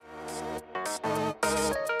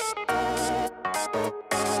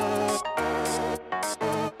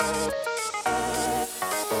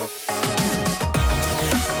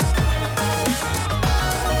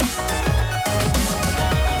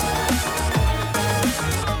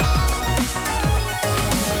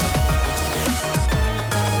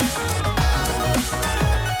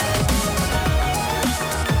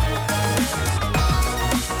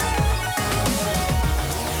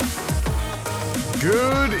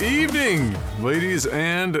evening, ladies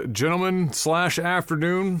and gentlemen /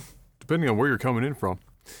 afternoon, depending on where you're coming in from.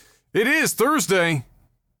 It is Thursday.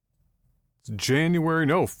 It's February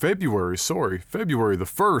the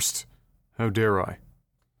 1st. How dare I?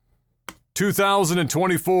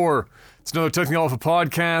 2024. It's another Technical Alpha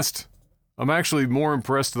podcast. I'm actually more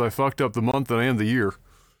impressed that I fucked up the month than I am the year.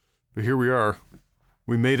 But here we are.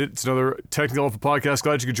 We made it. It's another Technical Alpha podcast.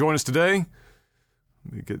 Glad you could join us today.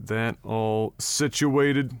 Let me get that all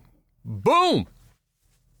situated. Boom!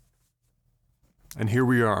 And here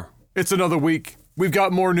we are. It's another week. We've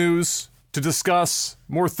got more news to discuss,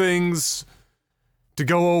 more things to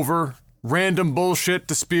go over, random bullshit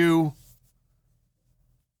to spew.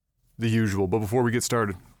 The usual. But before we get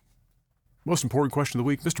started, most important question of the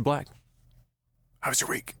week, Mr. Black. How was your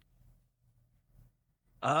week?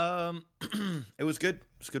 It was good. It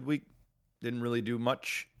was a good week. Didn't really do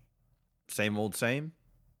much. Same old same.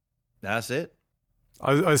 That's it.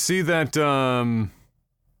 I see that.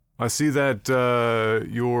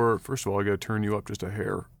 Your first of all, I got to turn you up just a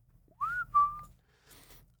hair.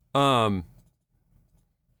 I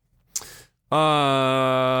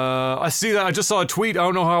see that. I just saw a tweet. I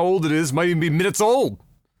don't know how old it is. Might even be minutes old.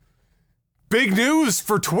 Big news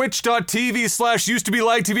for Twitch.tv/ used to be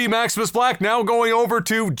Lag TV Maximus Black, now going over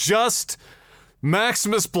to just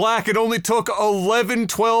Maximus Black. It only took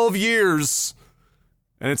 11-12 years.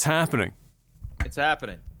 And it's happening. It's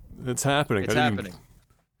happening. It's happening. It's happening.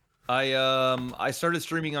 I started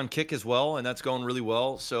streaming on Kick as well, and that's going really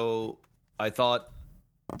well. So I thought,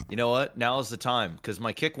 you know what? Now is the time, because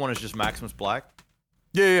my Kick one is just Maximus Black.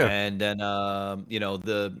 Yeah. And then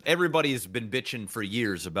everybody's been bitching for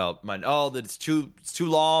years about that it's too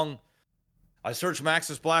long. I searched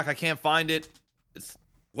Maximus Black, I can't find it.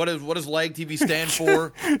 What does Lag TV stand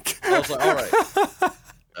for? I was like, all right.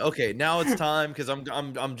 Okay, now it's time, because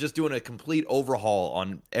I'm just doing a complete overhaul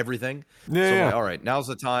on everything. Yeah. So I'm like, all right, now's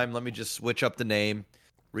the time. Let me just switch up the name.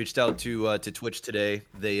 Reached out to Twitch today.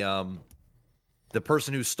 They the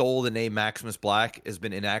person who stole the name Maximus Black has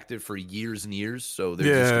been inactive for years and years, so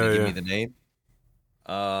they're just going to give me the name.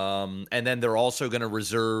 And then they're also going to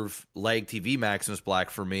reserve Lag TV Maximus Black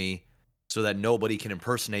for me, so that nobody can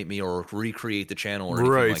impersonate me or recreate the channel or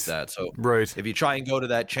anything like that. So if you try and go to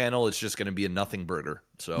that channel, it's just going to be a nothing burger.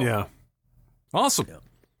 So yeah, awesome,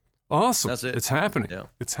 awesome. That's it. It's happening. Yeah.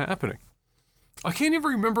 It's happening. I can't even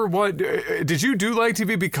remember what. Did you do Lag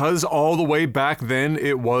TV because all the way back then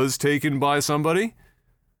it was taken by somebody?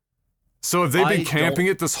 So have they been camping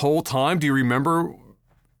it this whole time? Do you remember?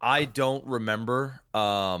 I don't remember.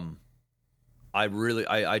 I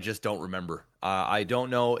just don't remember. I don't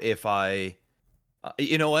know if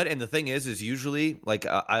you know what? And the thing is usually, like,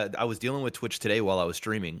 I was dealing with Twitch today while I was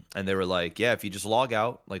streaming, and they were like, yeah, if you just log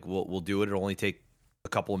out, like, we'll do it. It'll only take a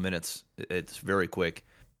couple of minutes. It's very quick.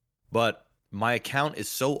 But my account is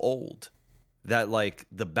so old that, like,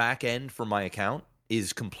 the back end for my account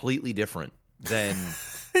is completely different than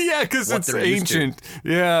yeah, because it's ancient.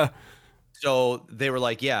 Yeah. So they were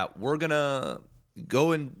like, yeah, we're gonna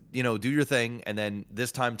go and, do your thing, and then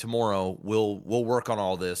this time tomorrow we'll work on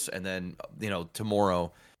all this, and then,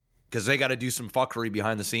 tomorrow, because they got to do some fuckery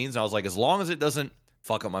behind the scenes. And I was like, as long as it doesn't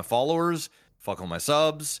fuck up my followers, fuck up my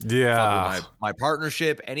subs, fuck up my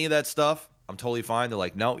partnership, any of that stuff, I'm totally fine. They're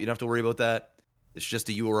like, no, you don't have to worry about that. It's just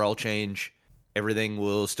a URL change. Everything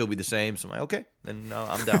will still be the same. So I'm like, okay, then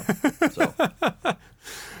I'm down. So.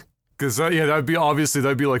 Because that'd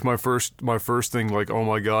be like my first thing. Like, oh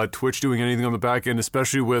my god, Twitch doing anything on the back end,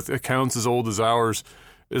 especially with accounts as old as ours,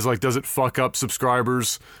 is like, does it fuck up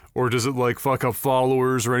subscribers, or does it like fuck up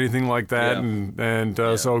followers or anything like that?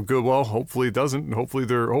 Yeah. So good. Well, hopefully it doesn't. And hopefully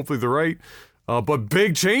they're right. But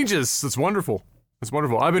big changes. It's wonderful. It's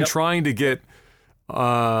wonderful. I've been trying to get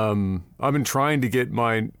my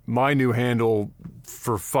new handle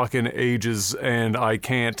for fucking ages, and I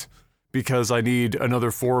can't, because I need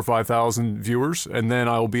another 4,000 or 5,000 viewers, and then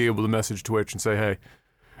I'll be able to message Twitch and say, hey,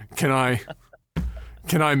 can I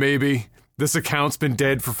maybe? This account's been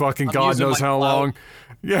dead for fucking God knows how long.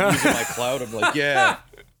 Yeah. I'm using my cloud. I'm like, yeah.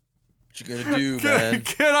 What you gonna do, man?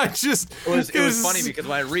 Can I just? It was funny, because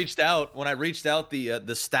when I reached out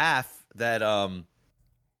the staff that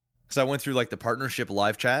because I went through like the partnership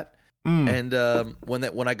live chat, and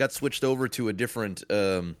when I got switched over to a different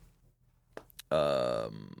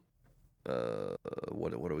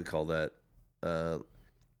what do we call that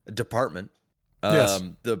department,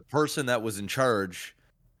 the person that was in charge,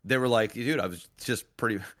 they were like, dude, I was just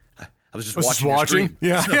watching.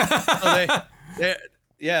 Yeah.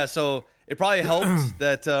 So so it probably helped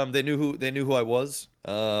that they knew who I was,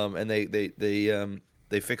 and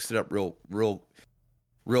they fixed it up real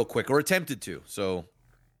quick, or attempted to. So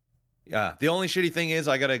Yeah. The only shitty thing is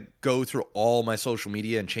I gotta go through all my social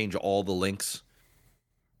media and change all the links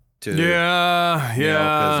to Yeah,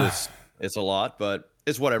 because it's a lot, but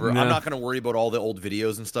it's whatever. Nah. I'm not gonna worry about all the old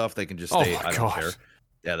videos and stuff. They can just stay. my I don't God. care.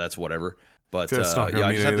 Yeah, that's whatever. But That's not gonna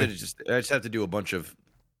I mean just have to do a bunch of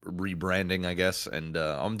rebranding, I guess, and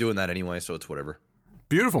I'm doing that anyway, so it's whatever.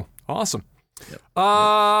 Beautiful. Awesome. Yep.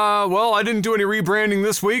 Well, I didn't do any rebranding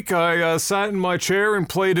this week. I sat in my chair and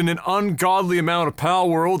played in an ungodly amount of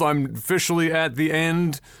Palworld. I'm officially at the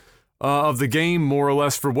end of the game, more or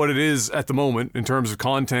less, for what it is at the moment in terms of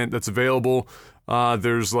content that's available.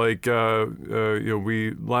 There's like,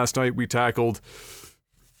 last night we tackled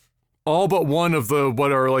all but one of the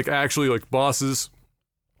what are like actually like bosses,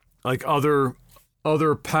 like other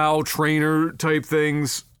POW trainer type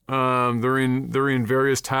things. They're in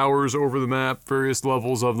various towers over the map, various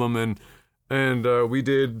levels of them, and we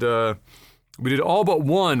did all but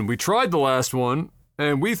one. We tried the last one,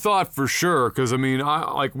 and we thought for sure, because I mean,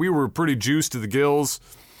 we were pretty juiced to the gills,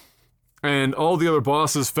 and all the other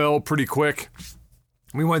bosses fell pretty quick.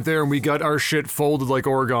 We went there and we got our shit folded like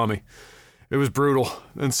origami. It was brutal,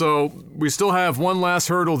 and so we still have one last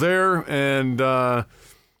hurdle there, and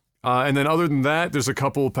then other than that, there's a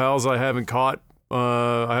couple of pals I haven't caught,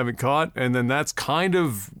 and then that's kind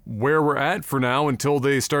of where we're at for now until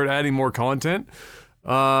they start adding more content.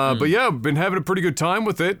 But yeah, I've been having a pretty good time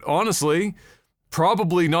with it, honestly.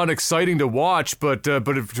 Probably not exciting to watch, but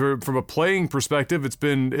from a playing perspective, it's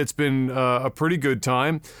been a pretty good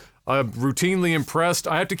time. I'm routinely impressed.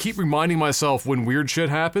 I have to keep reminding myself when weird shit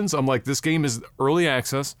happens. I'm like, this game is early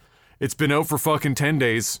access. It's been out for fucking 10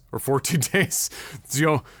 days or 14 days.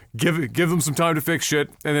 So, give them some time to fix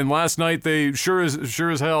shit. And then last night they sure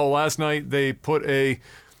as hell. Last night they put a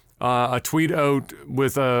tweet out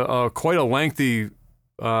with a quite a lengthy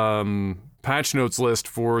patch notes list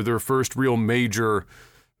for their first real major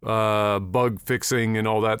bug fixing and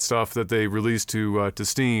all that stuff that they released to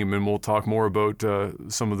Steam, and we'll talk more about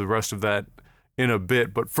some of the rest of that in a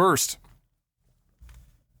bit. But first,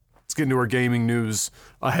 let's get into our gaming news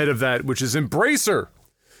ahead of that, which is Embracer.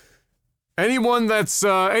 Anyone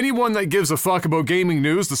that gives a fuck about gaming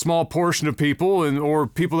news, the small portion of people or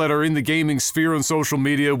people that are in the gaming sphere on social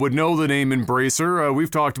media would know the name Embracer. We've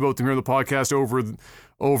talked about them here on the podcast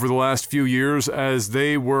over the last few years, as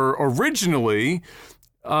they were originally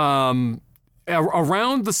around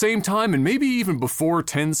the same time, and maybe even before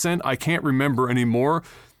Tencent. I can't remember anymore.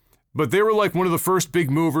 But they were like one of the first big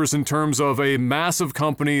movers in terms of a massive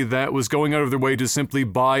company that was going out of their way to simply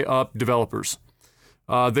buy up developers.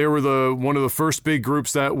 They were one of the first big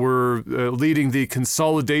groups that were leading the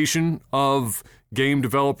consolidation of game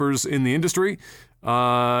developers in the industry,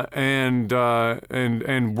 and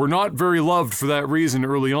were not very loved for that reason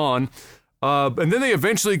early on. And then they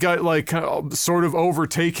eventually got like sort of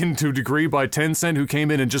overtaken to a degree by Tencent, who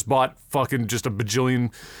came in and just bought fucking just a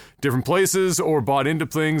bajillion different places or bought into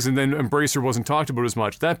things, and then Embracer wasn't talked about as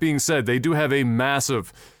much. That being said, they do have a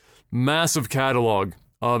massive catalog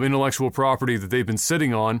of intellectual property that they've been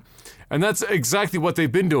sitting on, and that's exactly what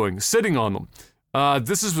they've been doing, sitting on them.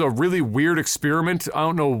 This is a really weird experiment. I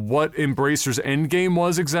don't know what Embracer's endgame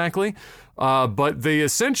was exactly, but they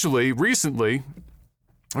just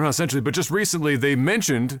recently, they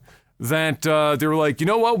mentioned that they were like, you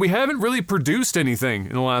know what, we haven't really produced anything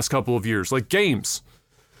in the last couple of years, like games.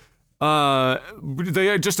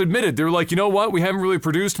 They just admitted, they were like, you know what, we haven't really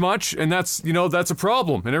produced much, and that's a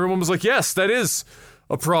problem. And everyone was like, yes, that is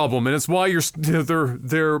a problem, and it's why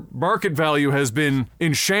their market value has been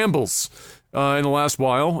in shambles in the last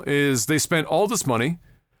while, is they spent all this money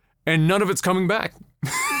and none of it's coming back.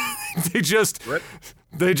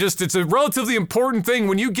 It's a relatively important thing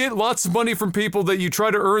when you get lots of money from people that you try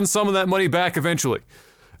to earn some of that money back eventually.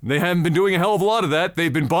 They haven't been doing a hell of a lot of that.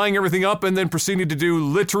 They've been buying everything up and then proceeding to do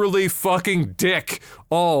literally fucking dick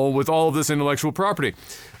all with all of this intellectual property.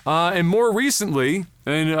 And more recently,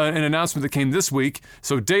 an announcement that came this week,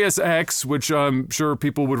 so Deus Ex, which I'm sure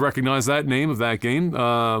people would recognize that name of that game,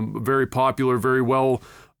 very popular, very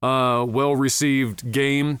well-received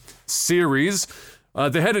game series.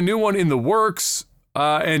 They had a new one in the works,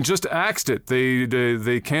 and just axed it.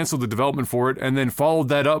 They canceled the development for it, and then followed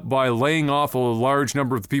that up by laying off a large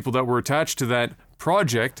number of the people that were attached to that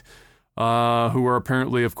project, who are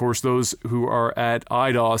apparently, of course, those who are at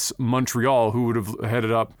Eidos Montreal, who would have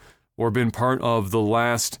headed up or been part of the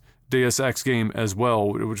last Deus Ex game as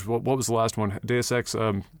well. Which, what was the last one? Deus Ex,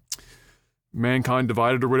 Mankind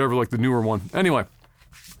Divided or whatever, like the newer one. Anyway,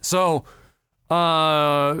 so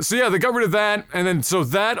yeah, they got rid of that, and then so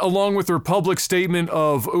that, along with their public statement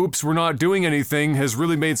of "oops, we're not doing anything," has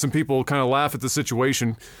really made some people kind of laugh at the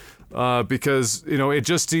situation. because it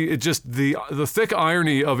just the thick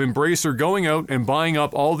irony of Embracer going out and buying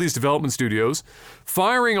up all these development studios,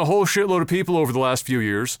 firing a whole shitload of people over the last few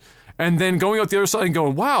years, and then going out the other side and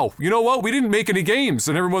going, wow, you know what? We didn't make any games,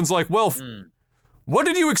 and everyone's like, well, what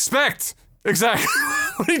did you expect? Exactly.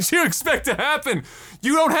 What did you expect to happen?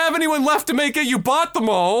 You don't have anyone left to make it. You bought them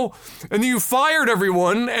all, and then you fired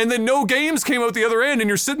everyone, and then no games came out the other end, and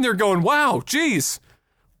you're sitting there going, wow, geez,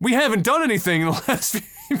 we haven't done anything in the last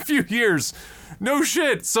few years. No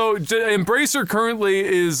shit. So Embracer currently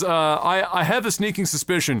is, I have a sneaking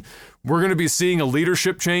suspicion we're going to be seeing a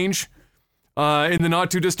leadership change in the not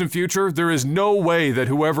too distant future. There is no way that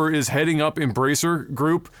whoever is heading up Embracer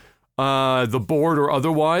Group, the board or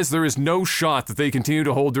otherwise, there is no shot that they continue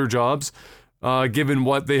to hold their jobs, given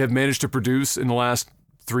what they have managed to produce in the last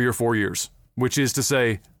 3 or 4 years, which is to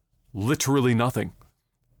say, literally nothing.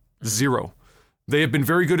 Zero. They have been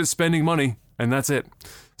very good at spending money, and that's it.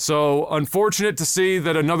 So, unfortunate to see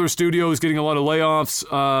that another studio is getting a lot of layoffs,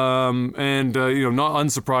 and not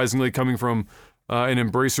unsurprisingly coming from an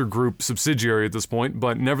Embracer Group subsidiary at this point,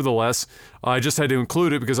 but nevertheless, I just had to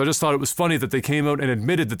include it because I just thought it was funny that they came out and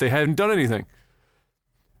admitted that they hadn't done anything.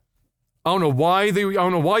 I don't know why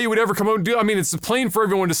you would ever come out and do. I mean, it's plain for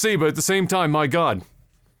everyone to see, but at the same time, my God,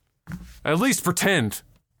 at least pretend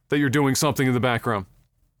that you're doing something in the background.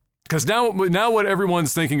 Because now what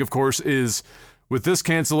everyone's thinking, of course, is with this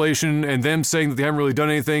cancellation and them saying that they haven't really done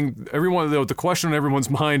anything, the question on everyone's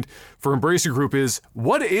mind for Embracer Group is,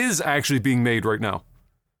 what is actually being made right now?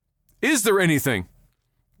 Is there anything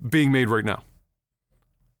being made right now?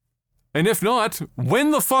 And if not,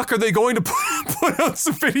 when the fuck are they going to put out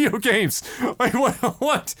some video games? Like,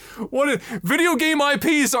 what? Video game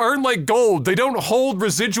IPs aren't like gold. They don't hold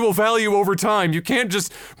residual value over time. You can't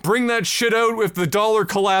just bring that shit out if the dollar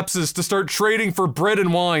collapses to start trading for bread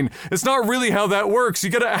and wine. It's not really how that works. You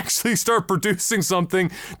gotta actually start producing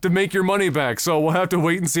something to make your money back. So we'll have to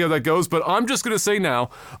wait and see how that goes. But I'm just gonna say now,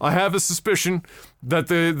 I have a suspicion that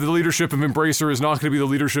the leadership of Embracer is not going to be the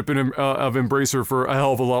leadership of Embracer for a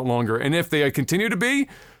hell of a lot longer. And if they continue to be,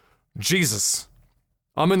 Jesus,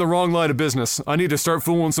 I'm in the wrong line of business. I need to start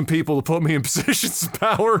fooling some people to put me in positions of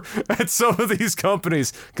power at some of these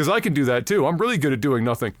companies, because I can do that too. I'm really good at doing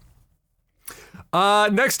nothing.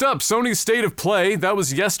 Next up, Sony's State of Play. That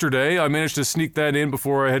was yesterday. I managed to sneak that in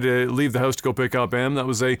before I had to leave the house to go pick up Em. That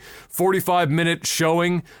was a 45-minute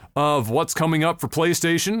showing of what's coming up for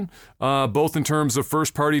PlayStation, both in terms of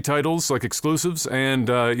first-party titles like exclusives and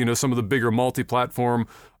some of the bigger multi-platform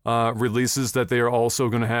releases that they are also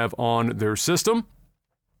going to have on their system.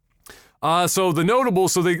 So the notable,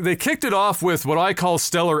 they kicked it off with what I call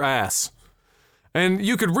stellar ass. And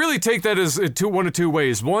you could really take that as one of two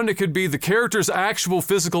ways. One, it could be the character's actual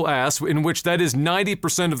physical ass, in which that is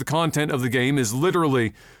 90% of the content of the game is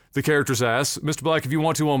literally the character's ass. Mr. Black, if you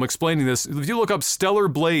want to while I'm explaining this, if you look up Stellar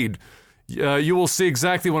Blade, you will see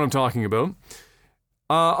exactly what I'm talking about.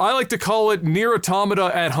 I like to call it Nier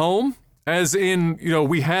Automata at home, as in,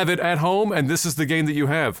 we have it at home, and this is the game that you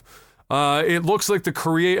have. It looks like the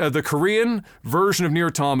Korean version of Nier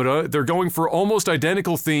Automata. They're going for almost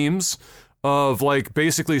identical themes of like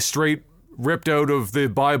basically straight ripped out of the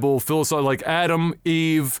Bible philosophy, like Adam,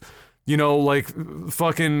 Eve, like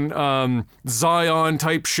fucking Zion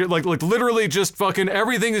type shit, like literally just fucking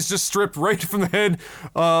everything is just stripped right from the head,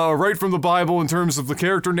 right from the Bible in terms of the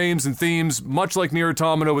character names and themes, much like Nier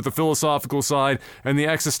Automata with the philosophical side and the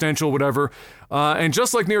existential whatever. And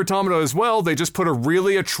just like Nier Automata as well, they just put a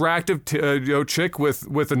really attractive chick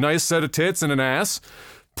with a nice set of tits and an ass,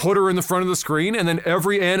 put her in the front of the screen, and then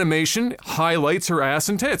every animation highlights her ass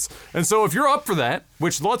and tits. And so if you're up for that,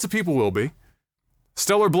 which lots of people will be,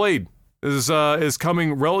 Stellar Blade is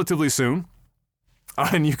coming relatively soon,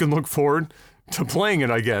 and you can look forward to playing it,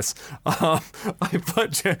 I guess.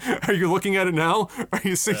 But are you looking at it now? Are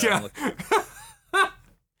you seeing? Yeah.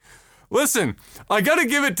 Listen, I gotta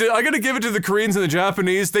give it to the Koreans and the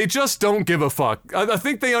Japanese. They just don't give a fuck. I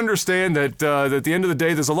think they understand that at the end of the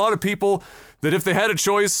day, there's a lot of people that if they had a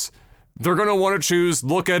choice, they're gonna want to choose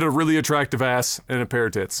look at a really attractive ass and a pair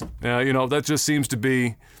of tits. That just seems to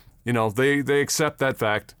be, they accept that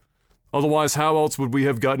fact. Otherwise, how else would we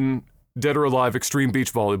have gotten Dead or Alive Extreme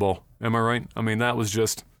Beach Volleyball? Am I right? I mean, that was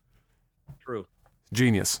just true.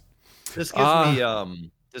 Genius. This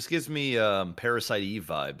gives me Parasite Eve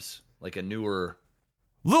vibes. Like a newer,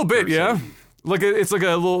 little bit, yeah. It's like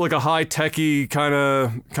a high techy kind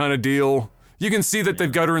of deal. You can see that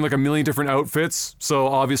they've got her in like a million different outfits. So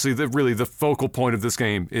obviously, the focal point of this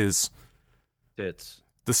game is tits,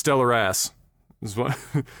 the stellar ass. Is what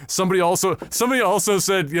somebody also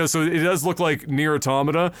said, so it does look like Nier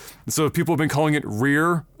Automata. So people have been calling it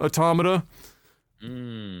Rear Automata.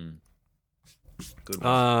 Good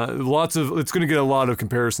one. It's going to get a lot of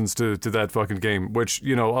comparisons to that fucking game, which,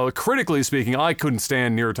 critically speaking, I couldn't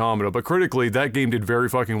stand Nier Automata, but critically that game did very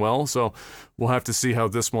fucking well. So we'll have to see how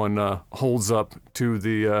this one holds up to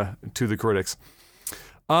the critics.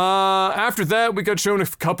 After that, we got shown a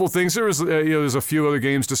couple things. There was, there's a few other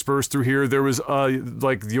games dispersed through here. There was,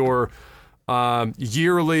 your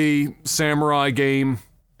yearly samurai game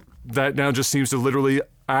that now just seems to literally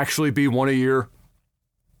actually be one a year.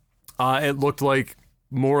 It looked like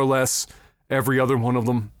more or less every other one of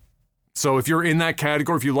them. So if you're in that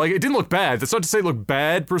category, if you like it, it didn't look bad. That's not to say it looked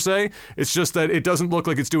bad per se. It's just that it doesn't look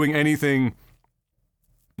like it's doing anything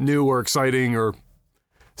new or exciting or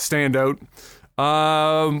stand out.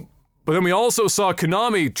 But then we also saw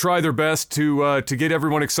Konami try their best to get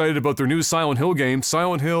everyone excited about their new Silent Hill game.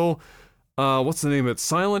 Silent Hill, what's the name of it?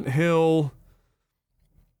 Silent Hill,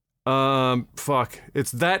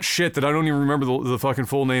 it's that shit that I don't even remember the fucking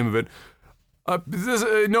full name of it.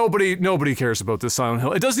 Nobody cares about this Silent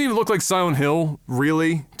Hill. It doesn't even look like Silent Hill,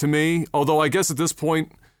 really, to me. Although I guess at this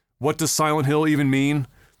point, what does Silent Hill even mean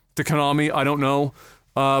to Konami? I don't know.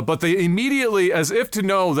 But they immediately, as if to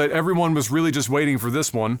know that everyone was really just waiting for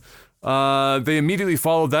this one, they immediately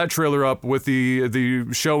followed that trailer up with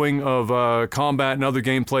the showing of combat and other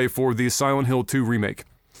gameplay for the Silent Hill 2 remake.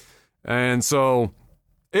 And so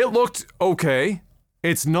it looked okay.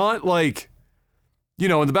 It's not like, in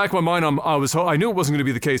the back of my mind, I knew it wasn't going to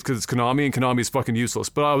be the case because it's Konami and Konami is fucking useless.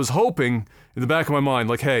 But I was hoping in the back of my mind,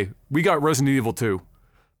 like, hey, we got Resident Evil 2.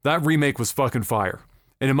 That remake was fucking fire.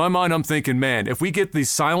 And in my mind, I'm thinking, man, if we get the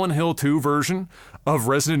Silent Hill 2 version of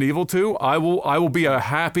Resident Evil 2, I will be a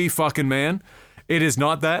happy fucking man. It is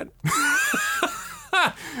not that.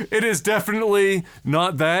 It is definitely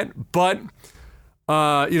not that. But,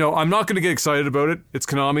 I'm not going to get excited about it. It's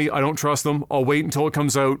Konami. I don't trust them. I'll wait until it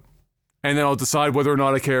comes out, and then I'll decide whether or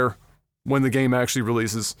not I care when the game actually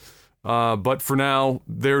releases. But for now,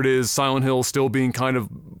 there it is. Silent Hill still being kind of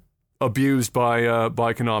abused by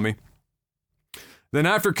Konami. Then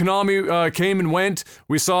after Konami came and went,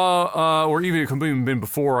 we saw, or even it could have even been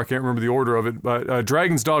before, I can't remember the order of it, but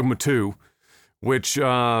Dragon's Dogma 2, which is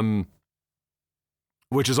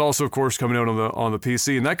also, of course, coming out on the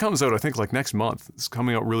PC, and that comes out, I think, like next month. It's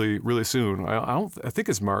coming out really, really soon. I think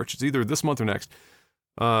it's March. It's either this month or next,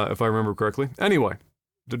 if I remember correctly. Anyway,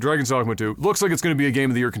 the Dragon's Dogma 2 looks like it's going to be a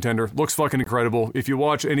Game of the Year contender. Looks fucking incredible. If you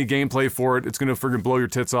watch any gameplay for it, it's going to friggin' blow your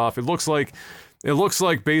tits off. It looks like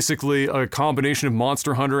basically a combination of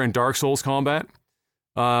Monster Hunter and Dark Souls combat,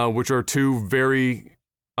 which are two very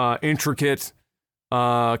intricate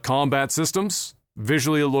combat systems.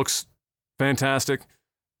 Visually, it looks fantastic,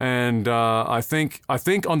 and I think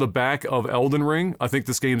on the back of Elden Ring, I think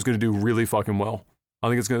this game's going to do really fucking well. I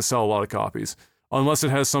think it's going to sell a lot of copies, unless it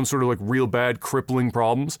has some sort of like real bad crippling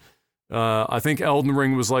problems. I think Elden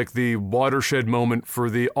Ring was like the watershed moment for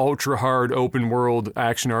the ultra hard open world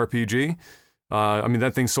action RPG.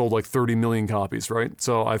 That thing sold like 30 million copies, right?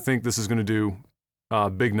 So I think this is going to do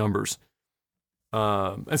big numbers.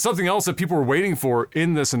 And something else that people were waiting for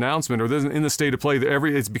in this announcement, or in the state of play,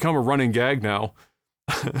 it's become a running gag now,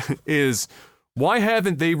 is why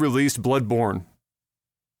haven't they released Bloodborne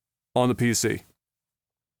on the PC?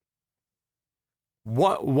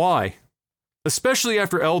 Why? Especially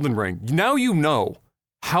after Elden Ring. Now you know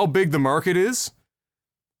how big the market is.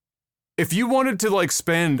 If you wanted to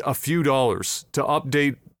spend a few dollars to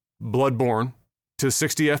update Bloodborne to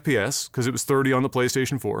 60 FPS, because it was 30 on the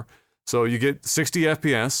PlayStation 4, so you get 60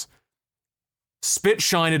 FPS, spit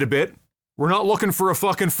shine it a bit. We're not looking for a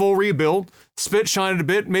fucking full rebuild. Spit shine it a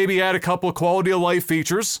bit, maybe add a couple of quality of life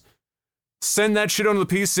features. Send that shit onto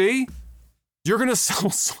the PC. You're gonna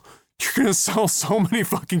sell so many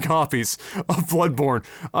fucking copies of Bloodborne.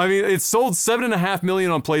 It sold 7.5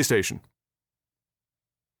 million on PlayStation.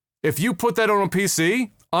 If you put that on a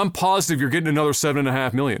PC, I'm positive you're getting another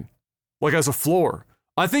 7.5 million. As a floor.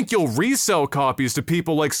 I think you'll resell copies to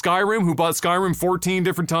people like Skyrim, who bought Skyrim 14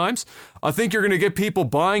 different times. I think you're going to get people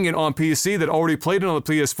buying it on PC that already played it on the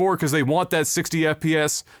PS4 because they want that 60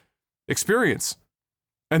 FPS experience.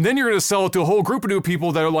 And then you're going to sell it to a whole group of new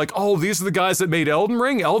people that are like, oh, these are the guys that made Elden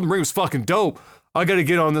Ring? Elden Ring was fucking dope. I got to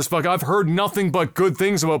get on this I've heard nothing but good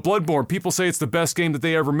things about Bloodborne. People say it's the best game that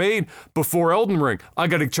they ever made before Elden Ring. I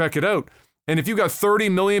got to check it out. And if you got 30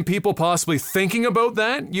 million people possibly thinking about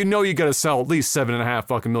that, you know you got to sell at least 7.5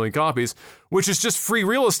 fucking million copies, which is just free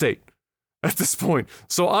real estate at this point.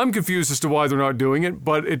 So I'm confused as to why they're not doing it,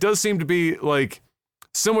 but it does seem to be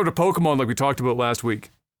similar to Pokemon like we talked about last week.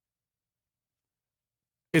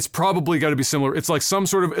 it's probably got to be similar. It's like some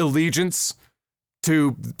sort of allegiance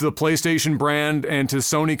to the PlayStation brand and to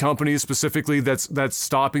Sony companies specifically that's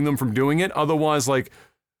stopping them from doing it. Otherwise, like,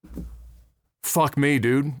 fuck me,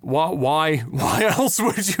 dude. Why else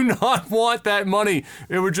would you not want that money?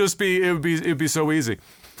 It would be so easy.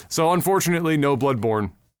 So unfortunately, no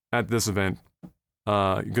Bloodborne at this event.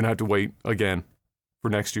 You're gonna have to wait again for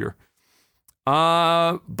next year.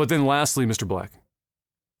 But then lastly, Mr. Black,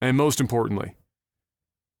 and most importantly,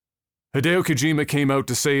 Hideo Kojima came out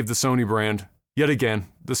to save the Sony brand yet again.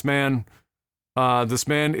 This man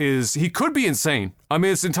he could be insane. I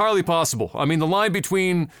mean, it's entirely possible. I mean, the line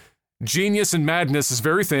between genius and madness is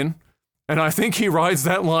very thin, and I think he rides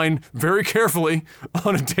that line very carefully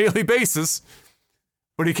on a daily basis.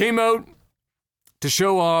 But he came out to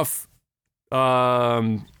show off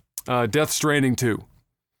Death Stranding 2.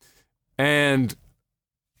 And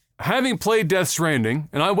having played Death Stranding,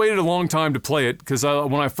 and I waited a long time to play it, because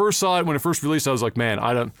when I first saw it, when it first released, I was like,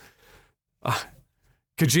 man,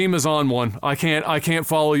 Kojima's on one. I can't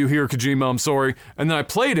follow you here, Kojima, I'm sorry. And then I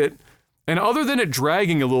played it, and other than it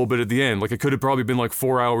dragging a little bit at the end, like it could have probably been like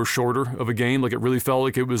 4 hours shorter of a game, like it really felt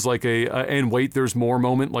like it was like and wait, there's more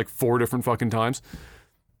moment, like 4 different fucking times.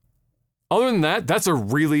 Other than that, that's a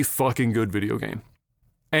really fucking good video game.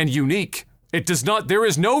 And unique. There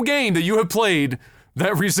is no game that you have played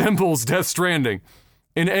that resembles Death Stranding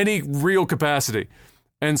in any real capacity.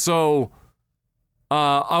 And so,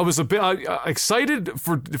 I was a bit excited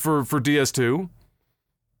for DS2.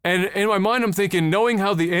 And in my mind, I'm thinking, knowing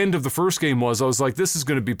how the end of the first game was, I was like, this is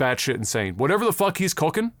going to be batshit insane. Whatever the fuck he's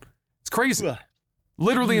cooking, it's crazy.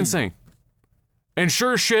 Literally insane. And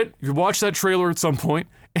sure as shit, you watch that trailer at some point,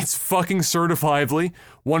 it's fucking certifiably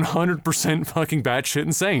 100% fucking batshit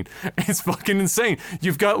insane. It's fucking insane.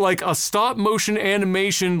 You've got like a stop motion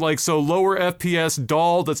animation, like so lower FPS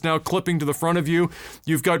doll that's now clipping to the front of you.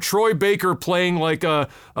 You've got Troy Baker playing like a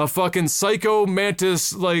fucking Psycho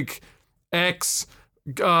Mantis like X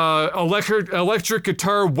electric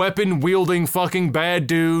guitar weapon wielding fucking bad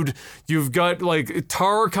dude. You've got like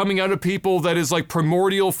tar coming out of people that is like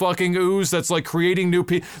primordial fucking ooze that's like creating new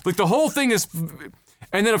people. Like the whole thing is.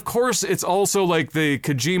 And then, of course, it's also like the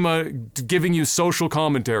Kojima giving you social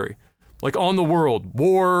commentary, like on the world,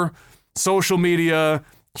 war, social media,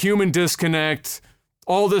 human disconnect,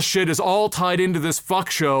 all this shit is all tied into this fuck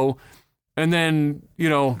show. And then, you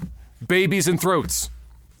know, babies and throats.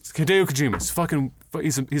 It's Hideo Kojima.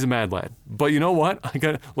 He's a mad lad. But you know what?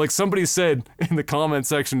 Like somebody said in the comment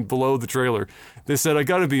section below the trailer, they said, I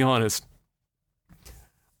gotta be honest.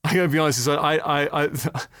 He said,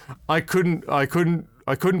 I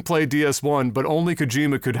couldn't play DS1, but only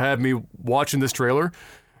Kojima could have me watching this trailer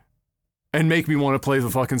and make me want to play the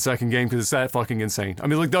fucking second game because it's that fucking insane. I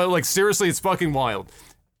mean, like seriously, it's fucking wild.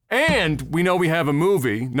 And we know we have a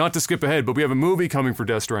movie, not to skip ahead, but we have a movie coming for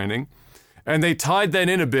Death Stranding, and they tied that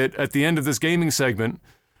in a bit at the end of this gaming segment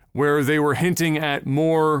where they were hinting at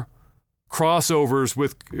more crossovers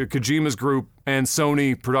with Kojima's group and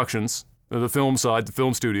Sony Productions, the film side, the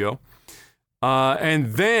film studio.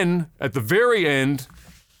 And then at the very end,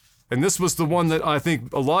 and this was the one that I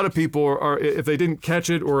think a lot of people are, if they didn't catch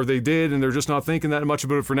it or they did and they're just not thinking that much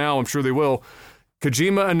about it for now, I'm sure they will.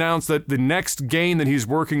 Kojima announced that the next game that he's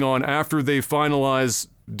working on after they finalize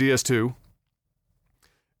DS2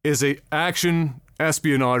 is a action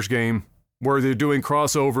espionage game where they're doing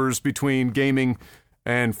crossovers between gaming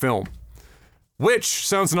and film, which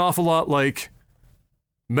sounds an awful lot like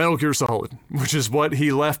Metal Gear Solid, which is what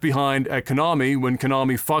he left behind at Konami when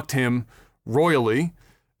Konami fucked him royally.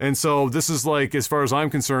 And so this is like, as far as I'm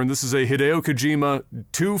concerned, this is a Hideo Kojima,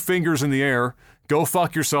 2 fingers in the air, go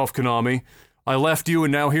fuck yourself, Konami. I left you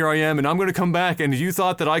and now here I am and I'm going to come back, and you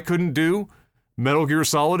thought that I couldn't do Metal Gear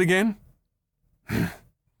Solid again?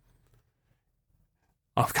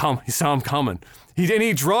 He saw him coming.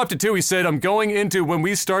 He dropped it too. He said, I'm going into, when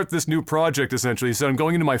we start this new project, essentially, he said, I'm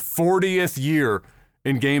going into my 40th year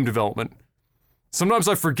in game development. Sometimes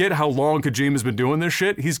I forget how long Kojima's been doing this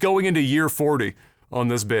shit. He's going into year 40 on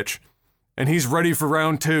this bitch. And he's ready for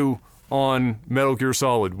round 2 on Metal Gear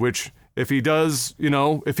Solid, which if he does, you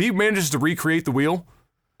know, if he manages to recreate the wheel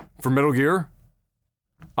for Metal Gear,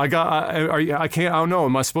 I can't, I don't know.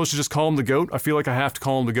 Am I supposed to just call him the GOAT? I feel like I have to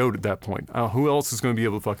call him the GOAT at that point. Who else is going to be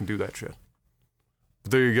able to fucking do that shit?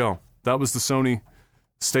 But there you go. That was the Sony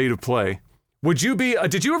state of play. Would you be?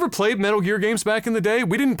 Did you ever play Metal Gear games back in the day?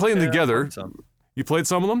 We didn't play them together. You played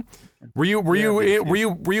some of them. Were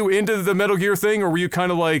you into the Metal Gear thing, or were you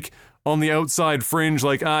kind of like on the outside fringe?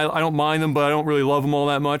 Like I don't mind them, but I don't really love them all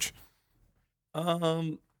that much.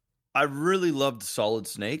 I really loved Solid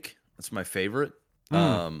Snake. That's my favorite.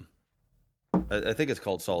 I think it's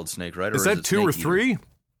called Solid Snake, right? Is Or that 2 or 3?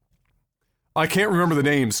 I can't remember the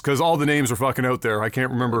names because all the names are fucking out there. I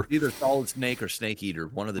can't remember. Either Solid Snake or Snake Eater,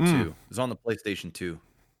 one of the two. It was on the PlayStation 2.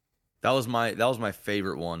 That was my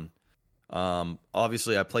favorite one.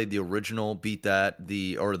 Obviously I played the original, beat that,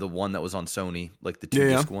 the one that was on Sony, like the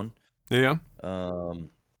 2-disc one. Yeah.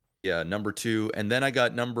 Yeah, number 2, and then I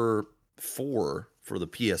got number 4 for the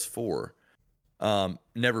PS4.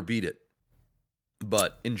 Never beat it,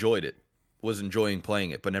 but enjoyed it. Was enjoying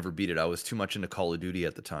playing it, but never beat it. I was too much into Call of Duty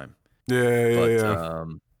at the time.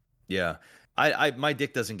 Yeah. I my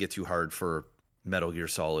dick doesn't get too hard for Metal Gear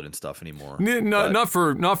Solid and stuff anymore. Not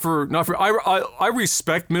for. I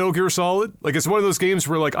respect Metal Gear Solid. Like, it's one of those games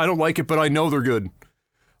where, like, I don't like it, but I know they're good.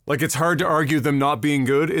 Like, it's hard to argue them not being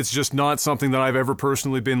good. It's just not something that I've ever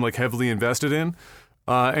personally been, like, heavily invested in.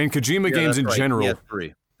 And Kojima games in general.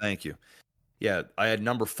 PS3. Thank you. Yeah, I had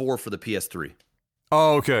number 4 for the PS3.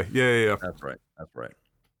 Oh, okay. Yeah. That's right.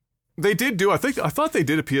 They did do. I thought they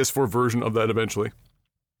did a PS4 version of that eventually.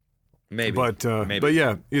 Maybe. But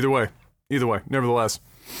yeah. Either way. Nevertheless.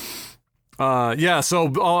 So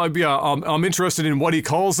I'm interested in what he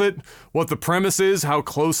calls it, what the premise is, how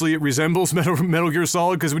closely it resembles Metal Gear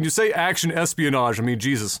Solid. Because when you say action espionage, I mean,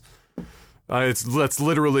 Jesus, that's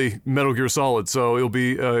literally Metal Gear Solid. So it'll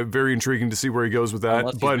be very intriguing to see where he goes with that.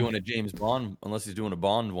 Unless he's doing a James Bond, unless he's doing a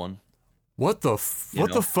Bond one. What the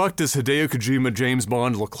fuck does Hideo Kojima James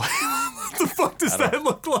Bond look like? What the fuck does that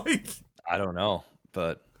look like? I don't know,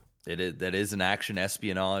 but that is an action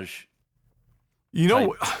espionage. You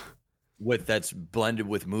know, that's blended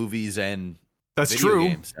with movies and that's video true.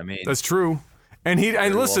 Games. I mean, that's true. And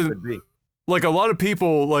listen, like, a lot of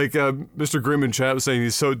people, like Mr. Grimm in chat was saying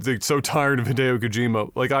he's so tired of Hideo Kojima.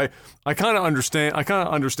 Like, I kind of understand. I kind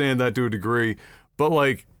of understand that to a degree, but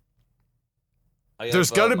like,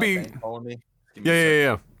 there's got to be.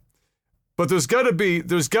 Yeah. But there's got to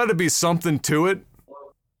be something to it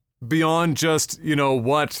beyond just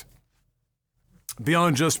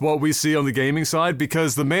what we see on the gaming side,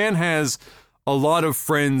 because the man has a lot of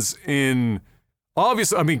friends in,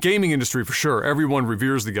 obviously, I mean, gaming industry for sure. Everyone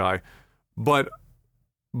reveres the guy, but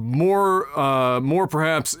more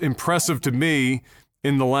perhaps impressive to me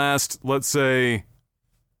in the last, let's say,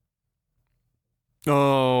 I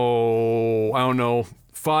don't know,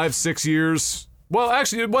 5-6 years.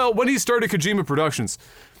 Well, when he started Kojima Productions,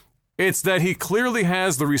 it's that he clearly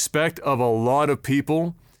has the respect of a lot of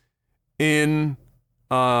people in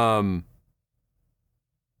the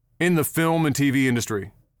film and TV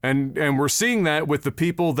industry. And we're seeing that with the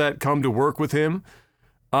people that come to work with him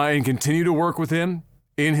and continue to work with him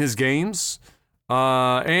in his games.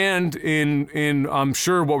 And in I'm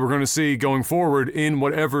sure what we're going to see going forward in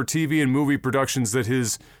whatever TV and movie productions that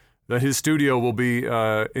his studio will be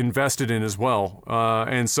invested in as well.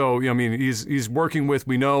 And so, I mean, he's working with,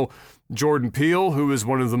 we know, Jordan Peele, who is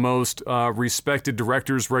one of the most respected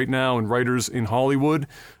directors right now and writers in Hollywood.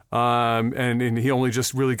 And he only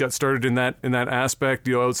just really got started in that aspect,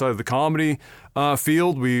 outside of the comedy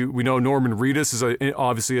field. We know Norman Reedus is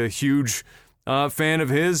obviously a huge fan of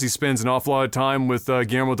his. He spends an awful lot of time with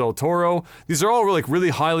Guillermo del Toro. These are all really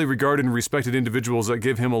highly regarded and respected individuals that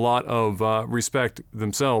give him a lot of respect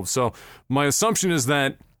themselves. So my assumption is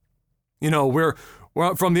that,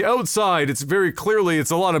 from the outside, it's very clearly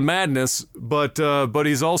it's a lot of madness, but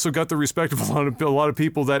he's also got the respect of a lot of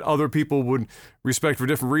people that other people would respect for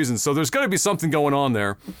different reasons. So there's got to be something going on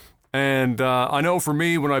there. And I know for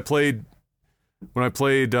me, when I played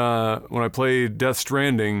Death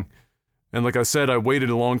Stranding, and like I said, I waited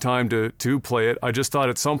a long time to play it. I just thought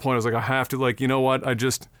at some point I was like, I have to, you know what? I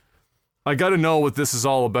got to know what this is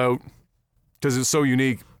all about, because it's so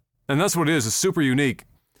unique, and that's what it is. It's super unique.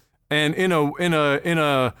 And in an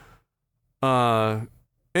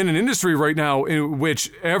industry right now in which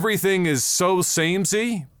everything is so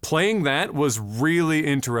samey, playing that was really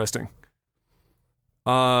interesting.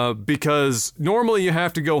 Because normally you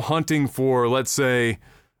have to go hunting for, let's say,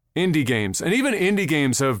 indie games, and even indie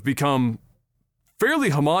games have become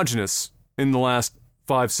fairly homogenous in the last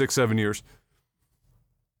 5, 6, 7 years.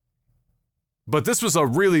 But this was a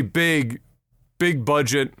really big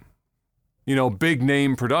budget, big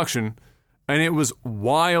name production, and it was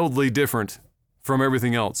wildly different from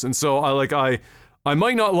everything else. And so I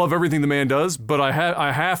might not love everything the man does, but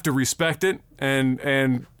I have to respect it,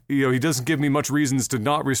 and he doesn't give me much reasons to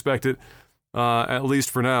not respect it, at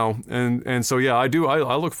least for now. And so yeah, I do.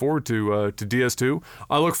 I look forward to DS2.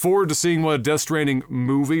 I look forward to seeing what a Death Stranding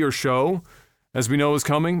movie or show, as we know, is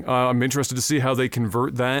coming. I'm interested to see how they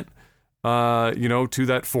convert that, to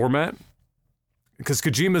that format. Because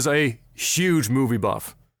Kojima's a huge movie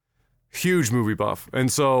buff. huge movie buff.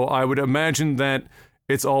 And so I would imagine that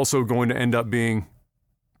it's also going to end up being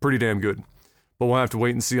pretty damn good. But we'll have to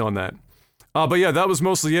wait and see on that. But yeah, that was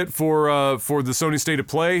mostly it for the Sony State of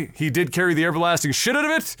Play. He did carry the everlasting shit out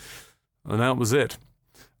of it, and that was it.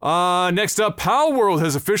 Next up, Palworld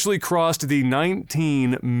has officially crossed the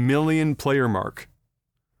 19 million player mark.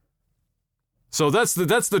 So that's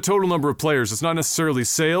the total number of players. It's not necessarily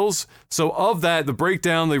sales. So of that, the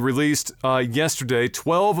breakdown they released yesterday,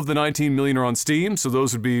 12 of the 19 million are on Steam. So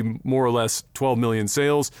those would be more or less 12 million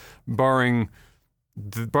sales, barring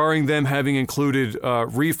them having included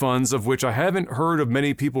refunds, of which I haven't heard of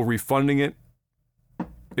many people refunding it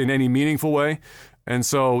in any meaningful way. And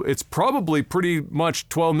so it's probably pretty much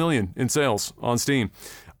 12 million in sales on Steam.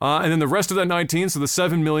 And then the rest of that 19, so the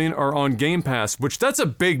 7 million are on Game Pass, which that's a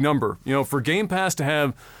big number. You know, for Game Pass to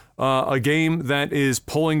have a game that is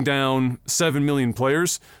pulling down 7 million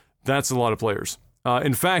players, that's a lot of players.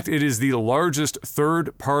 In fact, it is the largest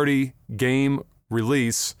third-party game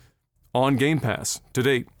release on Game Pass to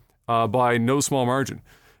date, by no small margin.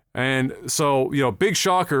 And so, you know, big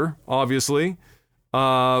shocker, obviously,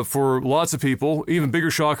 for lots of people. Even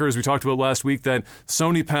bigger shocker, as we talked about last week, that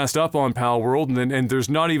Sony passed up on Palworld, and there's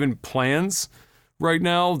not even plans right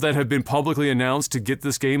now that have been publicly announced to get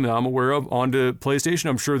this game that I'm aware of onto PlayStation.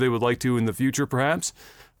 I'm sure they would like to in the future, perhaps,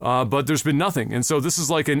 but there's been nothing. And so this is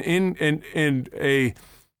like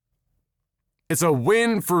it's a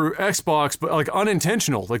win for Xbox, but like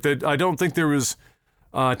unintentional. Like that, I don't think there was,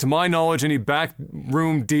 to my knowledge, any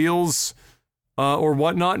backroom deals or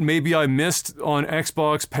whatnot. Maybe I missed on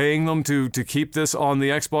Xbox paying them to keep this on the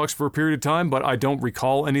Xbox for a period of time, but I don't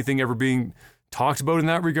recall anything ever being talked about in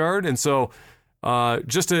that regard. And so,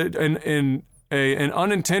 just an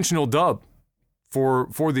unintentional dub for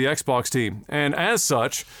the Xbox team. And as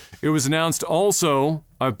such, it was announced also,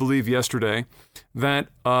 I believe yesterday, that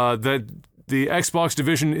the Xbox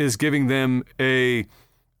division is giving them a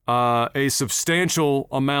substantial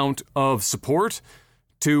amount of support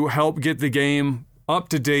to help get the game up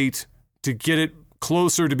to date, to get it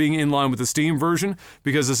closer to being in line with the Steam version.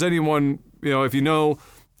 Because as anyone, if you know,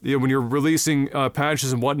 when you're releasing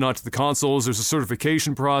patches and whatnot to the consoles, there's a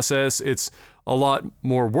certification process. It's a lot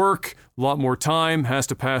more work, a lot more time, has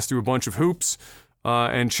to pass through a bunch of hoops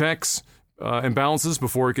and checks and balances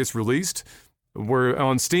before it gets released. Where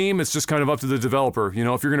on Steam, it's just kind of up to the developer. If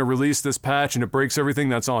you're going to release this patch and it breaks everything,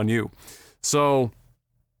 that's on you. So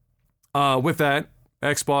with that,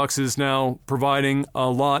 Xbox is now providing a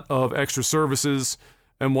lot of extra services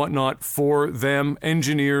and whatnot for them,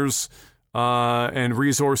 engineers and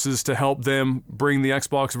resources to help them bring the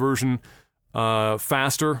Xbox version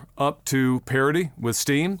faster up to parity with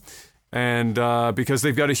Steam. And because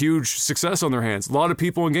they've got a huge success on their hands. A lot of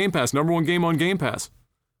people on Game Pass, number one game on Game Pass.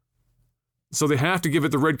 So they have to give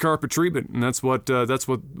it the red carpet treatment, and that's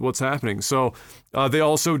what's happening. So they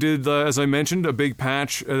also did, as I mentioned, a big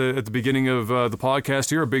patch at the beginning of the podcast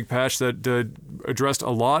here, a big patch that addressed a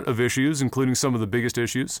lot of issues, including some of the biggest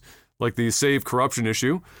issues, like the save corruption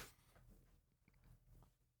issue,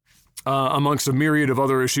 amongst a myriad of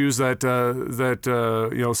other issues that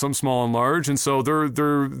some small and large. And so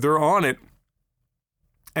they're on it,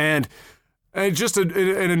 and just an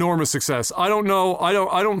enormous success. I don't know. I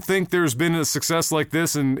don't think there's been a success like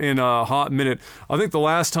this in a hot minute. I think the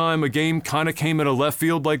last time a game kind of came out of left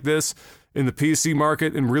field like this in the PC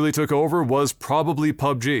market and really took over was probably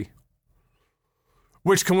PUBG,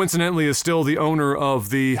 which coincidentally is still the owner of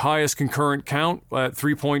the highest concurrent count at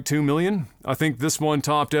 3.2 million. I think this one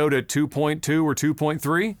topped out at 2.2 or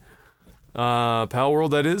 2.3.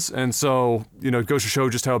 Palworld, that is. And so, it goes to show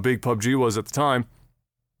just how big PUBG was at the time.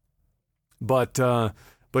 But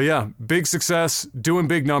yeah, big success, doing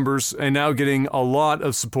big numbers, and now getting a lot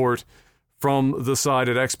of support from the side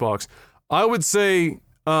at Xbox. I would say,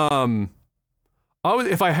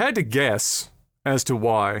 if I had to guess as to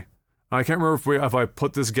why, I can't remember if I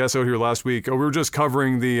put this guess out here last week. We were just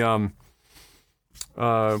covering the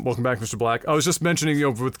welcome back, Mr. Black. I was just mentioning,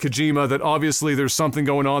 with Kojima, that obviously there's something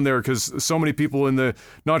going on there because so many people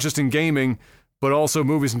not just in gaming, but also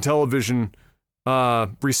movies and television,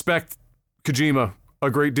 respect Kojima a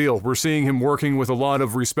great deal. We're seeing him working with a lot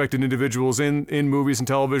of respected individuals in movies and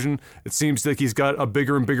television. It seems like he's got a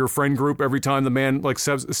bigger and bigger friend group every time the man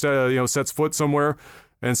sets foot somewhere.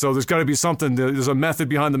 And so there's got to be something. There's a method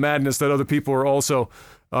behind the madness that other people are also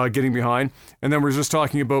getting behind. And then we're just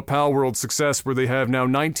talking about Palworld's success, where they have now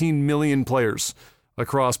 19 million players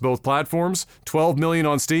across both platforms, 12 million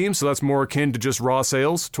on Steam, so that's more akin to just raw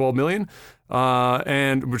sales, 12 million,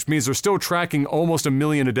 and which means they're still tracking almost 1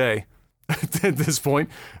 million a day at this point.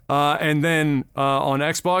 And then on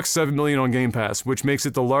Xbox, 7 million on Game Pass, which makes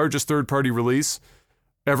it the largest third-party release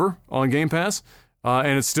ever on Game Pass.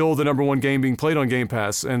 And it's still the number one game being played on Game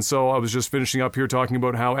Pass. And so I was just finishing up here talking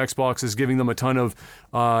about how Xbox is giving them a ton of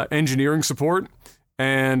engineering support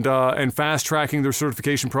and fast tracking their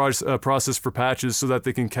certification process for patches so that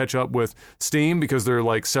they can catch up with Steam, because they're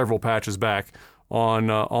like several patches back on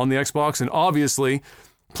the Xbox. And obviously,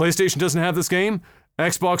 PlayStation doesn't have this game.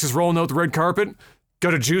 Xbox is rolling out the red carpet.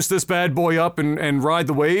 Got to juice this bad boy up and ride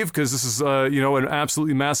the wave, because this is an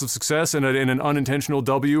absolutely massive success and an unintentional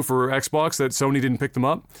W for Xbox that Sony didn't pick them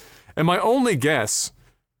up. And my only guess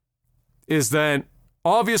is that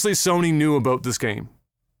obviously Sony knew about this game.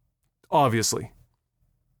 Obviously.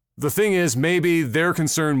 The thing is, maybe their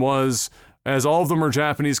concern was, as all of them are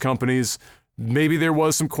Japanese companies, maybe there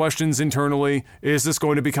was some questions internally. Is this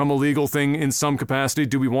going to become a legal thing in some capacity?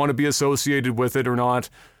 Do we want to be associated with it or not?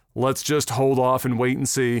 Let's just hold off and wait and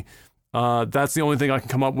see. That's the only thing I can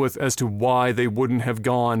come up with as to why they wouldn't have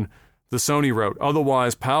gone the Sony route.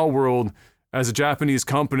 Otherwise, Palworld, as a Japanese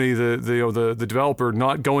company, the developer,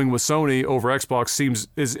 not going with Sony over Xbox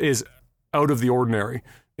is out of the ordinary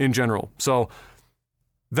in general. So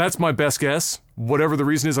that's my best guess. Whatever the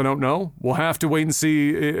reason is, I don't know. We'll have to wait and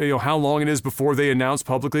see how long it is before they announce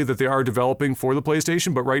publicly that they are developing for the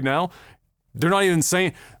PlayStation. But right now, they're not even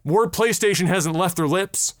saying, word PlayStation hasn't left their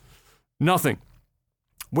lips. Nothing.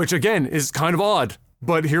 Which again is kind of odd.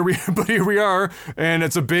 But here we are, and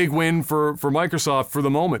it's a big win for Microsoft for the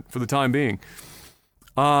moment, for the time being.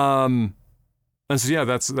 And so yeah,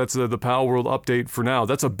 that's the Palworld update for now.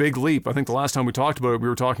 That's a big leap. I think the last time we talked about it, we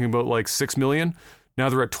were talking about like 6 million. Now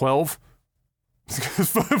they're at 12.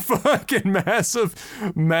 Fucking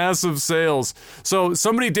massive sales. So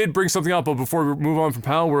somebody did bring something up, but before we move on from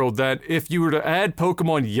Palworld, that if you were to add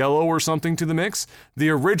Pokemon Yellow or something to the mix, the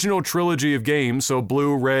original trilogy of games, so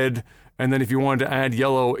Blue, Red, and then if you wanted to add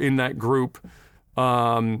Yellow in that group,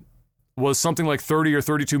 was something like 30 or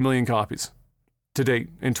 32 million copies to date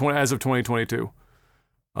as of 2022.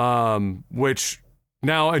 Which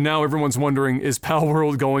now everyone's wondering, is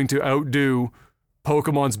Palworld going to outdo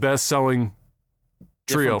Pokemon's best-selling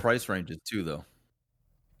trio? Different price ranges too, though.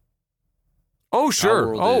 Oh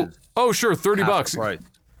sure. Oh sure. $30. Right.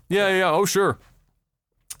 Yeah. Oh sure.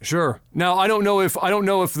 Now I don't know if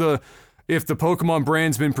the Pokemon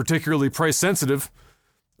brand's been particularly price sensitive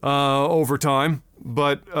over time,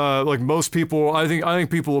 but like most people, I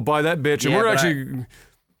think people will buy that bitch. And we're actually.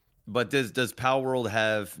 But does Palworld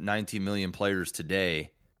have 19 million players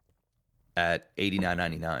today at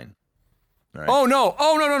 $89.99? Right. Oh no!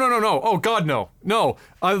 No! Oh God, no!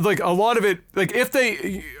 Like a lot of it, like if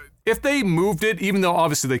they moved it, even though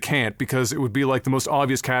obviously they can't, because it would be like the most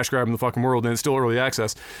obvious cash grab in the fucking world, and it's still early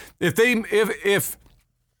access. If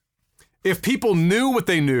people knew what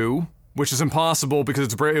they knew, which is impossible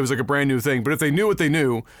because it was like a brand new thing, but if they knew what they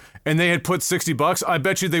knew and they had put $60, I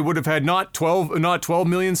bet you they would have had not 12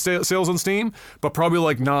 million sales on Steam, but probably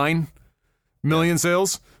like 9 million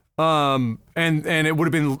sales. And it would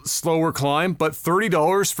have been slower climb, but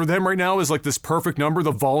 $30 for them right now is like this perfect number.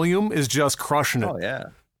 The volume is just crushing it. Oh yeah.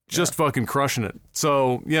 Just fucking crushing it.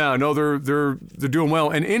 So yeah, no, they're doing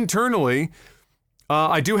well. And internally,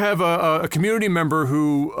 I do have a community member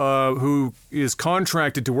who is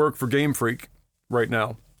contracted to work for Game Freak right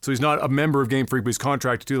now. So he's not a member of Game Freak, but he's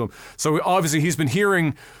contracted to them. So obviously he's been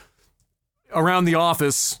hearing around the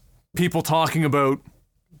office people talking about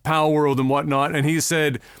Palworld and whatnot, and he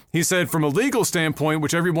said from a legal standpoint,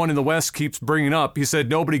 which everyone in the West keeps bringing up, he said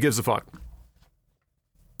nobody gives a fuck.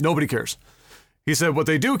 Nobody cares. He said what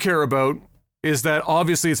they do care about is that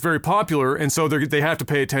obviously it's very popular, and so they have to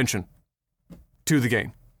pay attention to the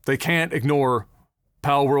game. They can't ignore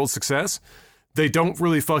Palworld's success. They don't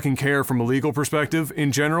really fucking care from a legal perspective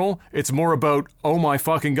in general. It's more about, oh my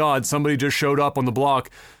fucking God, somebody just showed up on the block,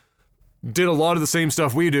 did a lot of the same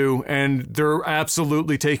stuff we do, and they're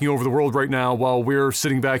absolutely taking over the world right now while we're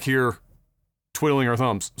sitting back here twiddling our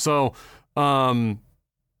thumbs. So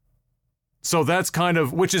that's kind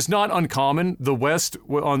of, which is not uncommon. The West,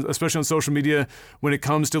 especially on social media, when it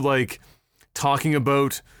comes to like talking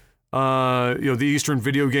about the Eastern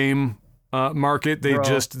video game market, they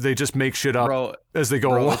just make shit up as they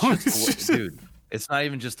go along. Dude, it's not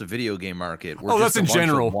even just the video game market. We're that's in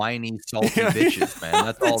general. Of whiny, salty bitches, man.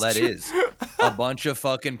 That's all that true. is. A bunch of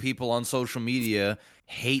fucking people on social media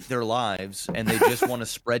hate their lives and they just want to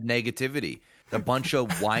spread negativity. A bunch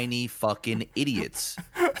of whiny fucking idiots.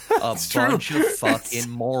 Bunch of fucking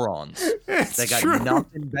morons that got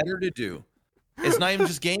nothing better to do. It's not even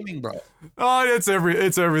just gaming, bro. Oh, it's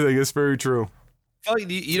everything. It's very true.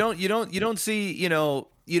 You don't see,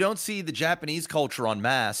 the Japanese culture en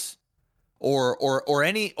masse or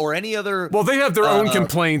any other. Well, they have their own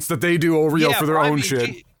complaints that they do over for their own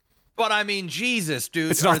shit. But I mean, Jesus,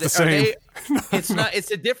 dude, it's not the same. It's not. It's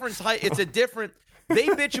a different. It's a different. They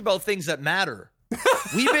bitch about things that matter.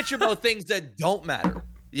 We bitch about things that don't matter.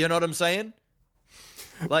 You know what I'm saying?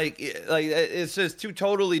 Like it's just two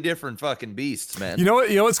totally different fucking beasts, man. You know what?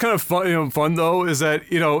 What's kind of fun though is that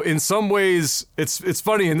in some ways it's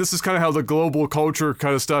funny, and this is kind of how the global culture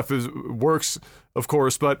kind of stuff works, of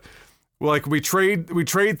course. But like we trade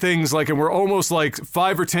things and we're almost like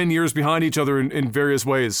 5 or 10 years behind each other in various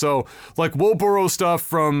ways. So like we'll borrow stuff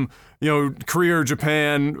from Korea or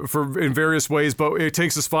Japan in various ways, but it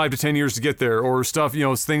takes us 5 to 10 years to get there, or stuff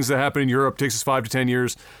things that happen in Europe takes us 5 to 10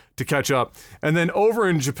 years to catch up. And then over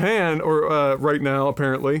in Japan, or right now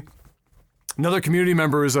apparently, another community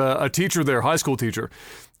member is a teacher there, high school teacher,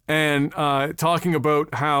 and talking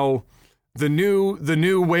about how the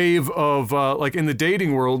new wave of like in the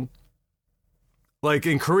dating world. Like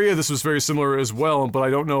in Korea, this was very similar as well, but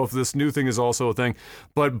I don't know if this new thing is also a thing.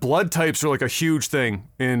 But blood types are like a huge thing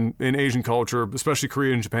in Asian culture, especially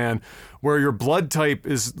Korea and Japan, where your blood type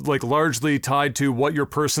is like largely tied to what your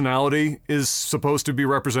personality is supposed to be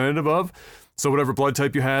representative of. So whatever blood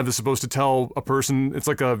type you have is supposed to tell a person, it's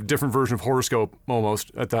like a different version of horoscope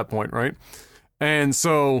almost at that point, right? And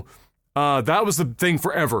so that was the thing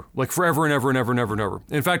forever, like forever and ever and ever and ever and ever.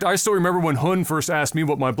 In fact, I still remember when Hun first asked me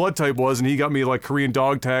what my blood type was, and he got me like Korean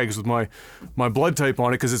dog tags with my blood type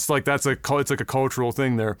on it, because it's like it's like a cultural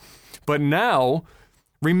thing there. But now,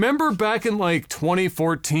 remember back in like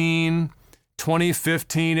 2014,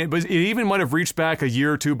 2015, it even might have reached back a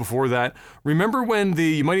year or two before that. Remember when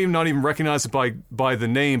you might even not even recognize it by the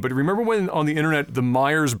name, but remember when on the internet the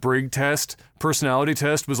Myers-Briggs personality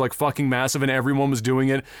test was like fucking massive and everyone was doing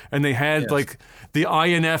it, and they had like the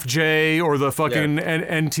INFJ or the fucking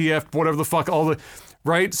NTF, whatever the fuck, all the,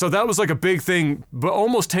 right? So that was like a big thing, but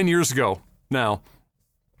almost 10 years ago now.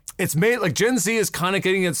 It's made, like Gen Z is kind of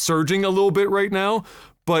getting it surging a little bit right now,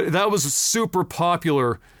 but that was super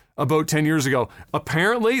popular about 10 years ago.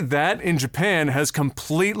 Apparently that in Japan has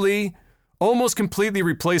almost completely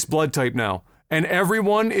replaced blood type now. And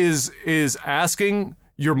everyone is asking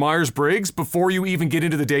your Myers-Briggs before you even get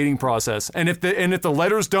into the dating process. And if the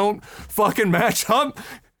letters don't fucking match up,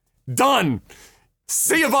 done.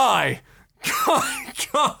 See you bye.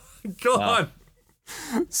 God. Wow.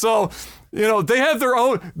 So, they have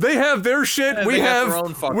their shit. Yeah,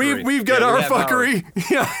 we've got our fuckery.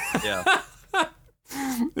 Yeah.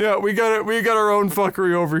 Yeah, we got our own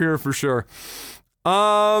fuckery over here for sure.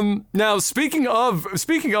 Now speaking of is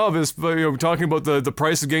talking about the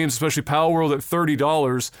price of games, especially Palworld at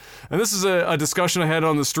 $30, and this is a discussion I had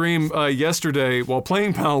on the stream yesterday while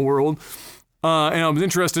playing Palworld, and I was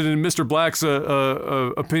interested in Mr. Black's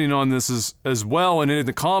opinion on this as well, and in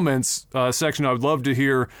the comments section I would love to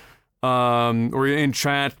hear. Or in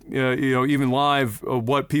chat, even live,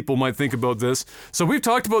 what people might think about this. So we've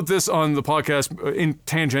talked about this on the podcast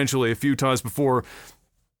tangentially a few times before,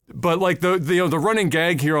 but like the running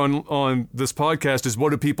gag here on this podcast is, what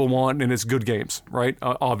do people want? And it's good games, right?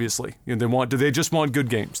 Obviously, they just want good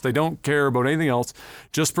games. They don't care about anything else.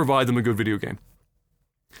 Just provide them a good video game.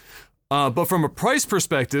 But from a price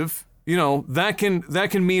perspective, that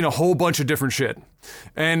can mean a whole bunch of different shit.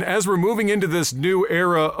 And as we're moving into this new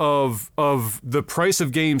era of the price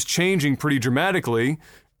of games changing pretty dramatically,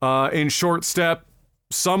 in short step,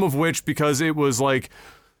 some of which because it was like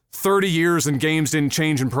 30 years and games didn't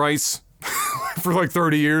change in price for like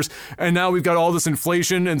 30 years, and now we've got all this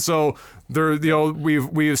inflation, and so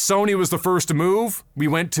Sony was the first to move. We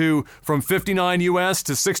went from 59 US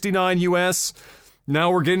to 69 US.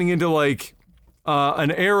 Now we're getting into like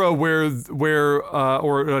an era where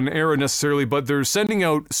or an era necessarily, but they're sending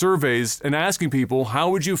out surveys and asking people, how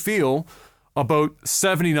would you feel about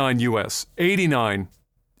 79 US, 89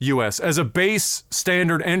 US as a base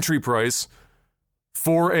standard entry price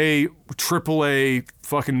for a AAA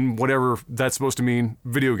fucking whatever that's supposed to mean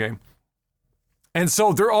video game. And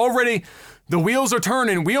so the wheels are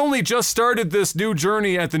turning. We only just started this new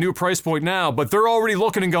journey at the new price point now, but they're already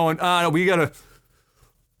looking and going, we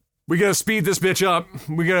gotta speed this bitch up.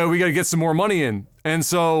 We gotta get some more money in. And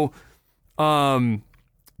so,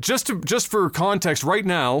 just for context, right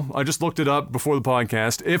now, I just looked it up before the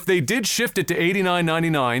podcast. If they did shift it to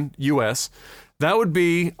 $89.99 US, that would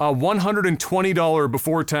be a $120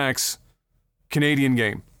 before tax Canadian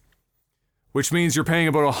game, which means you're paying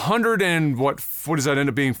about $100 and what does that end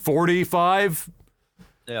up being? 45?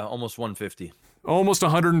 Yeah, almost 150. Almost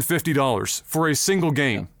 $150 for a single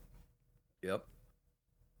game. Yep.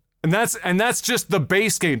 And that's just the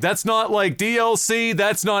base game. That's not like DLC.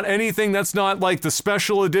 That's not anything. That's not like the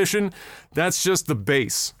special edition. That's just the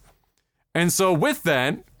base. And so with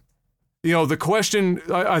that, you know, the question,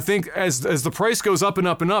 I think as the price goes up and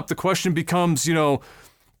up and up, the question becomes, you know,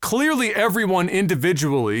 clearly everyone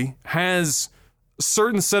individually has a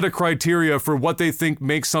certain set of criteria for what they think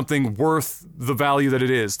makes something worth the value that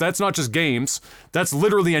it is. That's not just games. That's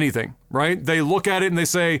literally anything, right? They look at it and they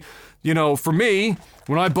say, you know, for me,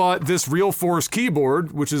 when I bought this Real Force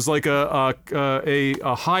keyboard, which is like a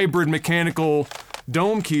hybrid mechanical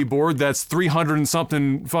dome keyboard that's $300 and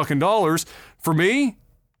something fucking dollars, for me,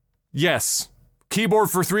 yes. Keyboard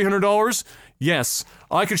for $300? Yes.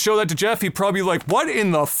 I could show that to Jeff. He'd probably be like, what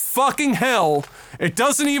in the fucking hell? It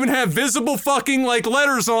doesn't even have visible fucking like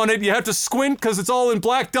letters on it. You have to squint because it's all in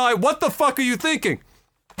black dye. What the fuck are you thinking?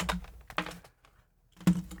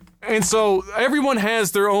 And so everyone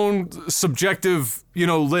has their own subjective, you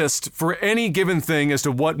know, list for any given thing as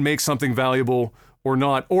to what makes something valuable or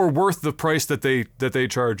not, or worth the price that they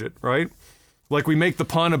charge it, right? Like we make the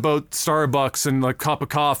pun about Starbucks and like cup of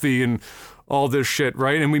coffee and all this shit,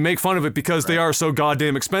 right? And we make fun of it because they are so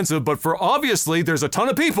goddamn expensive, but for obviously there's a ton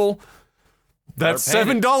of people that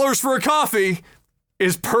 $7 for a coffee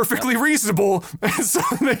is perfectly reasonable, and so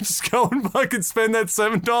they just go and fucking spend that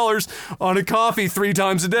 $7 on a coffee 3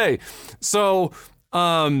 times a day. So,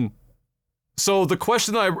 so the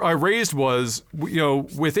question I raised was, you know,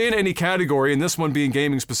 within any category, and this one being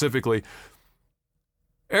gaming specifically,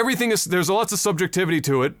 there's lots of subjectivity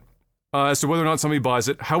to it as to whether or not somebody buys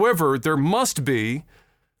it. However, there must be,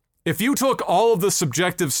 if you took all of the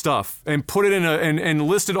subjective stuff and put it in and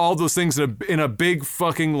listed all those things in a big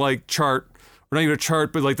fucking like chart. Or not even a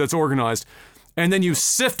chart, but like that's organized. And then you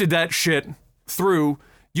sifted that shit through,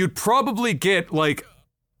 you'd probably get like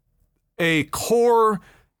a core,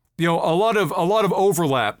 you know, a lot of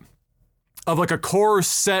overlap of like a core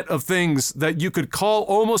set of things that you could call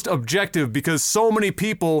almost objective because so many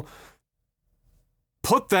people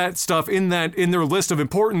put that stuff in their list of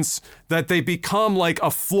importance that they become like a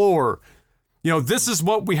floor. You know, this is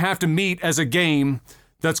what we have to meet as a game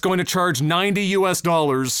that's going to charge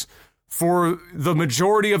 $90 for the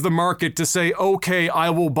majority of the market to say, okay, I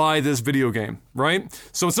will buy this video game, right?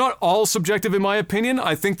 So it's not all subjective in my opinion.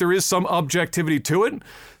 I think there is some objectivity to it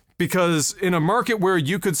because in a market where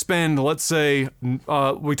you could spend, let's say,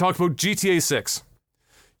 we talked about GTA 6.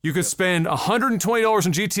 You could spend $120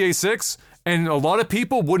 on GTA 6 and a lot of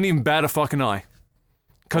people wouldn't even bat a fucking eye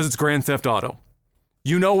because it's Grand Theft Auto.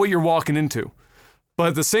 You know what you're walking into. But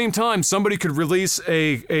at the same time, somebody could release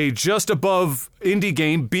a just above indie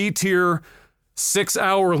game, B-tier,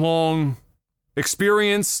 6-hour-long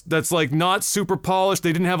experience that's like not super polished,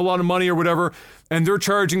 they didn't have a lot of money or whatever, and they're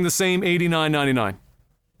charging the same $89.99.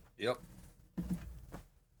 Yep.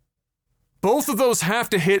 Both of those have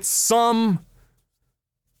to hit some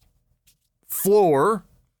floor,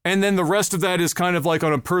 and then the rest of that is kind of like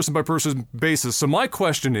on a person-by-person basis. So my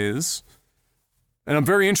question is, and I'm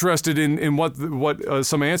very interested in what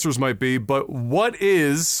some answers might be, but what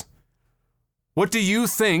do you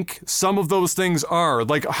think some of those things are?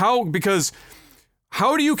 Like because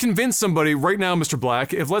how do you convince somebody right now, Mr.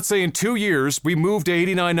 Black, if let's say in 2 years we move to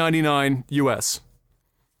 $89.99 US,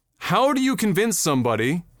 how do you convince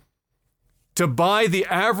somebody to buy the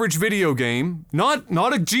average video game, not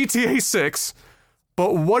a GTA 6,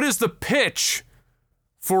 but what is the pitch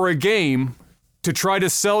for a game to try to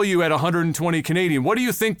sell you at 120 Canadian? What do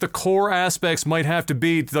you think the core aspects might have to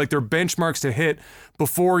be, like their benchmarks to hit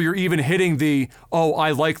before you're even hitting the, oh, I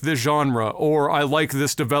like this genre, or I like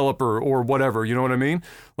this developer, or whatever, you know what I mean?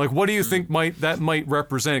 Like, what do you think that might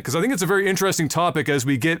represent? Because I think it's a very interesting topic as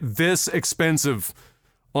we get this expensive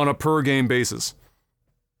on a per game basis.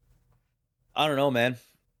 I don't know, man.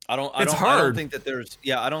 I don't think that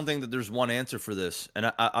there's one answer for this.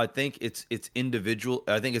 And I think it's individual.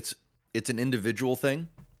 I think it's an individual thing.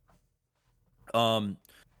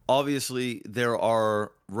 Obviously there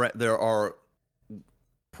are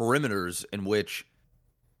perimeters in which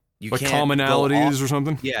you like can't commonalities or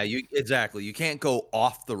something. Yeah, exactly. You can't go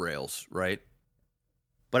off the rails, right?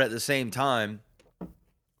 But at the same time,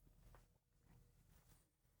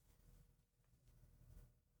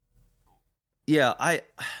 yeah,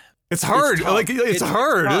 it's hard. It's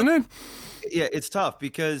hard, tough. Isn't it? Yeah, it's tough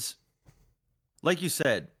because, like you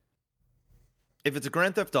said, if it's a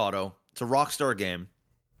Grand Theft Auto, it's a Rockstar game,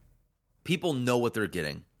 people know what they're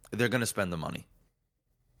getting. They're going to spend the money.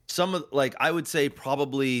 I would say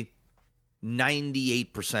probably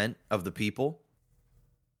 98% of the people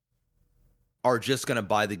are just going to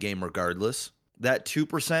buy the game regardless. That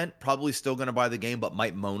 2% probably still going to buy the game, but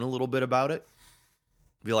might moan a little bit about it.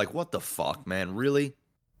 be like, what the fuck, man? Really?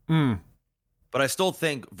 Mm. But I still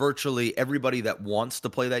think virtually everybody that wants to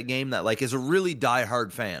play that game, that like is a really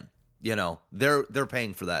diehard fan, they're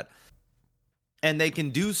paying for that. And they can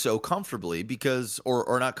do so comfortably because,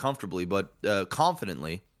 or not comfortably, but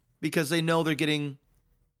confidently, because they know they're getting,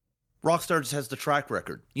 Rockstar just has the track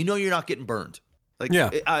record. You're not getting burned. Like,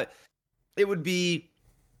 yeah. It would be,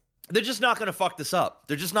 they're just not going to fuck this up.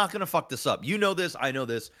 They're just not going to fuck this up. You know this, I know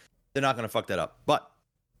this. They're not going to fuck that up. But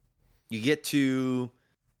you get to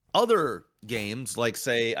other games like,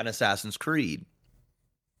 say, an Assassin's Creed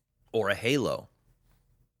or a Halo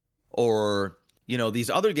or, these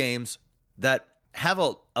other games that have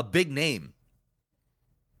a big name,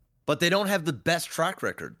 but they don't have the best track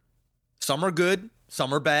record. Some are good,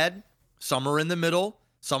 some are bad, some are in the middle,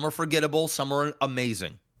 some are forgettable, some are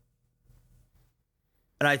amazing.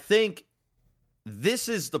 And I think this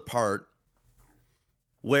is the part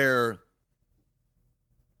where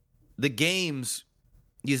the games,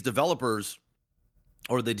 these developers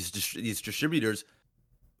or these distributors,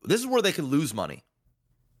 this is where they can lose money,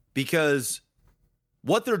 because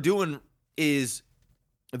what they're doing is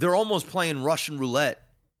they're almost playing Russian roulette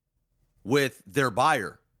with their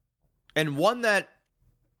buyer, and one that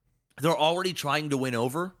they're already trying to win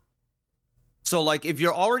over. So like, if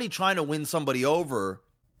you're already trying to win somebody over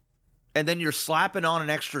and then you're slapping on an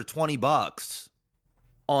extra $20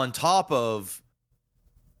 on top of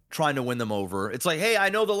trying to win them over, it's like, hey, I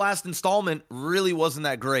know the last installment really wasn't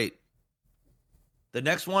that great. The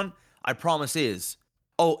next one, I promise, is.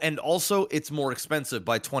 Oh, and also it's more expensive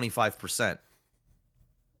by 25%.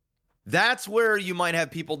 That's where you might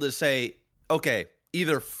have people to say, okay,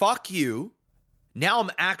 either fuck you, now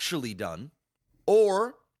I'm actually done,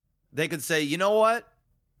 or they could say, you know what?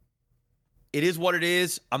 It is what it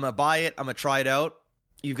is. I'm going to buy it. I'm going to try it out.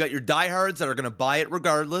 You've got your diehards that are going to buy it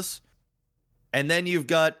regardless. And then you've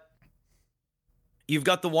got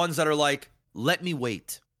the ones that are like, let me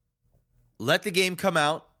wait. Let the game come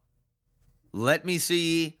out. Let me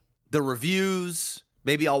see the reviews.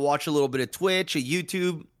 Maybe I'll watch a little bit of Twitch, a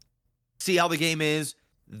YouTube, see how the game is,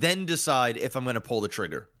 then decide if I'm going to pull the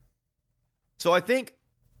trigger. So I think,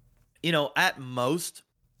 at most,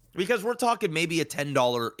 because we're talking maybe a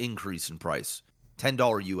 $10 increase in price,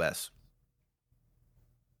 $10 US.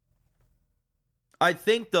 I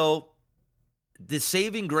think, though, the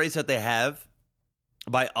saving grace that they have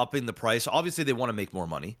by upping the price, obviously they want to make more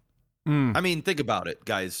money. I mean, think about it,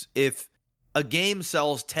 guys. If a game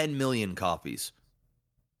sells 10 million copies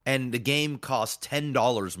and the game costs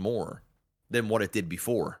 $10 more than what it did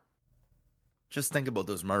before, just think about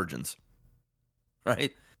those margins,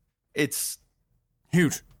 right? It's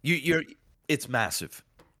huge. It's massive.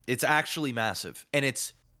 It's actually massive. And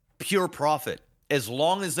it's pure profit. As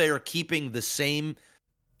long as they are keeping the same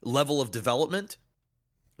level of development,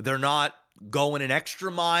 they're not going an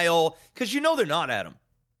extra mile, because they're not, Adam.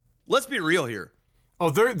 Let's be real here. Oh,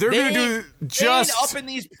 they're going to do just... They ain't upping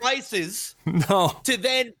these prices no. to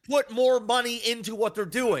then put more money into what they're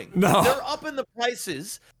doing. No. They're upping the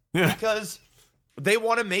prices because they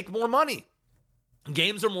want to make more money.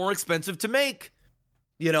 Games are more expensive to make.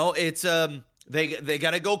 It's they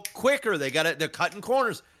got to go quicker. They're cutting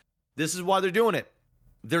corners. This is why they're doing it.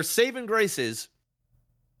 Their saving grace is,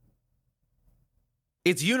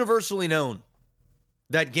 it's universally known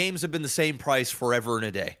that games have been the same price forever and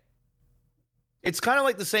a day. It's kind of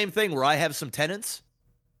like the same thing where I have some tenants.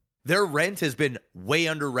 Their rent has been way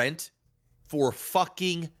under rent for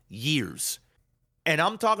fucking years. And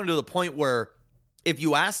I'm talking to the point where if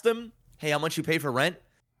you ask them, hey, how much you pay for rent?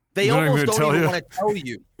 They almost don't even want to tell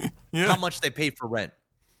you how much they paid for rent.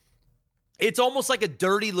 It's almost like a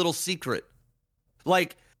dirty little secret.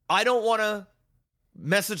 Like, I don't want to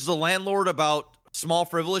message the landlord about small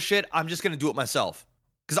frivolous shit. I'm just going to do it myself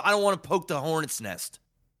because I don't want to poke the hornet's nest,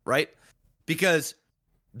 right? Because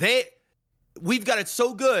we've got it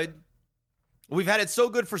so good. We've had it so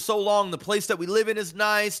good for so long. The place that we live in is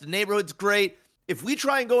nice. The neighborhood's great. If we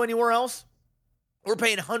try and go anywhere else, we're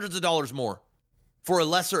paying hundreds of dollars more for a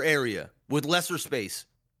lesser area with lesser space.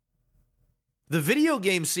 The video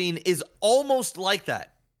game scene is almost like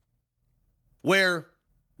that, where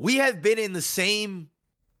we have been in the same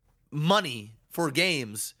money for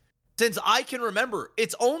games since I can remember.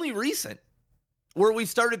 It's only recent where we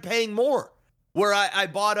started paying more, where I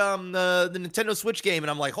bought the Nintendo Switch game and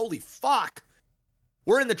I'm like, holy fuck,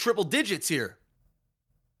 we're in the triple digits here.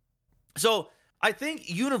 So I think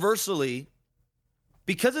universally,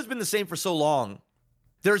 because it's been the same for so long,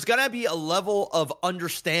 there's got to be a level of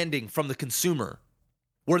understanding from the consumer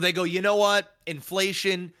where they go, you know what?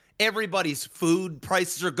 Inflation Everybody's food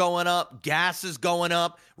prices are going up, gas is going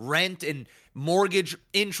up, rent and mortgage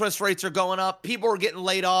interest rates are going up. People are getting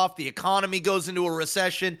laid off. The economy goes into a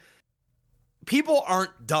recession. People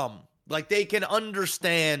aren't dumb. Like, they can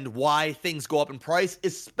understand why things go up in price,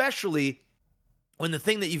 especially when the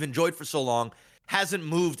thing that you've enjoyed for so long hasn't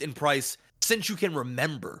moved in price since you can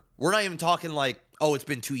remember. We're not even talking like, oh, it's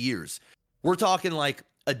been 2 years. We're talking like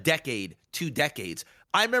a decade, 2 decades.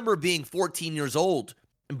 I remember being 14 years old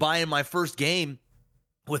and buying my first game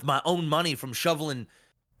with my own money from shoveling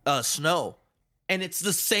snow. And it's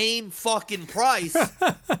the same fucking price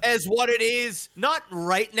as what it is, not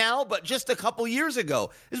right now, but just a couple years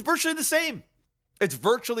ago. It's virtually the same. It's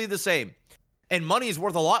virtually the same. And money is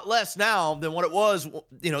worth a lot less now than what it was,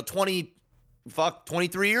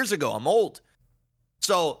 23 years ago. I'm old.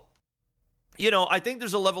 So, I think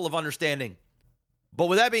there's a level of understanding. But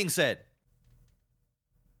with that being said,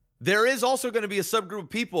 there is also going to be a subgroup of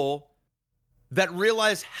people that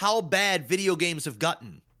realize how bad video games have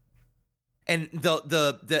gotten. And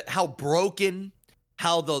the how broken,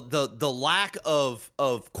 how the lack of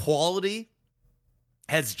quality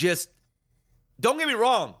has just, don't get me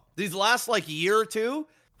wrong, these last like year or two,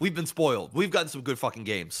 we've been spoiled. We've gotten some good fucking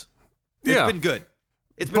games. It's been good.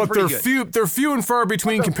 It's been pretty good. They're few and far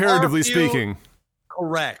between, comparatively speaking.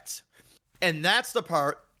 Correct. And that's the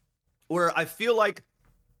part where I feel like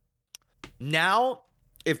now,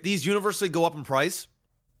 if these universally go up in price,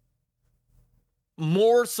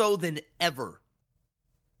 more so than ever,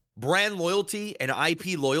 brand loyalty and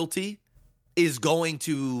IP loyalty is going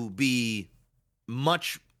to be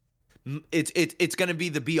much. It's going to be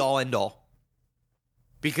the be all end all,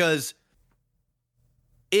 because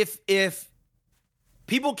if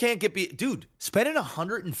people can't dude, spending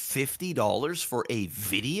 $150 for a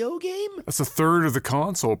video game, that's a third of the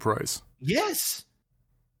console price. Yes.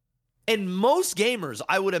 And most gamers,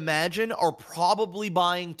 I would imagine, are probably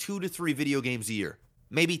buying 2 to 3 video games a year.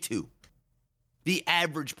 Maybe 2. The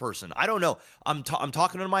average person. I don't know. I'm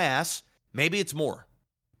talking on my ass. Maybe it's more.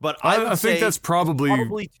 But I think that's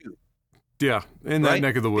probably 2. Yeah, in that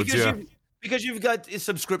neck of the woods, because you've got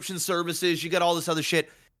subscription services, you got all this other shit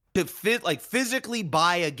to physically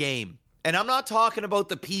buy a game. And I'm not talking about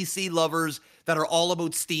the PC lovers that are all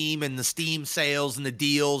about Steam and the Steam sales and the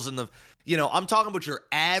deals and I'm talking about your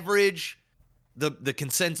average, the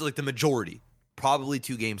consensus, like the majority, probably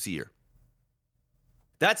 2 games a year.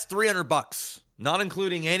 That's $300, not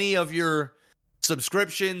including any of your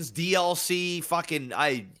subscriptions, DLC,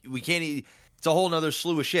 it's a whole nother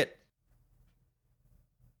slew of shit.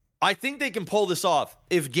 I think they can pull this off.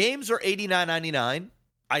 If games are $89.99,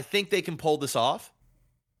 I think they can pull this off.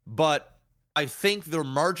 But I think their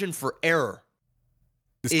margin for error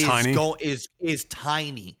is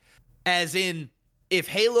tiny. As in, if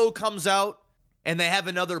Halo comes out and they have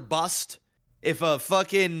another bust, if a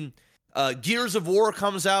fucking Gears of War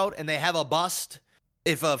comes out and they have a bust,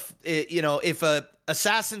 if a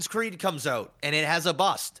Assassin's Creed comes out and it has a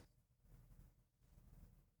bust,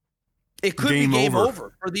 it could be game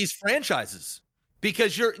over for these franchises,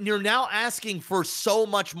 because you're now asking for so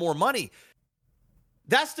much more money.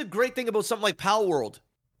 That's the great thing about something like Palworld.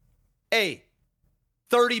 Hey,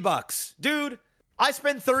 $30, dude. I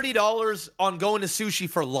spend $30 on going to sushi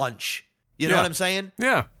for lunch. You know what I'm saying?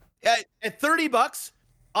 Yeah. At $30,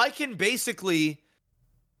 I could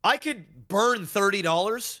burn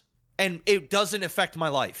 $30 and it doesn't affect my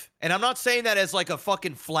life. And I'm not saying that as like a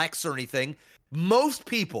fucking flex or anything. Most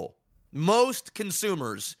people, most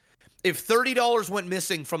consumers, if $30 went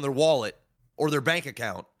missing from their wallet or their bank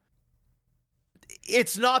account,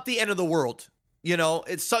 it's not the end of the world.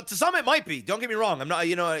 It's to some it might be. Don't get me wrong. I'm not.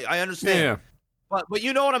 I understand. Yeah. But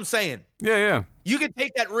you know what I'm saying. Yeah. You can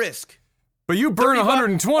take that risk. But you burn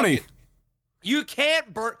 120. You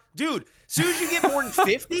can't burn, dude. As soon as you get more than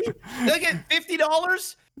 50, like at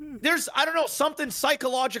 $50, there's something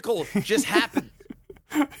psychological just happened.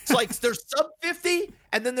 It's like there's sub 50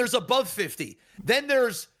 and then there's above 50. Then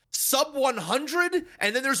there's sub 100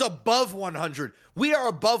 and then there's above 100. We are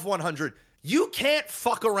above 100. You can't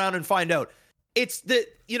fuck around and find out. It's that,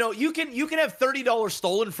 you can have $30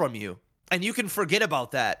 stolen from you and you can forget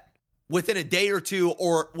about that within a day or two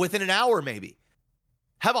or within an hour maybe.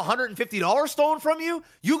 Have $150 stolen from you,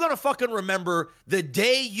 you're going to fucking remember the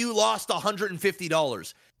day you lost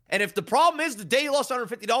 $150. And if the problem is the day you lost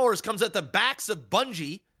 $150 comes at the backs of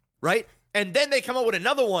Bungie, right? And then they come up with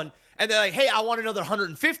another one and they're like, hey, I want another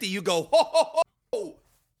 150. You go, ho, ho,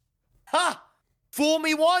 ho. Fool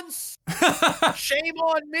me once. Shame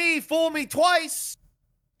on me. Fool me twice.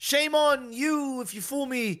 Shame on you if you fool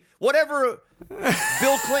me. Whatever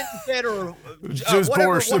Bill Clinton said, or just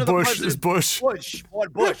whatever Bush, one of the Bush, presidents, Bush.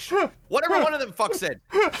 Bush, whatever one of them fuck said.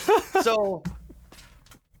 So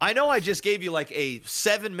I know I just gave you like a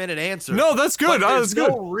 7-minute answer. No, that's good. There's That's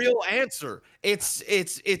no good. real answer. It's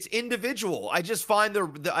individual. I just find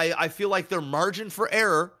I feel like their margin for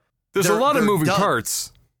error. There's a lot of moving done.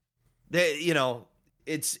 parts. It'll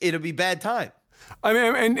be bad time. I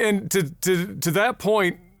mean, and to that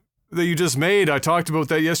point that you just made, I talked about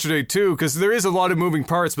that yesterday too, because there is a lot of moving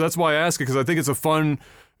parts. But that's why I ask it, because I think it's a fun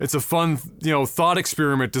thought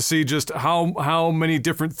experiment to see just how many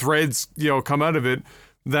different threads come out of it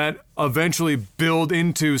that eventually build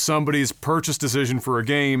into somebody's purchase decision for a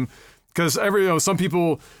game. Because some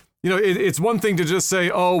people, it's one thing to just say,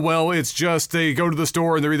 oh well, it's just they go to the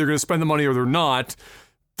store and they're either going to spend the money or they're not.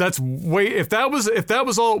 That's if that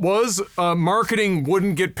was all it was, marketing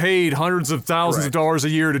wouldn't get paid hundreds of thousands of dollars a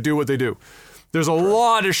year to do what they do. There's a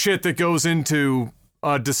lot of shit that goes into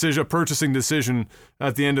a purchasing decision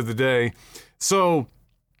at the end of the day. So,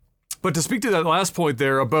 but to speak to that last point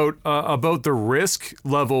there about the risk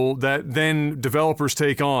level that then developers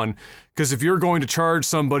take on, because if you're going to charge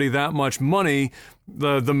somebody that much money,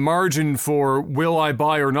 the margin for will I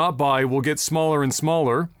buy or not buy will get smaller and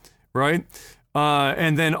smaller, right?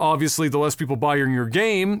 And then obviously the less people buy your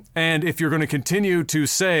game, and if you're going to continue to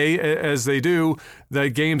say, as they do, that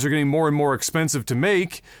games are getting more and more expensive to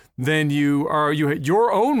make, then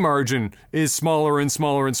your own margin is smaller and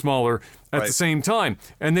smaller and smaller at the same time.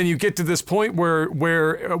 And then you get to this point where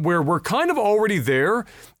we're kind of already there.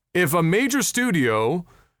 If a major studio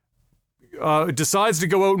decides to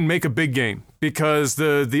go out and make a big game because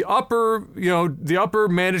the upper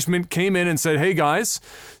management came in and said, hey guys,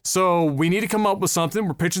 so we need to come up with something.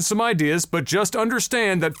 We're pitching some ideas, but just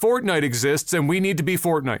understand that Fortnite exists and we need to be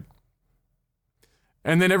Fortnite.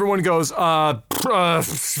 And then everyone goes, fuck,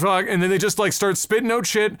 and then they just start spitting out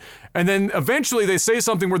shit, and then eventually they say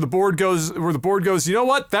something where the board goes, you know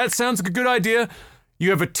what? That sounds like a good idea. You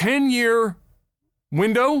have a 10-year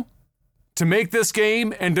window to make this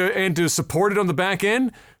game and to support it on the back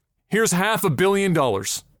end. Here's $500 million.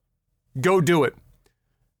 Go do it.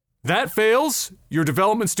 That fails, your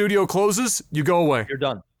development studio closes, you go away. You're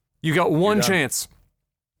done. You got one chance.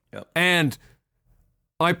 Yep. And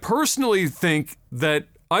I personally think that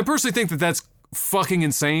that's fucking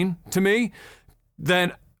insane to me,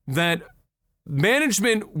 that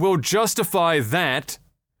management will justify that,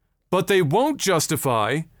 but they won't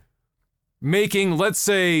justify making, let's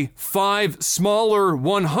say, 5 smaller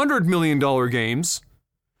 $100 million games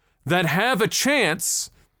that have a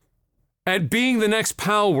chance at being the next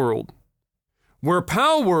Palworld, where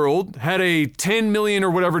Palworld had a $10 million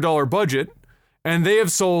or whatever dollar budget, and they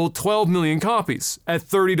have sold 12 million copies at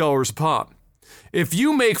 $30 a pop. If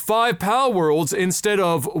you make 5 Palworlds instead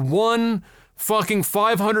of one fucking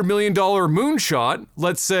 $500 million moonshot,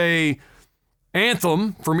 let's say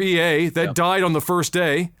Anthem from EA that died on the first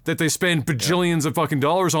day, that they spent bajillions of fucking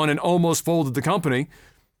dollars on and almost folded the company,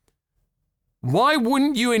 why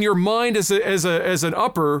wouldn't you, in your mind as an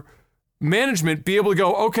upper management, be able to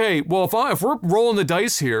go, okay, well, if we're rolling the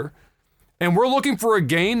dice here and we're looking for a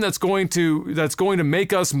game that's going to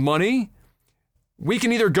make us money, we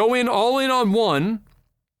can either go all in on one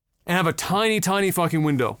and have a tiny, tiny fucking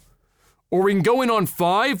window, or we can go in on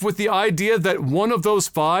 5 with the idea that one of those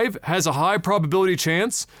 5 has a high probability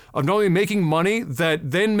chance of not only making money,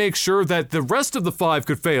 that then makes sure that the rest of the 5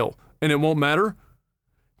 could fail and it won't matter,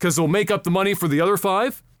 because they'll make up the money for the other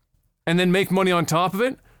 5 and then make money on top of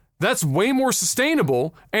it. That's way more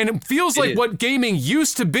sustainable, and it feels like what gaming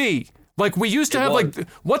used to be. Like, we used to have,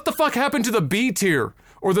 what the fuck happened to the B tier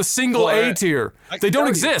or the single A tier? They don't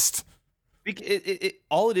exist.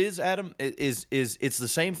 All it is, Adam, is it's the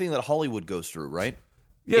same thing that Hollywood goes through, right?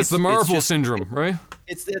 Yeah, it's the Marvel syndrome, right?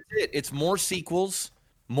 That's it. It's more sequels,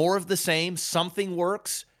 more of the same. Something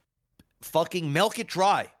works. Fucking milk it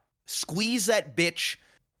dry. Squeeze that bitch.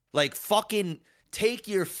 Like, fucking take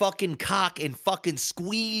your fucking cock and fucking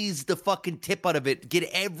squeeze the fucking tip out of it. Get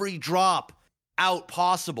every drop out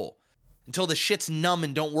possible until the shit's numb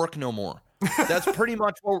and don't work no more. That's pretty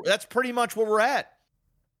much where we're at.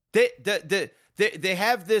 They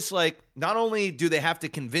have this, like, not only do they have to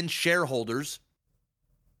convince shareholders,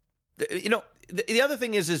 the other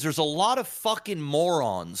thing is there's a lot of fucking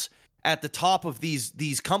morons at the top of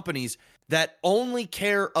these companies that only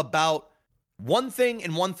care about one thing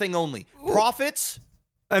and one thing only: profits.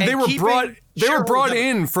 And they were brought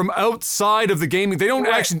in from outside of the gaming. They don't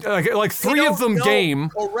actually, like 3 of them game.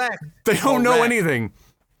 Correct. They don't know anything.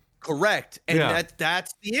 Correct. And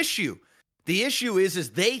that's the issue. The issue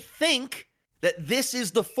is they think that this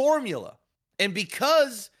is the formula. And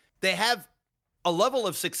because they have a level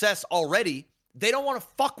of success already, they don't want to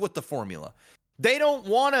fuck with the formula. They don't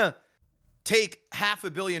want to take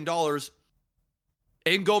 $500 million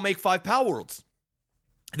and go make 5 Palworlds.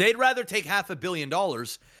 They'd rather take $500 million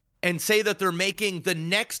and say that they're making the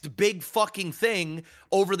next big fucking thing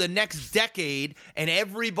over the next decade, and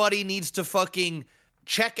everybody needs to fucking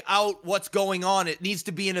check out what's going on. It needs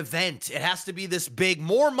to be an event. It has to be this big.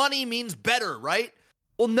 More money means better, right?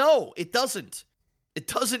 Well, no, it doesn't. It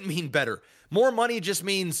doesn't mean better. More money just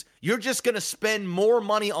means you're just going to spend more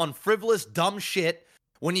money on frivolous, dumb shit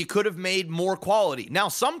when you could have made more quality. Now,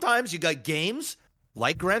 sometimes you got games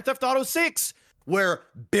like Grand Theft Auto 6 where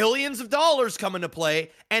billions of dollars come into play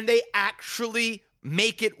and they actually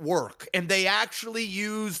make it work and they actually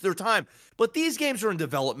use their time. But these games are in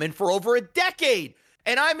development for over a decade.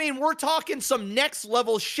 And I mean, we're talking some next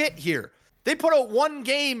level shit here. They put out one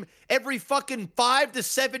game every fucking 5 to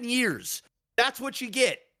 7 years. That's what you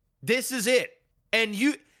get. This is it. And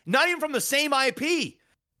you, not even from the same IP.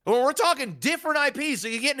 Well, we're talking different IPs. So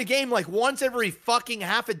you get in a game like once every fucking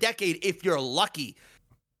half a decade if you're lucky.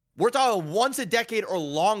 We're talking once a decade or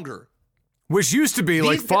longer. Which used to be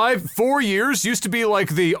like 4 years used to be like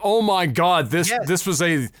the, oh my God, this was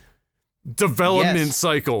a development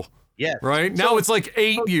cycle. Yeah. Right? Now it's like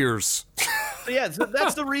 8 years. Yeah, so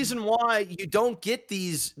that's the reason why you don't get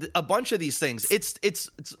a bunch of these things.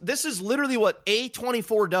 This is literally what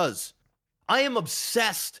A24 does. I am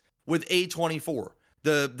obsessed with A24.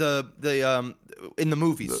 The in the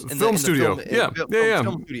movies, in film the studio.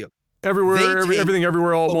 Film studio. Everywhere, everything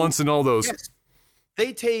everywhere all at once and all those. Yes.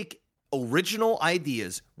 They take original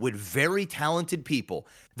ideas with very talented people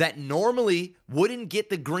that normally wouldn't get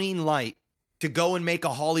the green light to go and make a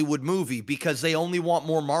Hollywood movie because they only want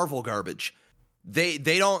more Marvel garbage. They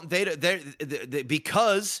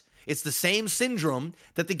because it's the same syndrome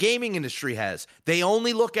that the gaming industry has. They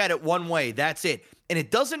only look at it one way. That's it. And it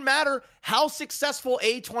doesn't matter how successful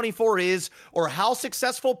A24 is or how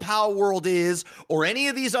successful Palworld is or any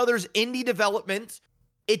of these others indie developments.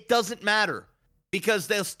 It doesn't matter because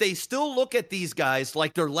they still look at these guys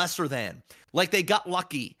like they're lesser than, like they got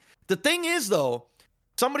lucky. The thing is, though,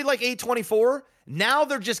 somebody like A24, now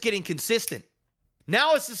they're just getting consistent.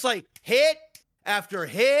 Now it's just like hit after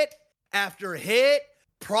hit after hit,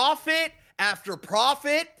 profit after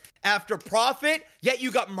profit after profit. Yet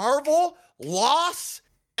you got Marvel, loss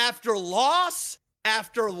after loss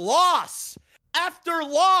after loss after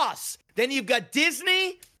loss. Then you've got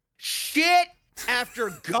Disney, shit after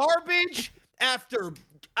garbage after,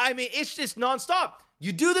 I mean, it's just nonstop.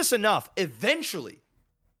 You do this enough, eventually,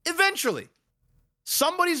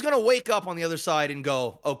 somebody's going to wake up on the other side and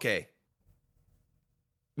go, okay,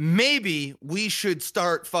 maybe we should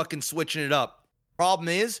start fucking switching it up. Problem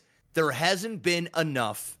is, there hasn't been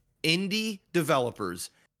enough indie developers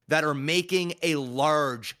that are making a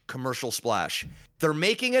large commercial splash. They're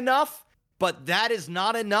making enough, but that is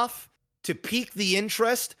not enough to pique the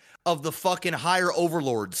interest of the fucking higher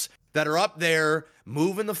overlords that are up there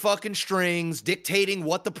moving the fucking strings, dictating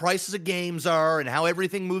what the prices of games are and how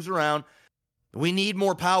everything moves around. We need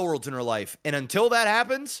more Palworlds in our life. And until that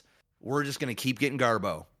happens, we're just going to keep getting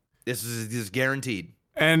garbo. This is guaranteed.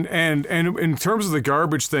 And in terms of the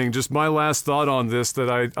garbage thing, just my last thought on this that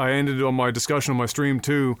I ended on my discussion on my stream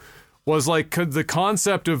too, was like the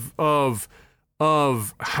concept of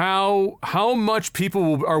how much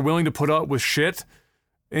people are willing to put up with shit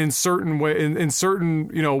in certain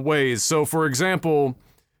ways. So for example,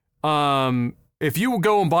 if you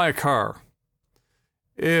go and buy a car,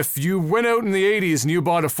 if you went out in the 80s and you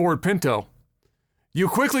bought a Ford Pinto, you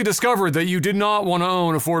quickly discovered that you did not want to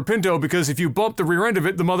own a Ford Pinto because if you bumped the rear end of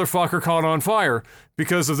it, the motherfucker caught on fire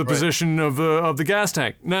because of the position of the gas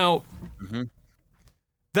tank. Now,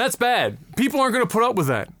 that's bad. People aren't going to put up with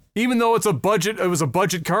that. Even though it was a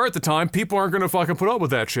budget car at the time, people aren't going to fucking put up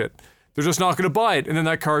with that shit. They're just not going to buy it, and then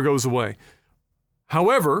that car goes away.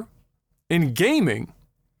 However, in gaming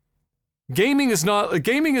isn't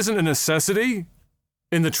a necessity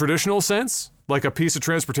in the traditional sense, like a piece of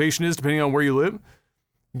transportation is, depending on where you live.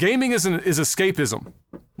 Gaming is escapism,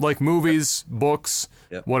 like movies, books,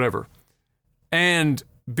 whatever. And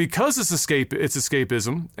because it's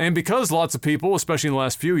escapism, and because lots of people, especially in the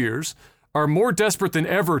last few years, are more desperate than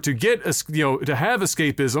ever to get to have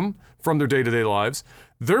escapism from their day-to-day lives,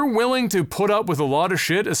 they're willing to put up with a lot of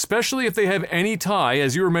shit, especially if they have any tie,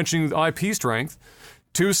 as you were mentioning, IP strength,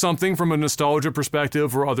 to something from a nostalgia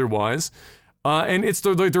perspective or otherwise. And it's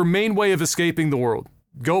their main way of escaping the world.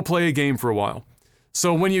 Go play a game for a while.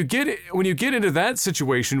 So when you get into that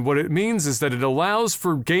situation, what it means is that it allows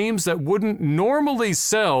for games that wouldn't normally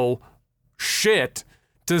sell shit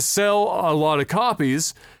to sell a lot of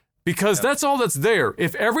copies, because that's all that's there.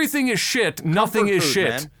 If everything is shit, nothing is shit.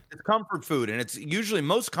 Man. It's comfort food, and it's usually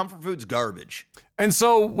most comfort food's garbage. And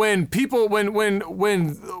so when people, when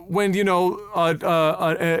you know,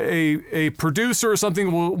 a producer or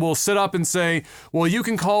something will sit up and say, well, you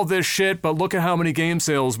can call this shit, but look at how many game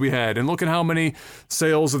sales we had, and look at how many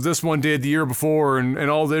sales of this one did the year before, and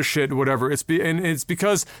all this shit and whatever. It's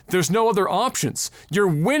because there's no other options. You're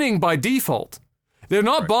winning by default. They're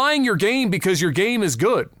not buying your game because your game is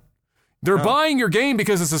good. They're buying your game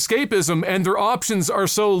because it's escapism, and their options are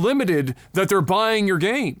so limited that they're buying your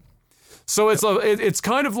game. So it's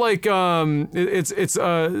kind of like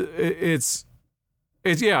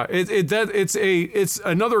it's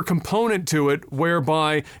another component to it,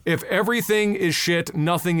 whereby if everything is shit,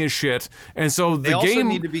 nothing is shit, and so the they also game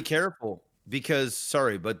need to be careful because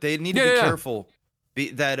but they need to be careful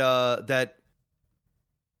that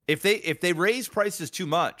if they raise prices too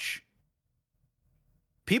much,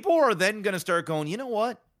 people are then going to start going, you know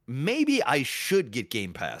what? Maybe I should get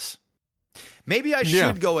Game Pass. Maybe I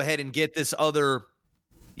should go ahead and get this other,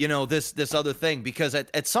 this other thing, because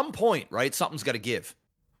at some point, right, something's got to give.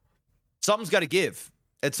 Something's got to give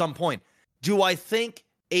at some point. Do I think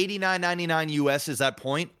 $89.99 US is that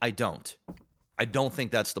point? I don't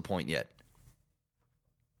think that's the point yet.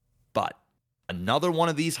 But another one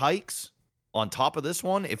of these hikes on top of this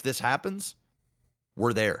one, if this happens,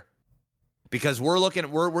 we're there. Because we're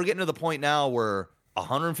getting to the point now where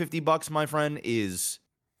 $150, my friend, is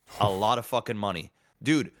a lot of fucking money.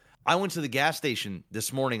 Dude, I went to the gas station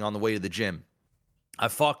this morning on the way to the gym. I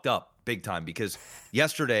fucked up big time because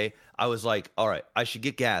yesterday I was like, all right, I should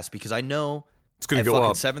get gas because I know it's going to go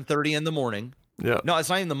up 7:30 in the morning. Yeah. No, it's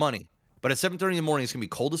not even the money. But at 7:30 in the morning, it's going to be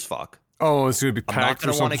cold as fuck. Oh, it's going to be packed. I'm not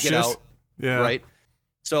going to want to get out. Yeah. Right?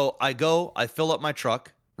 So I fill up my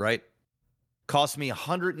truck, right? Cost me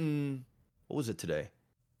what was it today?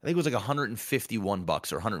 I think it was like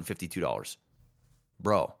 $151 or $152.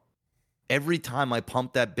 Bro, every time I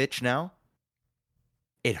pump that bitch now,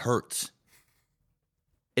 it hurts.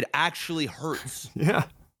 It actually hurts. Yeah.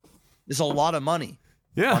 It's a lot of money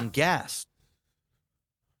on gas.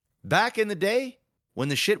 Back in the day, when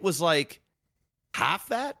the shit was like half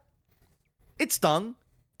that, it stung,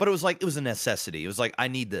 but it was a necessity. It was like, I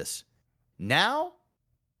need this. Now,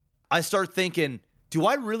 I start thinking, do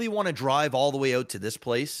I really want to drive all the way out to this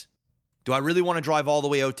place? Do I really want to drive all the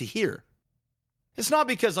way out to here? It's not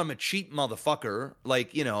because I'm a cheap motherfucker,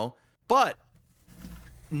 but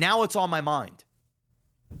now it's on my mind.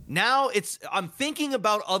 Now I'm thinking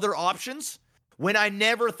about other options when I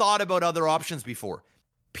never thought about other options before.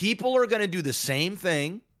 People are going to do the same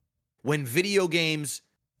thing when video games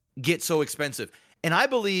get so expensive. And I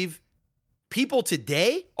believe people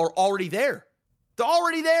today are already there. They're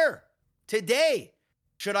already there today.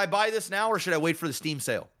 Should I buy this now or should I wait for the Steam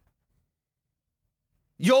sale?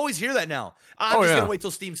 You always hear that now. I'm just going to wait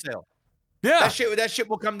till Steam sale. Yeah. That shit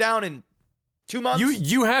will come down in 2 months.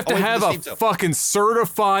 You have to have a fucking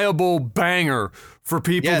certifiable banger for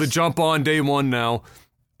people to jump on day one now.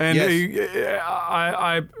 And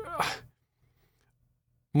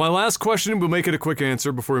my last question, we'll make it a quick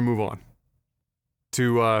answer before we move on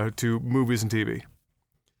to movies and TV.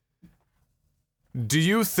 Do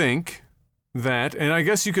you think that, and I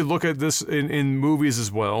guess you could look at this in movies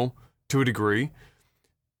as well, to a degree,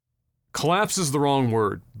 collapse is the wrong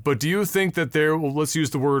word, but do you think that let's use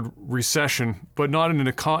the word recession, but not in an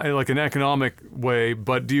economic way,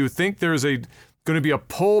 but do you think there's going to be a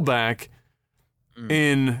pullback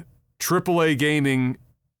in AAA gaming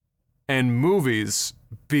and movies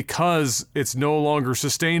because it's no longer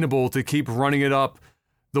sustainable to keep running it up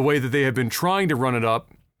the way that they have been trying to run it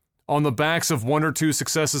up on the backs of one or two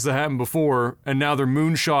successes that happened before, and now they're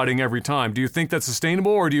moonshotting every time? Do you think that's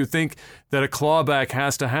sustainable, or do you think that a clawback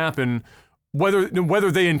has to happen, whether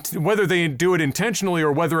they do it intentionally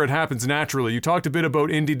or whether it happens naturally? You talked a bit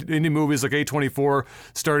about indie movies like A24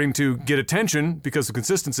 starting to get attention because of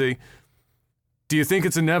consistency. Do you think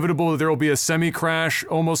it's inevitable that there will be a semi-crash,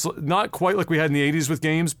 almost not quite like we had in the 80s with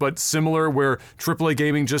games, but similar, where AAA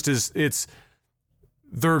gaming just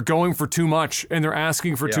they're going for too much and they're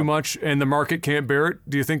asking for too much and the market can't bear it?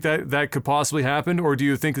 Do you think that could possibly happen, or do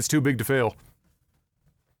you think it's too big to fail?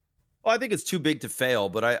 Well, I think it's too big to fail,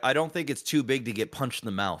 but I don't think it's too big to get punched in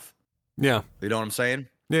the mouth. Yeah. You know what I'm saying?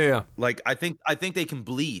 Yeah. Like, I think they can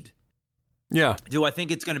bleed. Yeah. Do I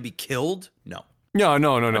think it's going to be killed? No. No.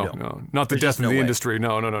 Not the death of the industry.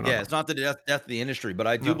 No. Yeah, it's not the death of the industry, but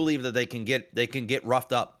I do believe that they can get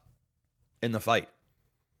roughed up in the fight.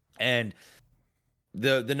 And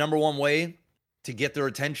the number one way to get their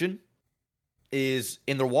attention is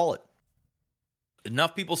in their wallet.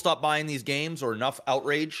 enough people stop buying these games or enough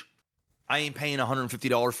outrage. I ain't paying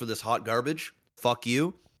 $150 for this hot garbage. Fuck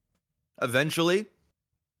you. Eventually,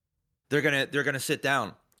 they're gonna sit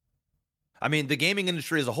down. I mean, the gaming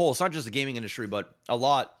industry as a whole, it's not just the gaming industry, but a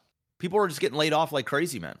lot. People are just getting laid off like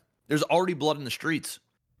crazy, man. There's already blood in the streets.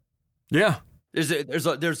 Yeah. There's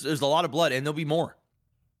a lot of blood, and there'll be more.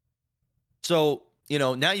 So,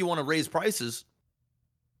 now you want to raise prices.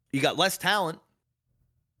 You got less talent,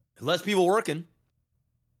 less people working.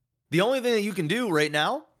 The only thing that you can do right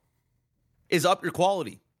now is up your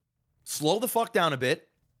quality. Slow the fuck down a bit.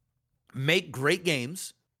 Make great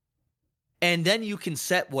games. And then you can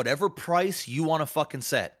set whatever price you want to fucking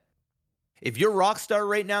set. If you're Rockstar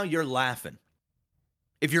right now, you're laughing.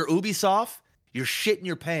 If you're Ubisoft, you're shitting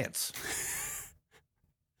your pants.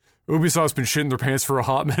 Ubisoft's been shitting their pants for a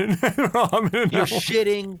hot minute. You're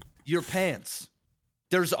shitting your pants.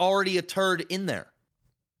 There's already a turd in there.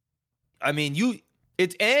 I mean,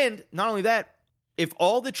 and not only that, if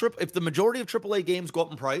the majority of AAA games go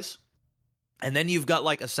up in price, and then you've got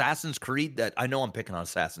like Assassin's Creed that I know I'm picking on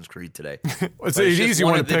Assassin's Creed today. It's an easy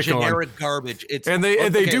one to pick on. Generic garbage.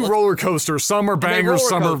 They do roller coasters. Some are bangers.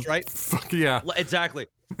 Some are right. Fuck yeah. Exactly.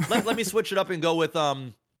 Let me switch it up and go with Far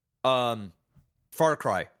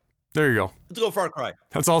Cry. There you go. Let's go Far Cry.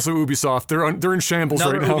 That's also Ubisoft. They're in shambles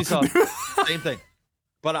right now. Ubisoft. Same thing.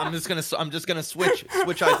 But I'm just gonna switch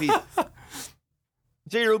IPs.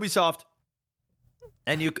 Say you're Ubisoft,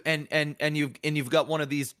 and you've got one of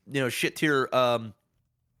these shit tier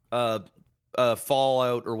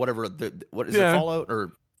Fallout or whatever. What is it? Fallout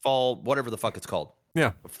or Fall whatever the fuck it's called.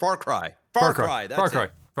 Yeah. Far Cry. Far Cry.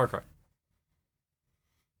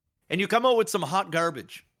 And you come out with some hot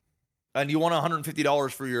garbage, and you want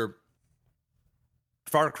 $150 for your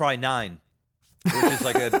Far Cry 9, which is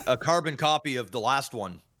like a carbon copy of the last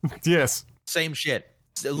one. Yes. Same shit.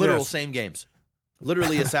 Literal same games.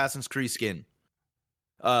 Literally Assassin's Creed skin.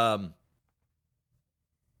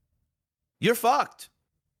 You're fucked.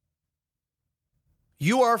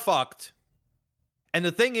 You are fucked. And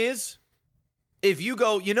the thing is, if you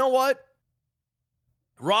go, you know what?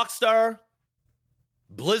 Rockstar,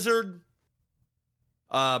 Blizzard,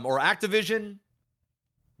 or Activision,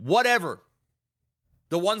 whatever.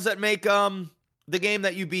 The ones that make the game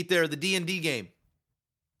that you beat there, the D&D game.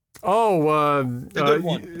 Oh, the good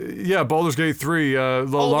one. Yeah, Baldur's Gate 3,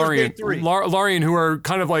 Larian. Larian, who are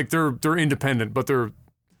kind of like they're independent, but they're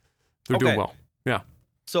doing well. Yeah.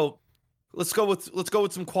 So let's go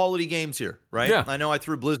with some quality games here, right? Yeah. I know I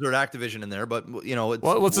threw Blizzard Activision in there, but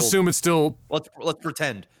let's assume it's still. Let's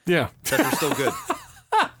pretend. Yeah. That they're still good.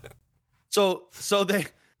 So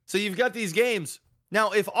you've got these games.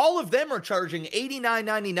 Now, if all of them are charging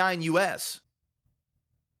 $89.99 US,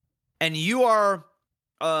 and you are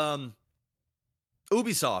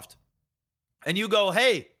Ubisoft, and you go,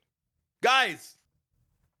 hey, guys,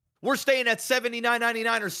 we're staying at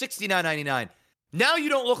 $79.99 or $69.99. Now you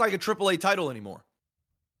don't look like a AAA title anymore.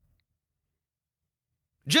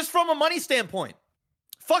 Just from a money standpoint.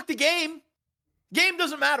 Fuck the game. Game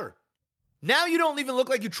doesn't matter. Now you don't even look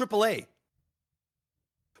like you AAA.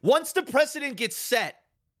 Once the precedent gets set,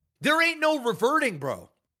 there ain't no reverting, bro.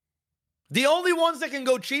 The only ones that can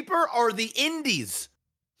go cheaper are the indies.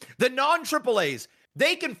 The non-AAAs.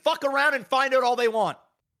 They can fuck around and find out all they want.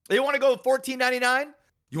 They want to go $14.99?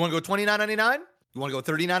 You want to go $29.99? You want to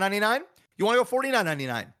go $39.99? You want to go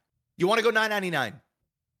 $49.99? You want to go $9.99?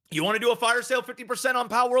 You want to do a fire sale 50% on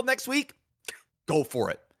Palworld next week? Go for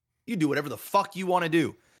it. You do whatever the fuck you want to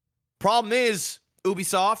do. Problem is,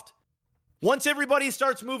 Ubisoft, once everybody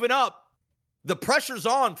starts moving up, the pressure's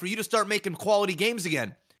on for you to start making quality games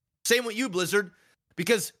again. Same with you, Blizzard,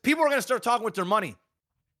 because people are going to start talking with their money.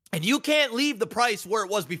 And you can't leave the price where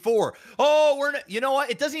it was before. Oh, you know what?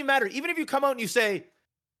 It doesn't even matter. Even if you come out and you say,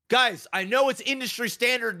 guys, I know it's industry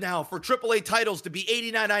standard now for AAA titles to be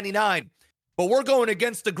 $89.99, but we're going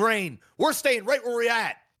against the grain. We're staying right where we're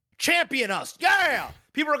at. Champion us. Yeah.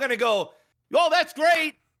 People are going to go, oh, that's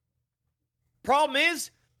great. Problem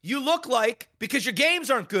is, you look like, because your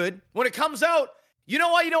games aren't good, when it comes out, you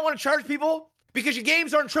know why you don't want to charge people? Because your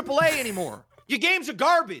games aren't AAA anymore. Your games are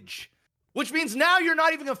garbage. Which means now you're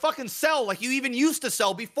not even going to fucking sell like you even used to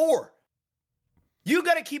sell before. You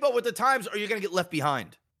got to keep up with the times or you're going to get left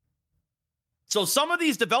behind. So some of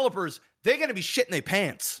these developers, they're going to be shitting their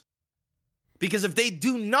pants. Because if they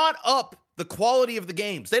do not up the quality of the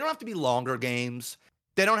games, they don't have to be longer games.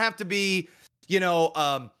 They don't have to be, they don't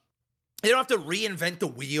have to reinvent the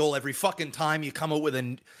wheel every fucking time you come out with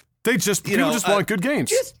a... People just want good games.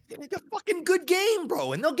 Just a fucking good game,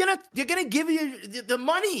 bro. And they're gonna give you the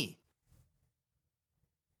money.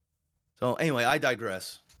 So anyway, I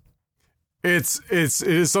digress. it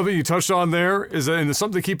is something you touched on there, is that, and it's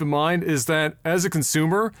something to keep in mind, is that as a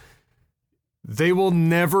consumer, they will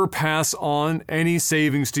never pass on any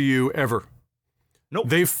savings to you ever. Nope.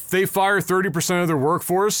 They fire 30% of their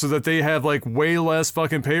workforce so that they have like way less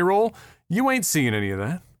fucking payroll. You ain't seeing any of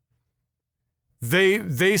that.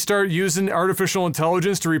 They start using artificial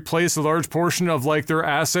intelligence to replace a large portion of like their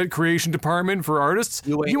asset creation department for artists.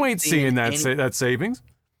 You ain't seeing that savings.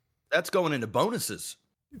 That's going into bonuses.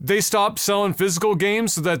 They stop selling physical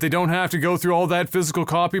games so that they don't have to go through all that physical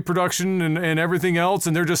copy production and everything else,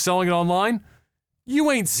 and they're just selling it online. You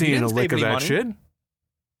ain't seeing a lick of that money. Shit.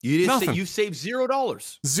 You saved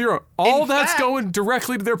 $0. Zero. All that's going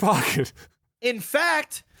directly to their pocket. In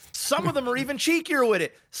fact, some of them are even cheekier with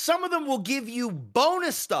it. Some of them will give you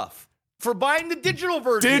bonus stuff for buying the digital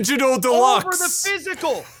version. Digital Deluxe. Over the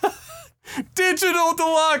physical. Digital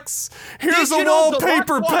Deluxe. Here's a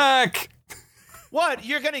wallpaper pack. What?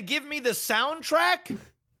 You're going to give me the soundtrack?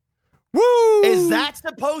 Woo! Is that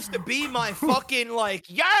supposed to be my fucking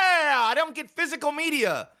yeah, I don't get physical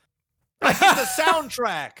media. I get the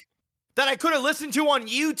soundtrack that I could have listened to on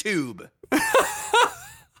YouTube.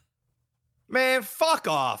 Man, fuck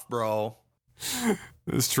off, bro.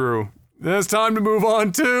 It's true. It's time to move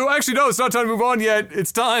on to. Actually, no, it's not time to move on yet.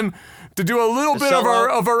 It's time to do a little bit of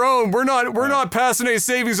our own. We're not passing any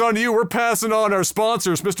savings on to you. We're passing on our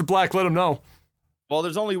sponsors. Mr. Black, let them know. Well,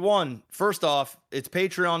 there's only one. First off, it's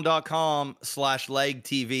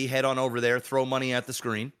patreon.com/legtv. Head on over there. Throw money at the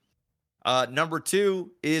screen. Number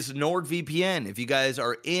two is NordVPN. If you guys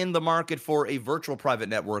are in the market for a virtual private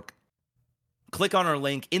network, click on our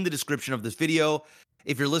link in the description of this video.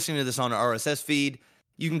 If you're listening to this on our RSS feed,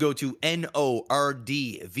 you can go to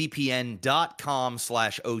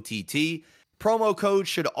nordvpn.com/OTT. Promo code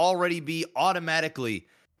should already be automatically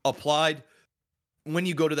applied when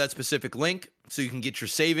you go to that specific link, so you can get your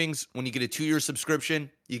savings. When you get a 2-year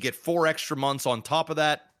subscription, you get 4 extra months on top of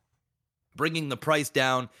that, bringing the price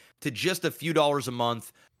down to just a few dollars a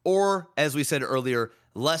month, or, as we said earlier,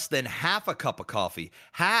 less than half a cup of coffee.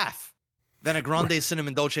 Half than a grande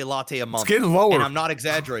cinnamon dolce latte a month. It's getting lower. And I'm not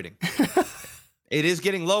exaggerating. It is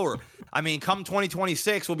getting lower. I mean, come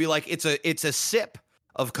 2026, we'll be like, it's a sip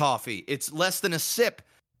of coffee. It's less than a sip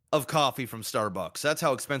of coffee from Starbucks. That's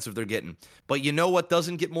how expensive they're getting. But you know what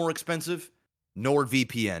doesn't get more expensive?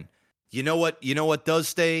 NordVPN. You know what does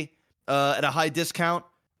stay at a high discount?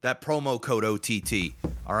 That promo code OTT.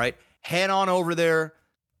 All right? Head on over there.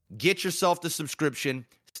 Get yourself the subscription.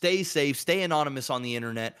 Stay safe. Stay anonymous on the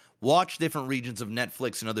internet. Watch different regions of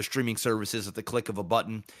Netflix and other streaming services at the click of a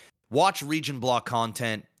button. Watch region block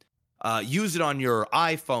content. Use it on your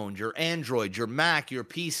iPhone, your Android, your Mac, your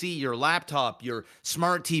PC, your laptop, your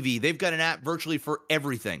smart TV. They've got an app virtually for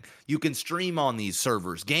everything. You can stream on these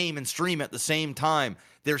servers, game and stream at the same time.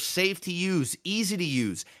 They're safe to use, easy to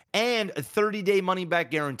use, and a 30-day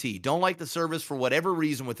money-back guarantee. Don't like the service for whatever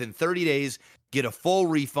reason, within 30 days, get a full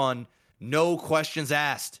refund, no questions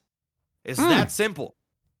asked. It's that simple.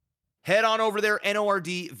 Head on over there,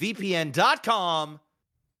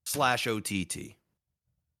 nordvpn.com/OTT.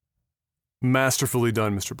 Masterfully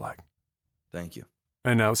done, Mr. Black. Thank you.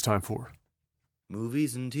 And now it's time for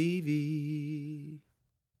movies and TV.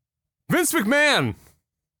 Vince McMahon.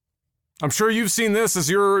 I'm sure you've seen this,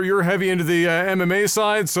 as you're heavy into the MMA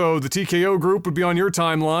side, so the TKO group would be on your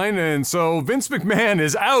timeline. And so Vince McMahon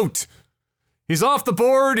is out. He's off the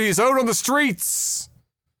board. He's out on the streets.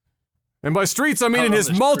 And by streets, I mean in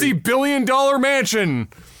his multi-billion-dollar mansion,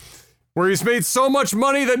 where he's made so much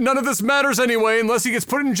money that none of this matters anyway, unless he gets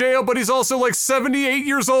put in jail, but he's also like 78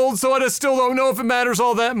 years old, so I just still don't know if it matters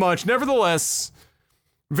all that much. Nevertheless,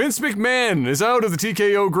 Vince McMahon is out of the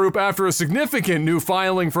TKO group after a significant new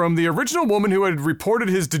filing from the original woman who had reported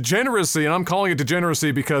his degeneracy, and I'm calling it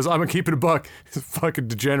degeneracy because I'm gonna keep it a buck. It's fucking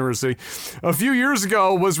degeneracy. A few years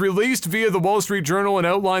ago, was released via the Wall Street Journal and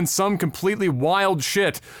outlined some completely wild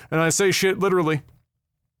shit, and I say shit literally.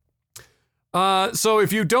 So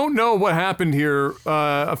if you don't know what happened here,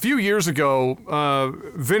 a few years ago,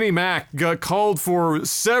 Vinnie Mac got called for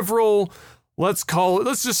several, let's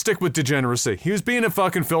just stick with degeneracy. He was being a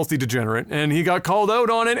fucking filthy degenerate, and he got called out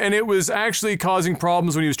on it, and it was actually causing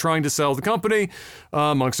problems when he was trying to sell the company,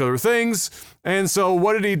 amongst other things. And so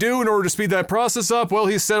what did he do in order to speed that process up? Well,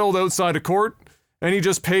 he settled outside of court, and he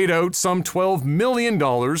just paid out some $12 million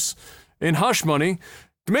in hush money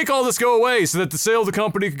to make all this go away so that the sale of the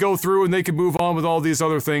company could go through and they could move on with all these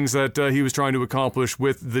other things that he was trying to accomplish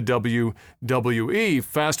with the WWE.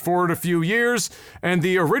 Fast forward a few years, and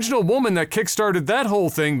the original woman that kickstarted that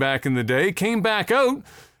whole thing back in the day came back out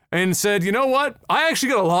and said, you know what? I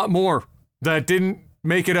actually got a lot more that didn't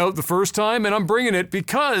make it out the first time, and I'm bringing it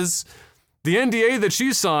because The NDA that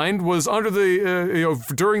she signed was under the,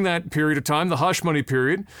 during that period of time, the hush money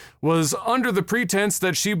period, was under the pretense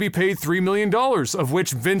that she'd be paid $3 million, of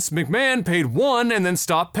which Vince McMahon paid $1 million and then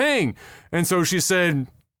stopped paying. And so she said,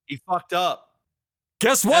 he fucked up.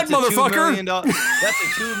 Guess what, That's motherfucker? That's a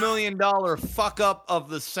 $2 million fuck up of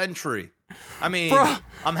the century. I mean, bruh.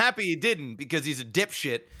 I'm happy he didn't because he's a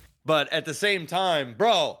dipshit, but at the same time,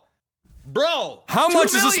 bro, how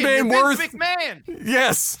much is this man worth? Vince McMahon.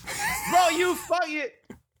 Yes. Bro, you fucking.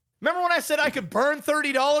 Remember when I said I could burn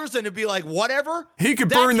 $30 and it'd be like, whatever? He could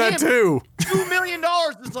burn that too. $2 million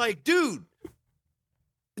is like, dude,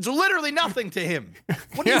 it's literally nothing to him.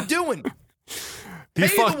 What are you doing? He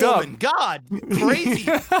fucked up. God,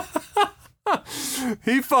 crazy.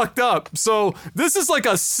 He fucked up. So this is like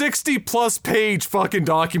a 60+ page fucking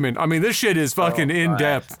document. I mean, this shit is fucking in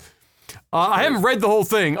depth. I haven't read the whole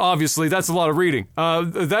thing, obviously. That's a lot of reading.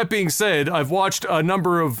 That being said, I've watched a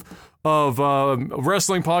number of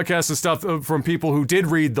wrestling podcasts and stuff from people who did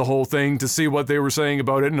read the whole thing to see what they were saying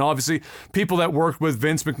about it. And obviously, people that worked with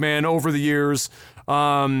Vince McMahon over the years,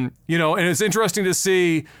 and it's interesting to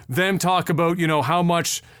see them talk about, how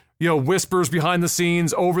much, whispers behind the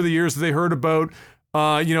scenes over the years that they heard about.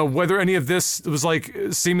 Whether any of this was like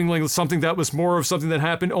seemingly something that was more of something that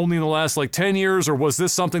happened only in the last like 10 years, or was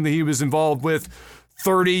this something that he was involved with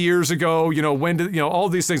 30 years ago? When did, all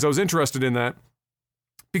these things. I was interested in that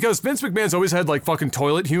because Vince McMahon's always had like fucking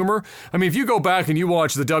toilet humor. I mean, if you go back and you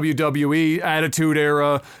watch the WWE Attitude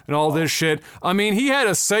Era and all this shit, I mean, he had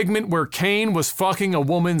a segment where Kane was fucking a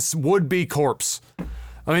woman's would-be corpse.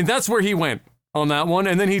 I mean, that's where he went on that one,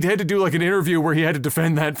 and then he had to do like an interview where he had to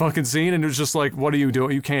defend that fucking scene, and it was just like, what are you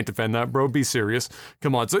doing? You can't defend that, bro. Be serious.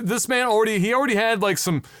 Come on. So this man already had like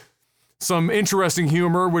some interesting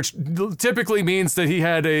humor, which typically means that he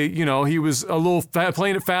had he was a little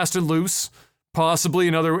playing it fast and loose, possibly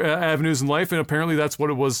in other avenues in life, and apparently that's what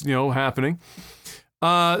it was, happening.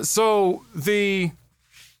 So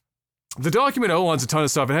the document outlines a ton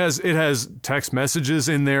of stuff. It has text messages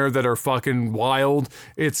in there that are fucking wild.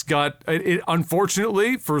 It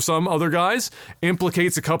unfortunately, for some other guys,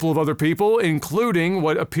 implicates a couple of other people, including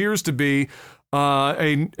what appears to be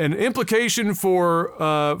an implication for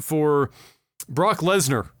Brock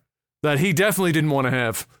Lesnar that he definitely didn't want to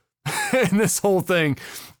have in this whole thing.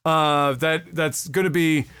 That's going to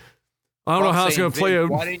be. I don't know how it's going to play out.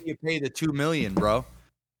 Why didn't you pay the $2 million, bro?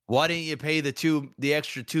 Why didn't you pay the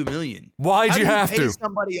extra $2 million? Why'd you have to pay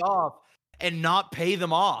somebody off and not pay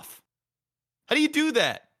them off? How do you do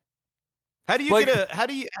that? How do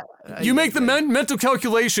you you make the mental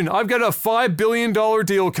calculation? I've got a $5 billion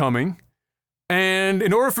deal coming, and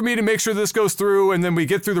in order for me to make sure this goes through, and then we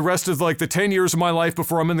get through the rest of like the 10 years of my life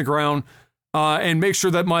before I'm in the ground, and make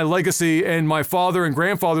sure that my legacy and my father and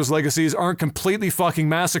grandfather's legacies aren't completely fucking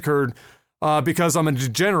massacred because I'm a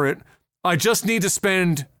degenerate, I just need to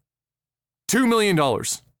spend $2 million.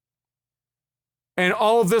 And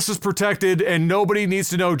all of this is protected, and nobody needs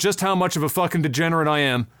to know just how much of a fucking degenerate I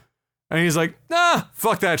am. And he's like,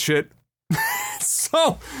 fuck that shit.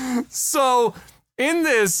 So in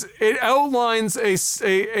this, it outlines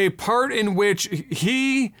a part in which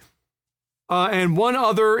he and one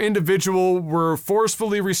other individual were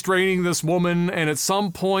forcefully restraining this woman, and at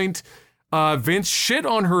some point, Vince shit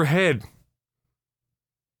on her head.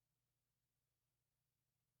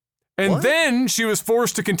 And then she was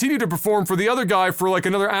forced to continue to perform for the other guy for like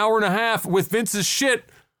another hour and a half with Vince's shit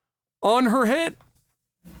on her head.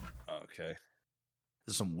 Okay.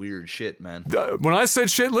 This is some weird shit, man. When I said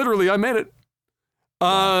shit, literally, I meant it.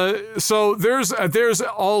 So there's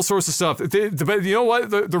all sorts of stuff. But you know what?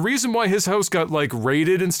 The reason why his house got like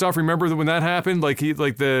raided and stuff, remember when that happened? Like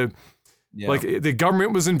the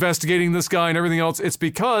government was investigating this guy and everything else. It's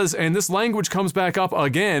because, and this language comes back up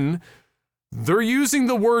again, they're using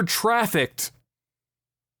the word trafficked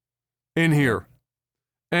in here.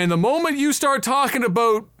 And the moment you start talking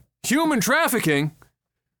about human trafficking,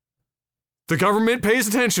 the government pays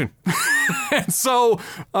attention. And so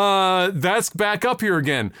that's back up here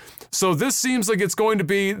again. So this seems like it's going to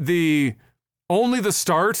be only the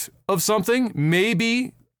start of something.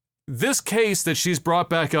 Maybe this case that she's brought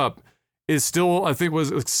back up is still, I think,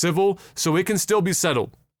 was civil, so it can still be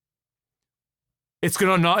settled. It's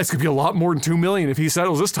gonna be a lot more than $2 million if he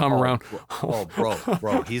settles this time around.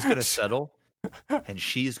 Bro, he's gonna settle, and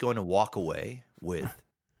she's going to walk away with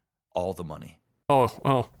all the money. But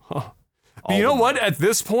you know what? At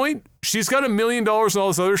this point, she's got $1 million and all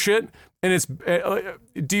this other shit, and it's.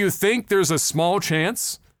 Do you think there's a small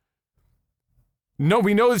chance? No,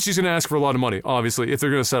 we know that she's gonna ask for a lot of money, obviously, if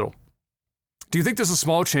they're gonna settle. Do you think there's a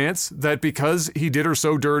small chance that because he did her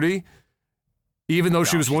so dirty, even though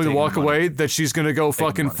she was she's willing to taking walk money. away, that she's going to go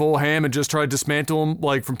fucking money. full ham and just try to dismantle him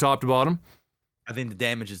like from top to bottom? I think the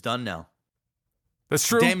damage is done now. That's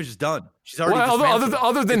true. Damage is done. She's already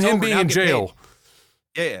Other than It's him over. being Now in get jail. paid.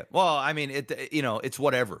 Yeah. Well, I mean, it's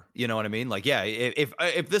whatever. You know what I mean? Like, yeah,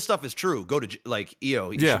 if this stuff is true, go to like, he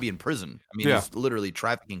should be in prison. I mean, he's literally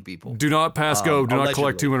trafficking people. Do not pass go. Do not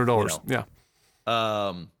collect $200. Yeah.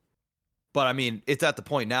 But I mean, it's at the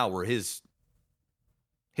point now where his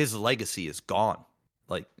legacy is gone.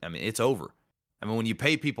 Like, I mean, it's over. I mean, when you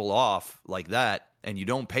pay people off like that and you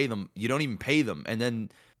don't pay them, you don't even pay them, and then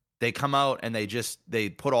they come out and they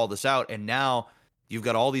put all this out, and now you've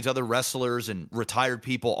got all these other wrestlers and retired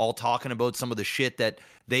people all talking about some of the shit that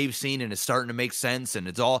they've seen, and it's starting to make sense, and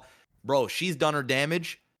it's all, bro, she's done her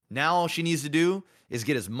damage. Now all she needs to do is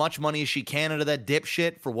get as much money as she can out of that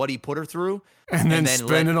dipshit for what he put her through, and then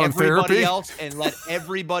spend it on therapy. Let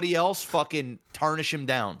everybody else fucking tarnish him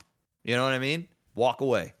down. You know what I mean? Walk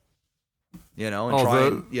away. And try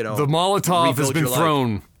the Molotov has been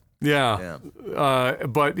thrown. Yeah.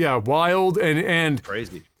 But yeah, wild and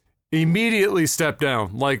crazy. Immediately stepped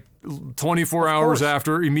down, like 24 hours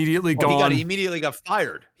after, immediately gone. He immediately got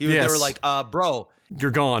fired. They were like, bro,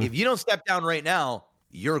 you're gone. If you don't step down right now,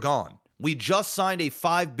 you're gone. We just signed a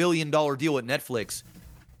 $5 billion deal with Netflix.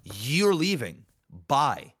 You're leaving.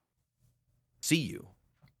 Bye. See you.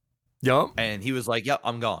 Yep. And he was like, yep,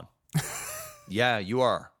 I'm gone. Yeah, you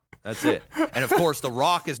are. That's it. And of course, The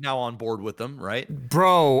Rock is now on board with them, right?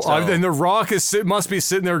 Bro, and The Rock must be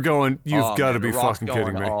sitting there going, you've got to be fucking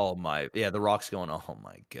kidding me. The Rock's going, oh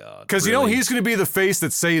my God. Because he's going to be the face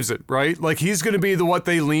that saves it, right? Like, he's going to be what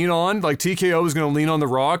they lean on. Like, TKO is going to lean on The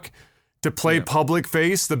Rock to play public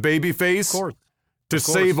face, the baby face, to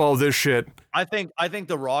save all this shit. I think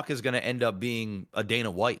The Rock is going to end up being a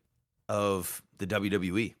Dana White of the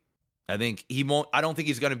WWE. I think he won't. I don't think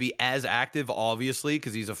he's going to be as active, obviously,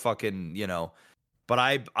 because he's a fucking, But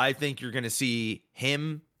I think you're going to see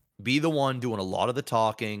him be the one doing a lot of the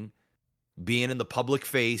talking, being in the public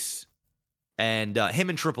face, and him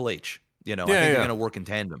and Triple H. I think they're going to work in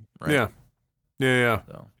tandem. Right? Yeah.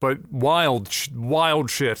 So. But wild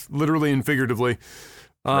shit, literally and figuratively.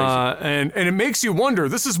 And it makes you wonder.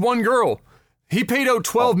 This is one girl. He paid out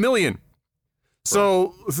 $12 million.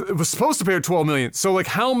 So it was supposed to pay her $12 million. So like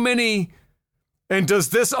how many, and does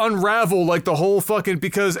this unravel like the whole fucking,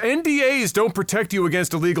 because NDAs don't protect you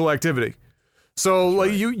against illegal activity. So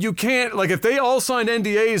like you can't, like if they all signed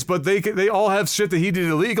NDAs, but they all have shit that he did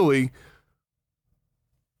illegally,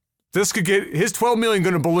 this could get his $12 million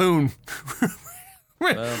going to balloon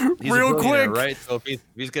real quick. Right? So if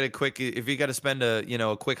he's got if he got to spend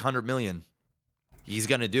a quick $100 million, he's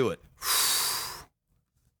going to do it.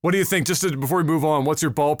 What do you think? Before we move on, what's your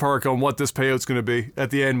ballpark on what this payout's going to be at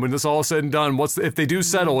the end when this all is said and done? If they do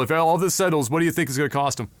settle, if all this settles, what do you think is going to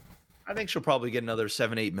cost them? I think she'll probably get another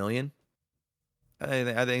 $7-8 million.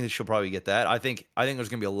 I think she'll probably get that. I think there's going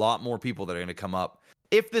to be a lot more people that are going to come up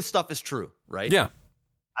if this stuff is true, right? Yeah.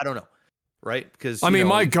 I don't know, right? Because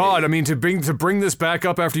my God, to bring this back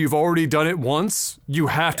up after you've already done it once, you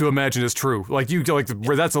have to imagine it's true.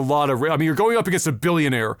 That's a lot of. You're going up against a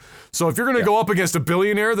billionaire. So if you're going to go up against a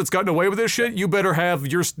billionaire that's gotten away with this shit, you better have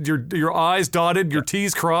your I's dotted, your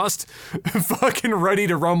T's crossed, fucking ready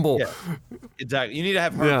to rumble. Yeah, exactly. You need to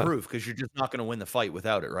have hard proof because you're just not going to win the fight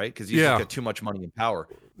without it, right? Because he's got too much money and power.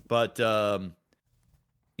 But do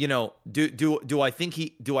I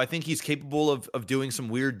think he's capable of doing some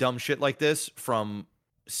weird dumb shit like this from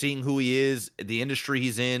seeing who he is, the industry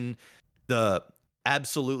he's in?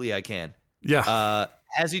 Absolutely I can. Yeah.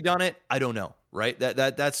 Has he done it? I don't know. Right.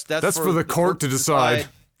 That's for the court to decide.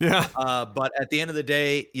 Yeah. But at the end of the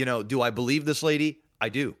day, do I believe this lady? I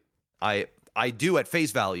do. I do at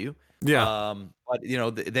face value. Yeah. But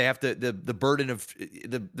they have to, the burden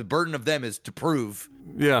of them is to prove.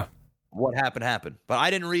 Yeah. What happened. But I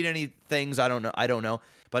didn't read any things. I don't know.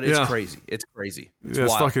 But it's crazy. It's crazy.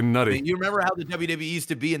 It's fucking nutty. You remember how the WWE used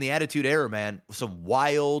to be in the Attitude Era, man? Some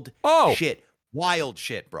wild shit. Wild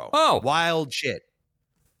shit, bro. Wild shit.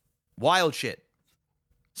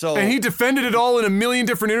 So, and he defended it all in a million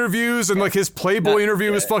different interviews, and like his Playboy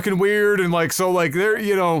interview was fucking weird, and like so like there,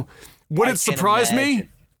 would it surprise me?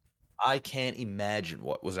 I can't imagine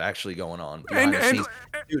what was actually going on behind the scenes.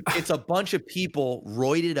 Dude, it's a bunch of people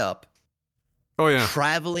roided up. Oh yeah.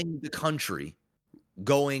 Traveling the country,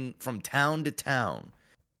 going from town to town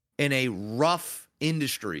in a rough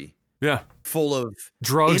industry. Yeah. Full of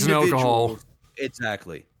drugs and alcohol.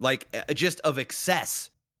 Exactly. Like just of excess.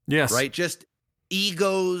 Yes. Right? Just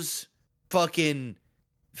egos, fucking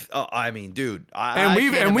dude.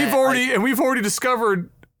 We've already discovered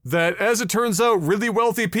that, as it turns out, really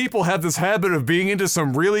wealthy people have this habit of being into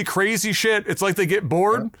some really crazy shit. It's like they get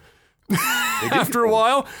bored after a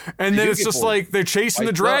while, and then it's just like they're chasing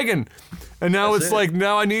the dragon. And now it's like,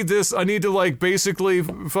 now I need this. I need to like basically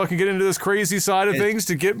fucking get into this crazy side of things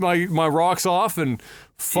to get my rocks off and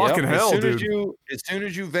fucking hell, dude. As soon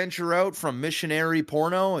as you venture out from missionary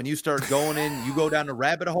porno and you start going in, you go down the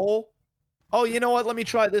rabbit hole. Oh, you know what? Let me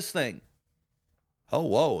try this thing. Oh,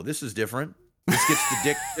 whoa, this is different. This gets the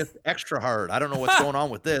dick just extra hard. I don't know what's going on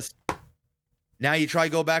with this. Now you try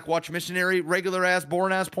go back, watch missionary, regular ass,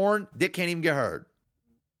 boring ass porn. Dick can't even get hard.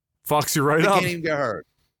 Fucks you right up. Can't even get hard.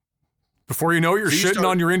 Before you know it, you're shitting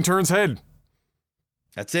on your intern's head.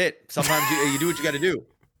 That's it. Sometimes you do what you got to do.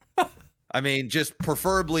 I mean, just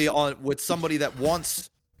preferably with somebody that wants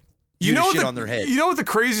you to shit on their head. You know what the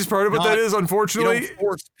craziest part about that is, unfortunately? You don't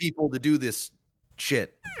force people to do this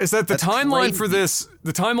shit. Is that the timeline for this?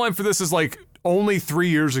 The timeline for this is like only 3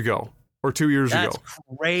 years ago or 2 years ago. That's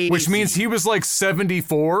crazy. Which means he was like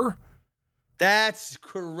 74. That's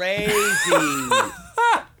crazy.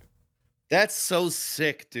 That's so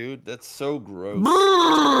sick, dude. That's so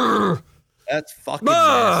gross. That's fucking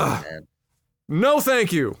nasty, man. No,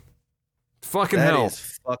 thank you. Fucking hell. That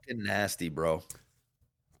is fucking nasty, bro.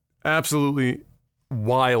 Absolutely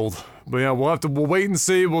wild. But yeah, we'll wait and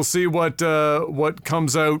see. We'll see what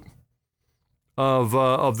comes out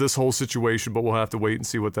of this whole situation, but we'll have to wait and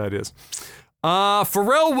see what that is.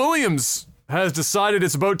 Pharrell Williams has decided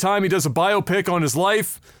it's about time he does a biopic on his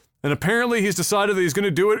life. And apparently he's decided that he's going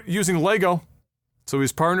to do it using Lego. So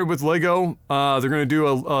he's partnered with Lego. They're going to do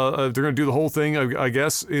the whole thing, I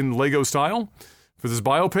guess, in Lego style for this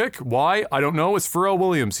biopic. Why? I don't know. It's Pharrell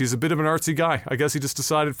Williams. He's a bit of an artsy guy. I guess he just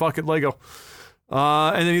decided, fuck it, Lego.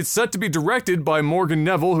 And then it's set to be directed by Morgan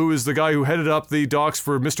Neville, who is the guy who headed up the docs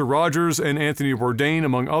for Mr. Rogers and Anthony Bourdain,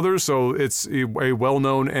 among others. So it's a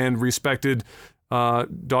well-known and respected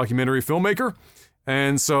documentary filmmaker.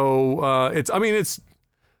 And so it's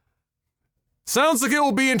sounds like it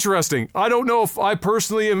will be interesting. I don't know if I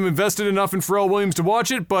personally am invested enough in Pharrell Williams to watch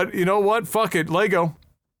it, but you know what? Fuck it. Lego.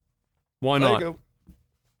 Why not? Lego.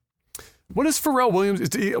 What is Pharrell Williams?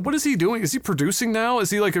 What is he doing? Is he producing now? Is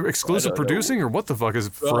he like exclusive producing, or what the fuck is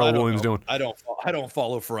Pharrell Williams doing? I don't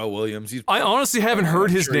follow Pharrell Williams. I honestly haven't heard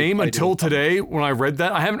his name until today when I read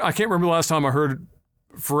that. I can't remember the last time I heard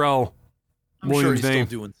Pharrell Williams' name.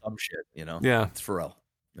 Still doing some shit, you know? Yeah. It's Pharrell.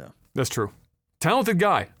 Yeah. That's true. Talented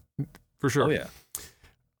guy. For sure. Oh, yeah.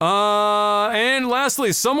 And lastly,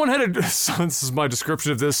 this is my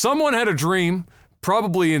description of this. Someone had a dream,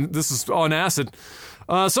 this is on acid.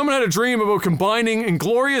 Someone had a dream about combining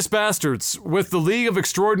Inglourious Bastards with the League of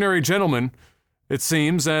Extraordinary Gentlemen, it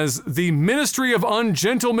seems, as the Ministry of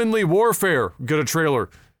Ungentlemanly Warfare got a trailer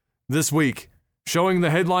this week, showing the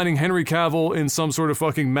headlining Henry Cavill in some sort of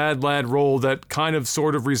fucking mad lad role that kind of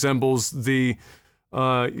sort of resembles the,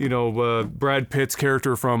 Brad Pitt's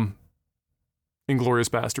character from Inglourious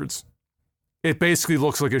Bastards. It basically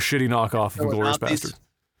looks like a shitty knockoff of Inglourious Bastards.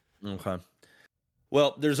 Okay.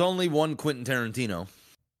 Well, there's only one Quentin Tarantino.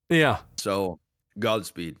 Yeah. So,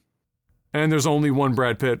 Godspeed. And there's only one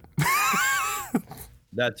Brad Pitt.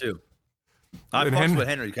 That too. I fucks with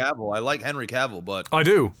Henry Cavill. I like Henry Cavill, but I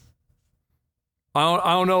do.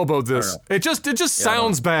 I don't know about this. It just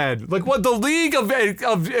sounds bad. Like what the League of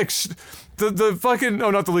the fucking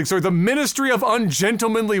not the League. Sorry, the Ministry of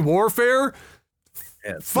Ungentlemanly Warfare.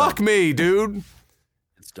 Yeah, fuck dumb. Me, dude.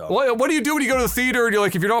 It's dumb. What do you do when you go to the theater and you're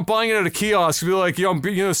like, if you're not buying it at a kiosk, you're like,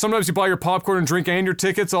 sometimes you buy your popcorn and drink and your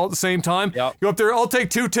tickets all at the same time. Yep. You go up there, I'll take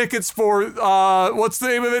 2 tickets for what's the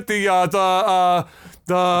name of it? The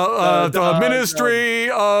Ministry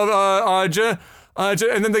of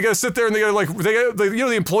and then they gotta sit there and they gotta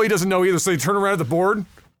the employee doesn't know either, so they turn around at the board.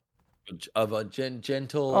 The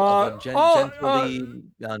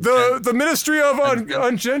Ministry of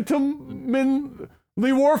Ungentlemanly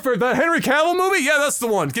Warfare, that Henry Cavill movie? Yeah, that's the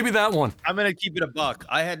one. Give me that one. I'm gonna keep it a buck.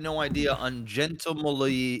 I had no idea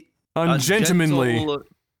ungentlemanly is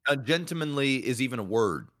even a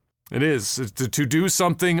word. It is to do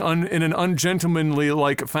something in an ungentlemanly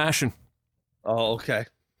like fashion. Oh, okay.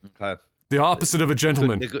 The opposite of a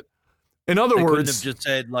gentleman. In other words, couldn't have just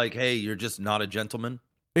said like, "Hey, you're just not a gentleman."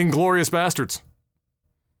 Inglourious Bastards.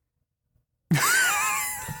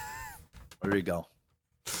 There you go.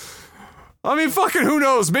 I mean, fucking who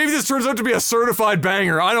knows? Maybe this turns out to be a certified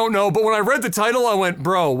banger. I don't know. But when I read the title, I went,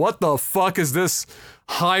 bro, what the fuck is this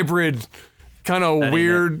hybrid kind of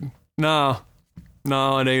weird? No,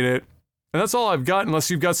 it ain't it. And that's all I've got, unless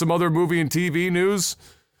you've got some other movie and TV news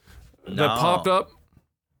that popped up.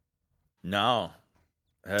 No.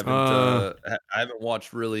 I haven't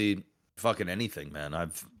watched really fucking anything, man.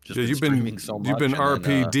 I've just Yeah, been streaming so much. You've been and RP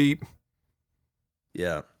then, deep.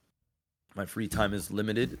 Yeah, my free time is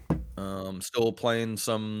limited. Still playing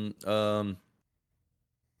some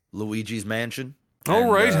Luigi's Mansion. All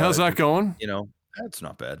And, right, how's that going? You know, it's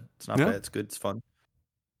not bad. It's not bad. It's good. It's fun.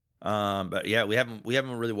 But yeah, we haven't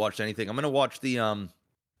really watched anything. I'm gonna watch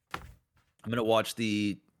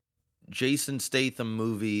the Jason Statham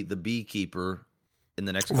movie, The Beekeeper, in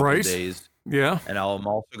the next couple of days. Yeah. And I'm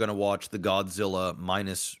also gonna watch the Godzilla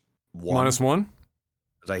 -1. -1.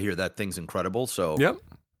 Because I hear that thing's incredible. So yep.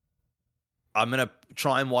 I'm gonna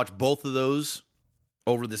try and watch both of those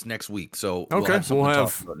over this next week. So okay, we'll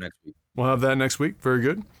have next week. We'll have that next week. Very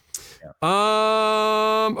good. Yeah.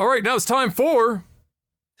 All right, now it's time for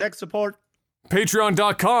tech support.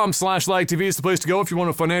 Patreon.com/LagTV is the place to go if you want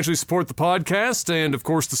to financially support the podcast. And of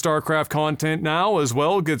course, the StarCraft content now as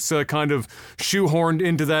well gets kind of shoehorned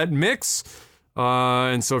into that mix.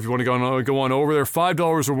 And so if you want to go on over there,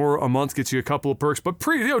 $5 or more a month gets you a couple of perks. But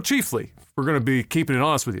chiefly, we're going to be keeping it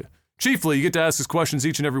honest with you. Chiefly, you get to ask us questions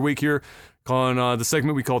each and every week here on the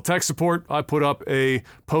segment we call Tech Support. I put up a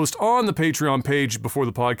post on the Patreon page before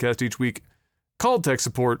the podcast each week called Tech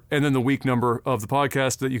Support, and then the week number of the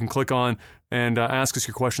podcast that you can click on and ask us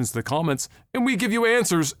your questions in the comments, and we give you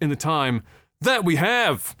answers in the time that we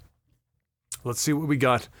have. Let's see what we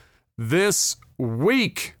got this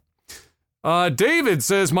week. David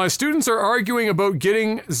says, my students are arguing about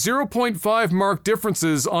getting 0.5 mark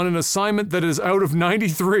differences on an assignment that is out of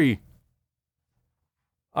 93.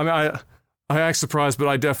 I mean, I act surprised, but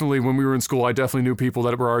I definitely, when we were in school, I definitely knew people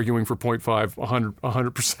that were arguing for 0.5,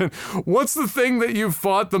 100%. What's the thing that you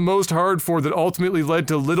fought the most hard for that ultimately led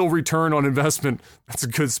to little return on investment? That's a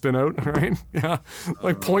good spin out, right? Yeah,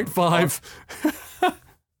 like 0.5.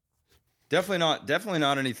 Definitely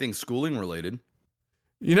not anything schooling related.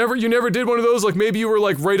 You never did one of those? Like maybe you were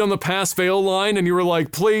like right on the pass-fail line and you were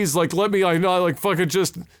like, please, like let me, I know, like fucking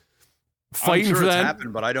just fighting I'm sure for it's that.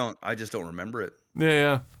 happened, but I just don't remember it.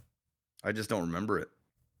 Yeah. I just don't remember it.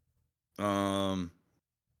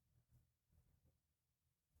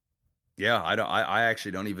 Yeah, I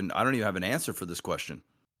actually don't even have an answer for this question.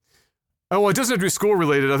 Oh, well, it doesn't have to be school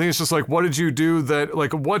related. I think it's just like, what did you do that,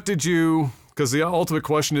 like, what did you, because the ultimate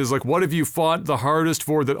question is like, what have you fought the hardest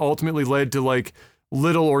for that ultimately led to like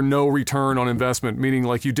little or no return on investment? Meaning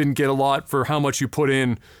like you didn't get a lot for how much you put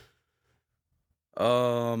in.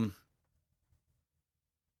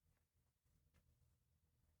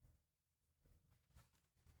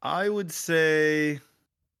 I would say,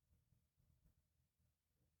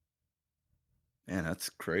 man, that's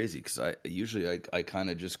crazy because I usually kind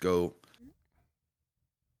of just go.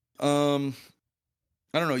 I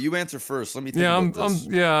don't know. You answer first. Let me think.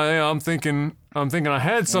 I'm thinking I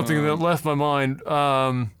had something that left my mind.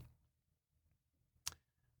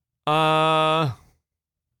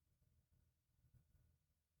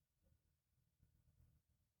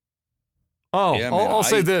 I'll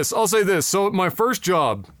say this. So my first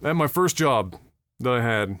job that I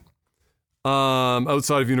had,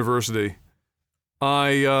 outside of university,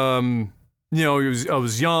 I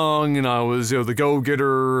was young and I was, the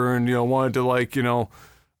go-getter and, wanted to like,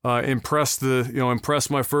 impress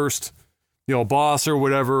my first, boss or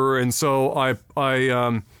whatever. And so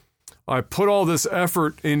I put all this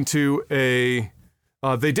effort into they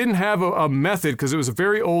didn't have a method because it was a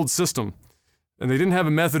very old system. And they didn't have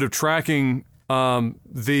a method of tracking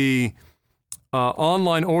the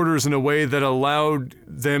online orders in a way that allowed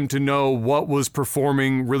them to know what was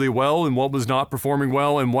performing really well and what was not performing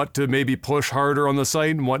well and what to maybe push harder on the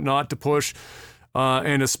site and what not to push.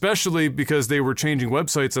 And especially because they were changing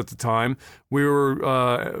websites at the time, we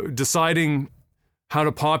were deciding how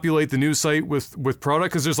to populate the new site with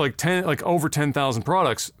product because there's over 10,000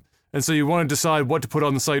 products. And so you want to decide what to put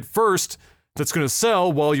on the site first that's going to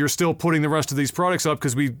sell while you're still putting the rest of these products up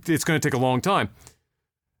because it's going to take a long time.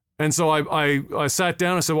 And so I sat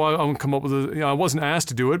down and said, well, I'm going to come up with I wasn't asked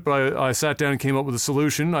to do it, but I sat down and came up with a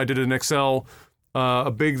solution. I did an Excel,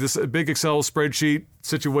 a big Excel spreadsheet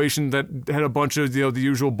situation that had a bunch of, the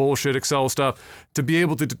usual bullshit Excel stuff to be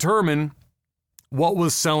able to determine what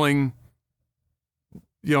was selling,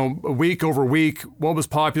 week over week, what was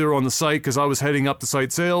popular on the site because I was heading up the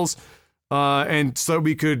site sales. And so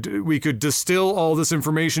we could distill all this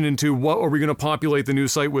information into what are we going to populate the new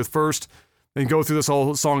site with first and go through this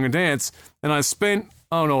whole song and dance. And I spent,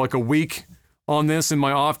 like a week on this in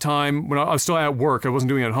my off time when I was still at work. I wasn't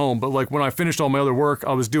doing it at home, but like when I finished all my other work,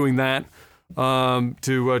 I was doing that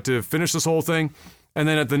to finish this whole thing. And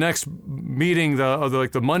then at the next meeting,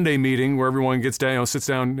 the Monday meeting where everyone gets down, sits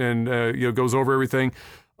down and goes over everything.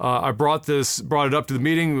 I brought it up to the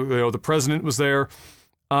meeting. The president was there.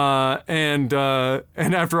 And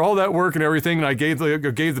after all that work and everything, and I gave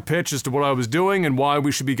the pitch as to what I was doing and why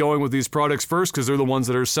we should be going with these products first, because they're the ones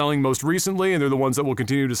that are selling most recently, and they're the ones that will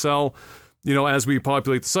continue to sell, as we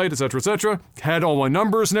populate the site, et cetera, et cetera. Had all my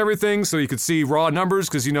numbers and everything, so you could see raw numbers,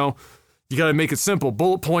 because, you got to make it simple.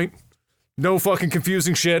 Bullet point, no fucking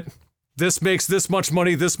confusing shit. This makes this much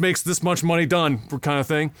money, this makes this much money, done, kind of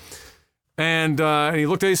thing. And he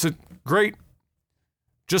looked at it, he said, great,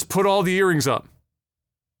 just put all the earrings up.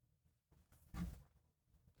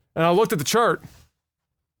 And I looked at the chart,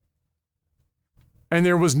 and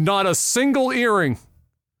there was not a single earring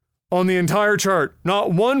on the entire chart.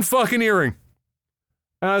 Not one fucking earring.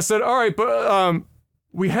 And I said, all right, but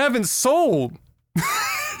we haven't sold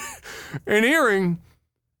an earring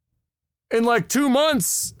in like 2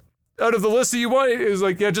 months out of the list that you want. It was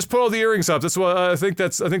like, yeah, just put all the earrings up. That's what I think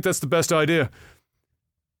that's the best idea.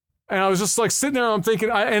 And I was just like sitting there, I'm thinking,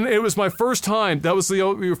 and it was my first time. That was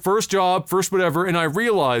your first job, first whatever. And I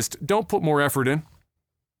realized, don't put more effort in.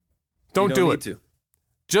 Don't do it.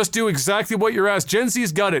 Just do exactly what you're asked. Gen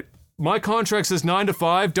Z's got it. My contract says 9 to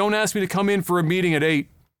 5. Don't ask me to come in for a meeting at 8.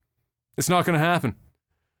 It's not going to happen.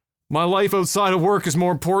 My life outside of work is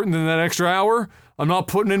more important than that extra hour. I'm not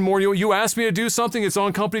putting in more. You ask me to do something, it's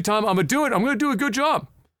on company time. I'm going to do it. I'm going to do a good job.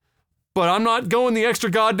 But I'm not going the extra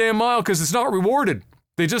goddamn mile because it's not rewarded.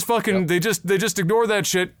 They just fucking, they just ignore that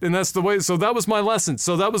shit, and that's the way. So that was my lesson.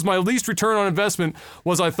 So that was my least return on investment.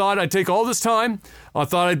 Was I thought I'd take all this time. I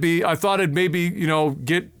thought I'd maybe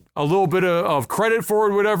get a little bit of credit for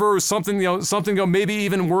it, whatever, or something, maybe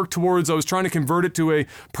even work towards. I was trying to convert it to a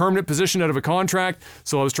permanent position out of a contract.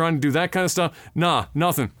 So I was trying to do that kind of stuff. Nah,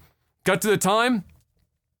 nothing. Got to the time,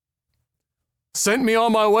 sent me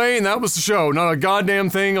on my way, and that was the show. Not a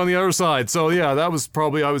goddamn thing on the other side. So yeah, that was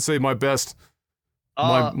probably, I would say, my best.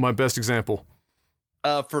 My best example.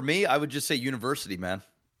 For me, I would just say university, man.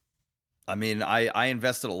 I mean, I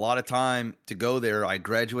invested a lot of time to go there. I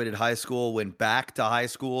graduated high school, went back to high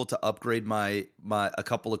school to upgrade my a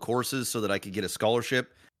couple of courses so that I could get a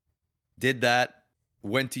scholarship. Did that,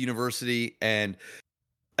 went to university, and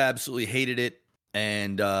absolutely hated it,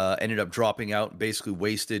 and ended up dropping out. Basically,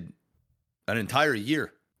 wasted an entire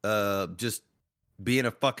year just being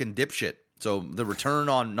a fucking dipshit. So the return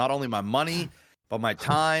on not only my money, but my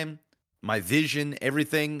time, my vision,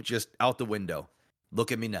 everything just out the window.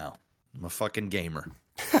 Look at me now. I'm a fucking gamer.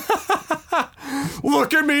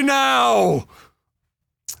 Look at me now.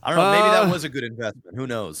 I don't know. Maybe that was a good investment. Who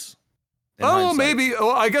knows? Maybe.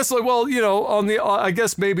 I guess I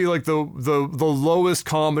guess maybe like the lowest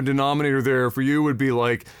common denominator there for you would be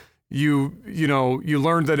like you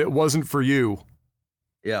learned that it wasn't for you.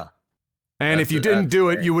 Yeah. And if you didn't do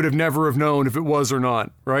it, you would have never have known if it was or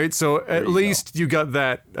not, right? So at least you got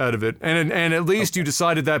that out of it. And at least you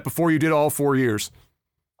decided that before you did all 4 years.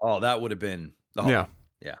 Oh, that would have been the whole. Yeah.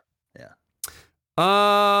 Yeah.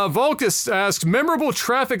 Volkus asks, memorable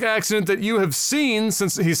traffic accident that you have seen,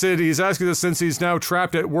 since he said he's asking this since he's now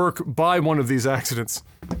trapped at work by one of these accidents.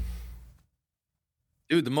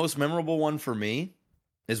 Dude, the most memorable one for me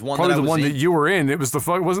is one probably that I the was one in. that you were in. It was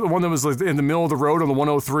was it the one that was like in the middle of the road on the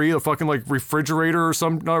 103, the fucking like refrigerator or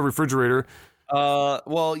some, not a refrigerator.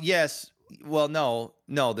 Well, yes. Well, no.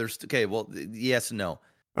 There's okay. Well, yes and no.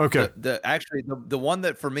 Okay. The one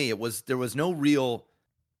that for me there was no real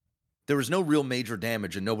major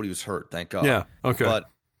damage and nobody was hurt. Thank God. Yeah. Okay. But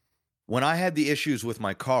when I had the issues with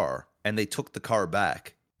my car and they took the car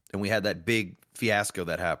back and we had that big fiasco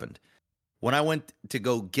that happened. When I went to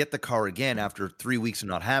go get the car again after 3 weeks of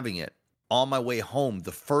not having it, on my way home,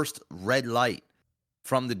 the first red light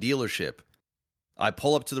from the dealership, I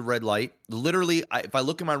pull up to the red light. Literally, if I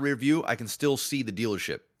look in my rear view, I can still see the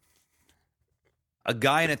dealership. A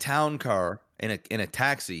guy in a town car, in a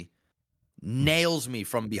taxi, nails me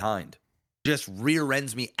from behind. Just rear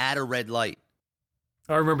ends me at a red light.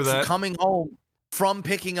 I remember that. So coming home from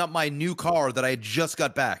picking up my new car that I had just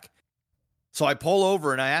got back. So I pull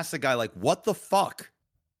over and I ask the guy, like, what the fuck?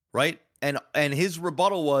 Right? And his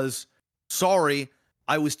rebuttal was, sorry,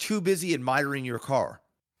 I was too busy admiring your car.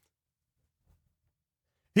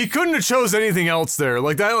 He couldn't have chose anything else there.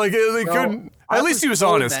 Like that, like he couldn't. At least he was so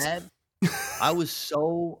honest. I was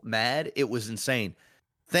so mad. It was insane.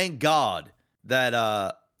 Thank God that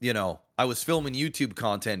I was filming YouTube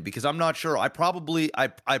content, because I'm not sure. I probably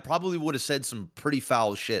would have said some pretty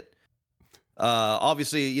foul shit.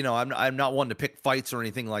 Obviously, I'm not one to pick fights or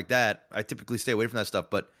anything like that. I typically stay away from that stuff,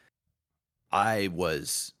 but I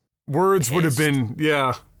was words pissed. Would have been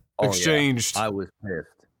exchanged. Yeah, I was pissed.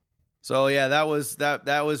 So yeah, that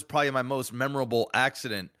was probably my most memorable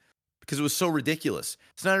accident, because it was so ridiculous.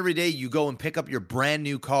 It's not every day you go and pick up your brand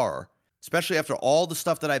new car especially after all the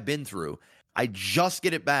stuff that I've been through. I just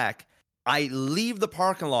get it back. I leave the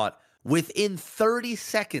parking lot. Within 30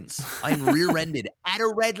 seconds, I'm rear-ended at a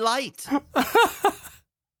red light.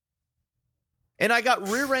 And I got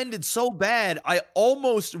rear-ended so bad, I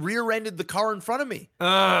almost rear-ended the car in front of me.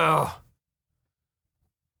 Oh.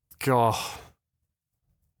 God.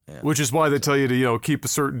 Yeah. Which is why they tell you to, keep a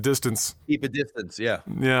certain distance. Keep a distance, yeah.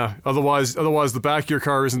 Yeah. Otherwise, the back of your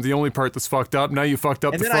car isn't the only part that's fucked up. Now you fucked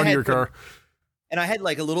up the front of your car. And I had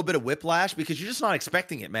like a little bit of whiplash because you're just not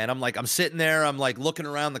expecting it, man. I'm sitting there, I'm like looking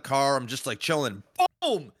around the car, I'm just like chilling.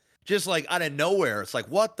 Boom! Just like out of nowhere. It's like,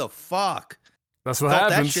 what the fuck? That's what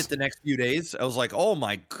happens. That shit the next few days. I was like, oh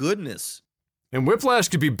my goodness. And whiplash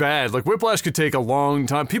could be bad. Like whiplash could take a long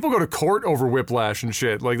time. People go to court over whiplash and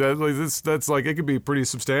shit. Like that. Like that's like it could be pretty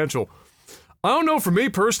substantial. I don't know. For me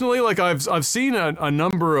personally, like I've seen a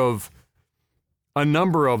number of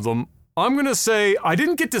them. I'm gonna say I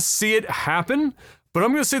didn't get to see it happen, but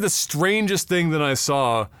I'm gonna say the strangest thing that I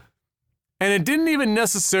saw, and it didn't even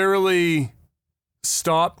necessarily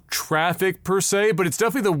stop traffic per se, but it's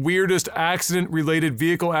definitely the weirdest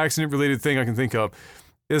vehicle accident related thing I can think of.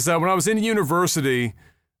 Is that when I was in university,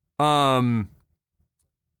 and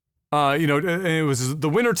it was the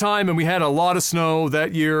winter time and we had a lot of snow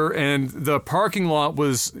that year, and the parking lot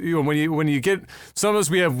was, when you get, sometimes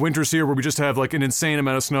we have winters here where we just have like an insane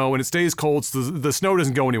amount of snow and it stays cold, so the snow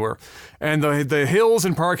doesn't go anywhere. And the hills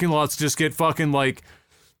and parking lots just get fucking like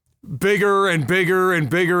bigger and bigger and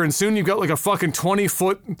bigger, and soon you've got like a fucking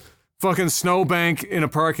 20-foot fucking snowbank in a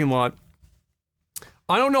parking lot.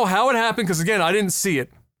 I don't know how it happened, because again, I didn't see it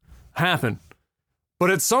happen.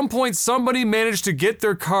 But at some point, somebody managed to get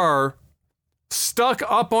their car stuck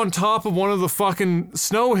up on top of one of the fucking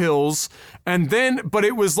snow hills, but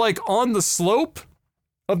it was like on the slope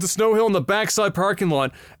of the snow hill in the backside parking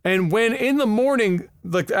lot. And when in the morning,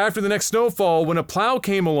 like after the next snowfall, when a plow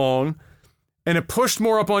came along and it pushed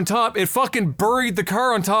more up on top, it fucking buried the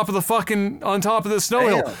car on top of the snow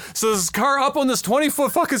hill. So this car up on this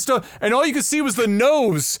 20-foot fucking snow, and all you could see was the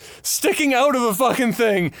nose sticking out of the fucking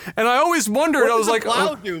thing. And I always wondered, I was like, what did the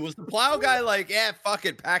plow do? Was the plow guy like, yeah, fuck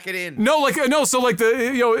it, pack it in? No, so like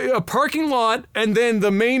a parking lot and then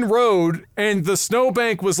the main road, and the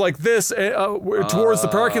snowbank was like this towards the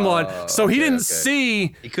parking lot. So he didn't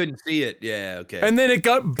see. He couldn't see it. Yeah, okay. And then it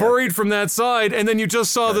got buried from that side, and then you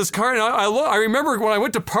just saw this car, and I remember when I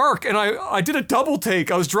went to park, and I did a double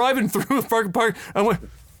take. I was driving through the park. I went.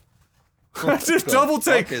 I did a double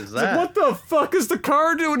take. Like, what the fuck is the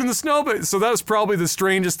car doing in the snow? So that was probably the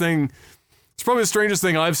strangest thing. It's probably the strangest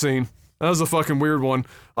thing I've seen. That was a fucking weird one.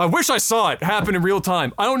 I wish I saw it happen in real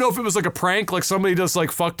time. I don't know if it was like a prank, like somebody just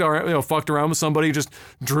like fucked around with somebody, just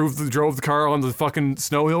drove the car on the fucking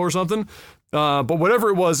snow hill or something. But whatever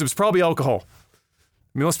it was probably alcohol.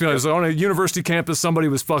 I mean, let's be honest, on a university campus, somebody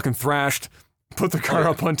was fucking thrashed, put the car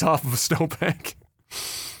up on top of a snowbank.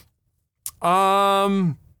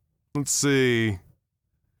 Let's see.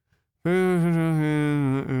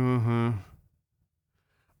 Yano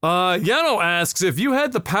asks, if you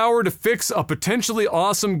had the power to fix a potentially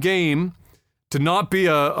awesome game to not be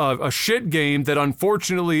a shit game that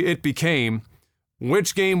unfortunately it became,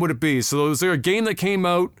 which game would it be? So is there a game that came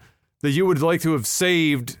out that you would like to have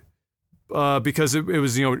saved because it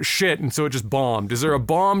was shit, and so it just bombed? Is there a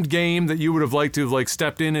bombed game that you would have liked to have like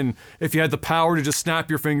stepped in, and if you had the power to just snap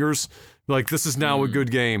your fingers, like this is now a good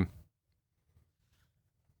game?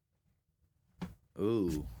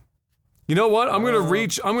 Ooh. You know what? I'm gonna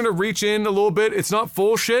reach in a little bit. It's not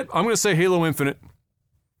full shit. I'm gonna say Halo Infinite.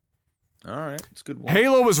 All right, it's a good one.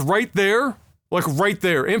 Halo was right there. Like right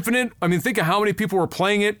there. Infinite, I mean, think of how many people were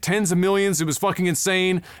playing it. Tens of millions. It was fucking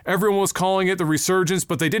insane. Everyone was calling it the resurgence,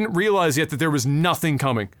 but they didn't realize yet that there was nothing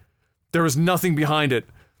coming. There was nothing behind it.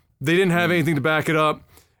 They didn't have anything to back it up.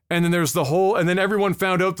 And then there's and then everyone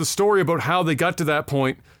found out the story about how they got to that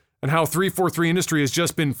point, and how 343 Industry has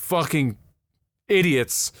just been fucking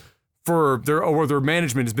idiots for their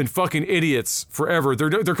management has been fucking idiots forever.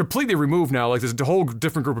 They're completely removed now. Like there's a whole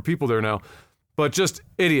different group of people there now. But just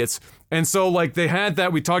idiots. And so, like, they had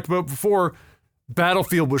that we talked about before.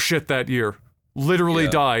 Battlefield was shit that year. Literally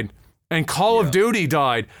died. And Call of Duty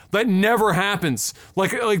died. That never happens.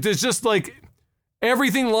 Like, there's just, like,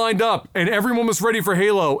 everything lined up, and everyone was ready for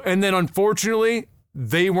Halo. And then, unfortunately,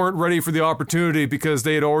 they weren't ready for the opportunity because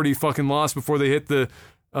they had already fucking lost before they hit the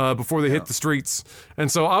streets. And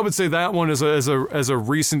so, I would say that one as a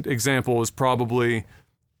recent example is probably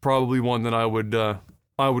one that I would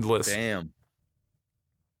list. Damn.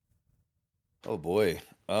 Oh boy.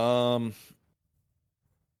 You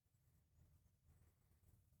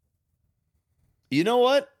know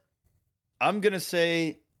what? I'm going to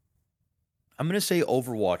say I'm gonna say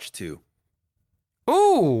Overwatch 2.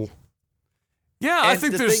 Oh, yeah. I And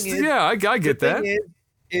think the there's. thing is- Yeah, I get The that. thing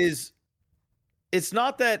is it's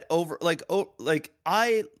not that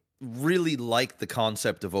I really like the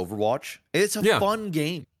concept of Overwatch. It's a Yeah. fun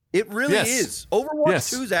game. It really Yes. is. Overwatch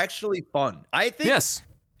Yes. 2 is actually fun. I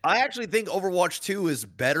actually think Overwatch 2 is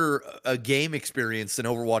better a game experience than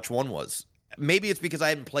Overwatch 1 was. Maybe it's because I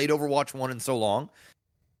hadn't played Overwatch 1 in so long.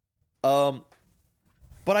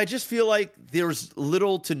 But I just feel like there's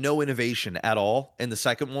little to no innovation at all in the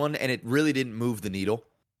second one, and it really didn't move the needle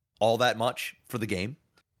all that much for the game.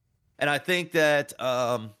 And I think that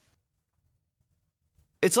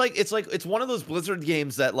it's one of those Blizzard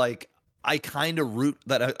games that like I kind of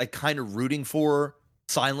rooting for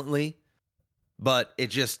silently, but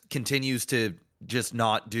it just continues to just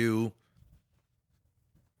not do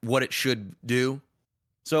what it should do.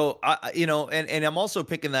 So and I'm also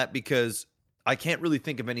picking that because I can't really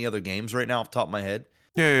think of any other games right now off the top of my head.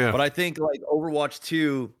 Yeah. But I think like Overwatch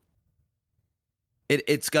 2, it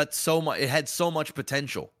had so much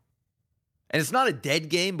potential. And it's not a dead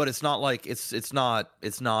game, but it's not like it's not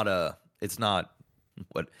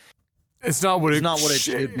what it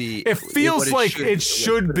should be. It feels like it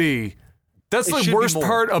should be. That's the worst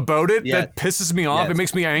part about it that pisses me off. It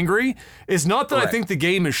makes me angry. It's not that I think the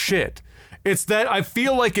game is shit. It's that I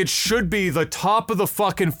feel like it should be the top of the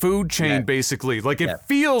fucking food chain, basically. Like, it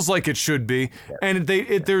feels like it should be. And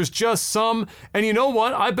there's just some... And you know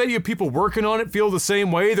what? I bet you people working on it feel the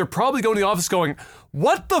same way. They're probably going to the office going,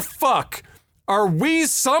 what the fuck are we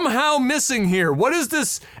somehow missing here? What is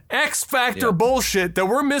this X Factor bullshit that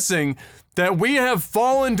we're missing, that we have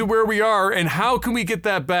fallen to where we are, and how can we get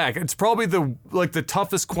that back? It's probably the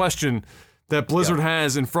toughest question that Blizzard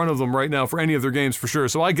has in front of them right now for any of their games, for sure.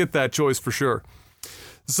 So I get that choice for sure.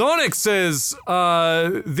 Sonic says,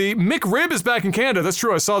 the McRib is back in Canada. That's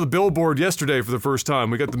true. I saw the billboard yesterday for the first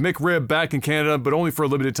time. We got the McRib back in Canada, but only for a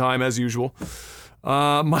limited time, as usual.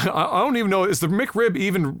 I don't even know, is the McRib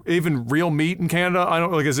even real meat in Canada? I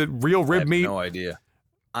don't, like, is it real rib meat? No idea.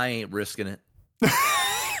 I ain't risking it.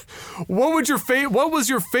 What was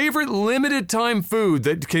your favorite limited time food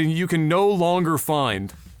that you can no longer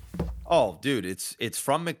find? Oh, dude, it's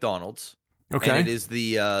from McDonald's. Okay. And it is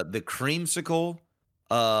the creamsicle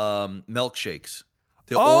milkshakes.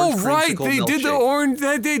 Right, they did the orange.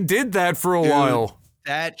 They did that for a while.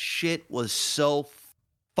 That shit was so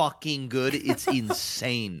fucking good. It's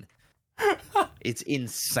insane. It's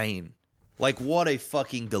insane. Like, what a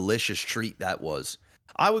fucking delicious treat that was.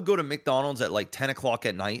 I would go to McDonald's at like 10 o'clock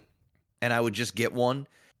at night, and I would just get one,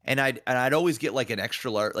 and I'd always get like an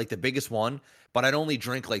extra large, like the biggest one. But I'd only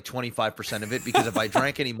drink like 25% of it, because if I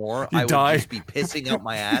drank any more, I would just be pissing out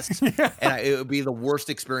my ass. And it would be the worst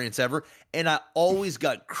experience ever. And I always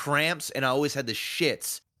got cramps, and I always had the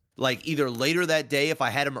shits, like either later that day if I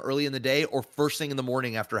had them early in the day, or first thing in the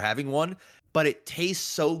morning after having one. But it tastes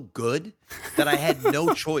so good that I had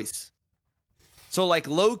no choice. So like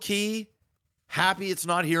low key, happy it's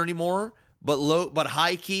not here anymore, but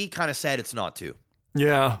high key, kind of sad it's not too.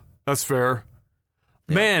 Yeah, that's fair.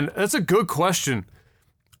 Man, that's a good question.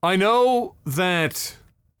 I know that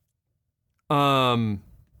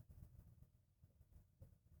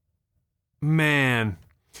man,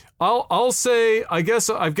 I'll say I guess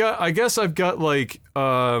I've got like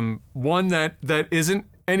one that isn't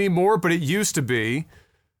anymore, but it used to be.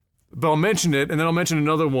 But I'll mention it, and then I'll mention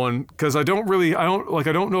another one, because I don't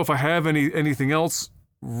know if I have anything else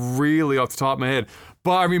really off the top of my head.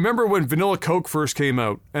 But I remember when Vanilla Coke first came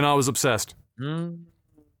out, and I was obsessed.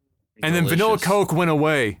 And then Vanilla Coke went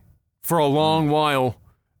away for a long while,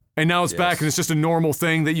 and now it's back, and it's just a normal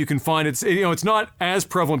thing that you can find. It's not as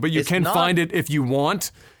prevalent, but you can find it if you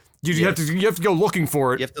want. You have to go looking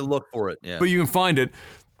for it. You have to look for it, but you can find it.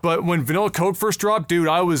 But when Vanilla Coke first dropped, dude,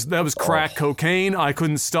 that was crack cocaine. I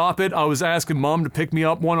couldn't stop it. I was asking Mom to pick me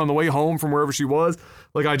up one on the way home from wherever she was.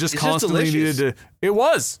 Like, I just constantly needed to. It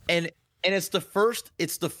was. And it's the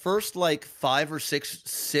first like 5 or 6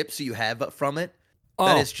 sips you have from it.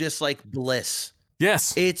 That is just like bliss.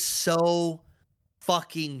 Yes. It's so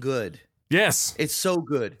fucking good. Yes. It's so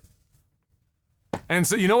good. And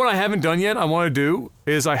so, you know what I haven't done yet? I want to do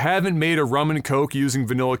is I haven't made a rum and Coke using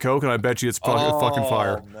Vanilla Coke, and I bet you it's fucking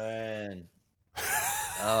fire.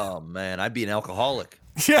 Oh man, I'd be an alcoholic.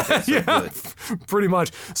 Yeah, pretty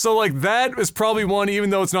much. So like that is probably one, even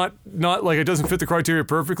though it's not like it doesn't fit the criteria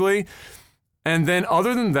perfectly. And then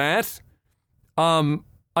other than that,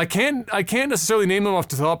 I can't necessarily name them off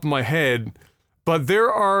the top of my head, but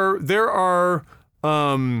there are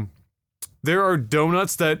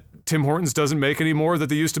donuts that Tim Hortons doesn't make anymore that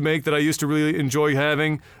they used to make that I used to really enjoy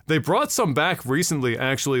having. They brought some back recently,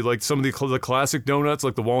 actually, like some of the classic donuts,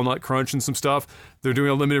 like the Walnut Crunch and some stuff. They're doing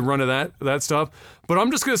a limited run of that stuff. But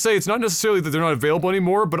I'm just going to say it's not necessarily that they're not available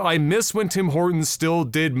anymore, but I miss when Tim Hortons still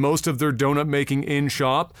did most of their donut making in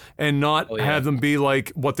shop and not have them be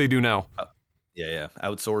like what they do now. Yeah,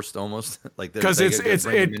 outsourced almost. Like because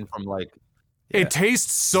it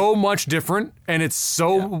tastes so much different, and it's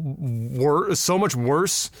so much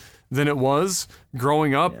worse than it was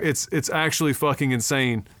growing up. Yeah. It's actually fucking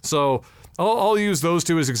insane. So I'll use those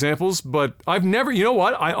two as examples, but I've never, you know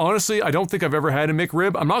what? I honestly don't think I've ever had a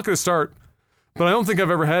McRib. I'm not going to start, but I don't think I've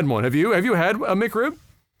ever had one. Have you? Have you had a McRib?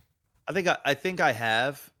 I think I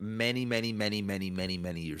have many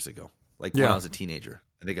years ago. Like when I was a teenager.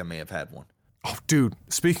 I think I may have had one. Oh, dude.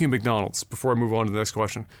 Speaking of McDonald's, before I move on to the next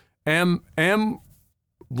question. Em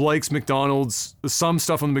likes McDonald's, some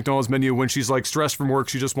stuff on the McDonald's menu when she's like stressed from work.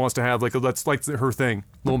 She just wants to have that's like her thing,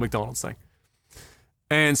 little McDonald's thing.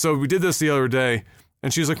 And so we did this the other day,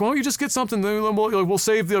 and she's like, "Well, you just get something. We'll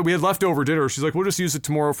save we had leftover dinner." She's like, "We'll just use it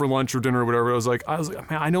tomorrow for lunch or dinner or whatever." I was like,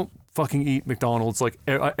 "Man, I don't fucking eat McDonald's like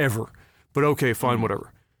ever, but okay, fine,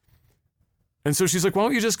 whatever." And so she's like, "Why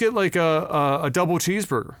don't you just get like a double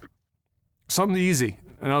cheeseburger, something easy?"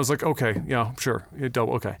 And I was like, okay, yeah, sure.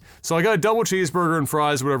 Okay. So I got a double cheeseburger and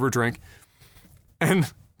fries, whatever, drink.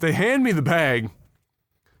 And they hand me the bag,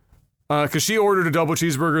 because she ordered a double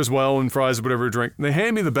cheeseburger as well and fries, whatever, drink. And they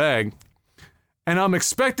hand me the bag, and I'm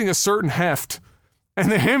expecting a certain heft.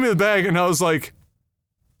 And they hand me the bag, and I was like,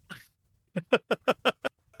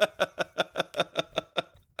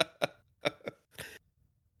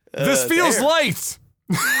 this feels light.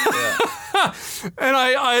 Yeah. And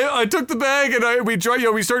I took the bag and we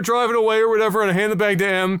start driving away or whatever, and I hand the bag to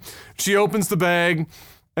Em. She opens the bag,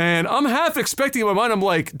 and I'm half expecting in my mind, I'm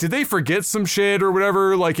like, did they forget some shit or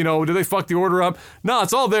whatever? Like, did they fuck the order up? No,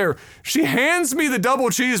 it's all there. She hands me the double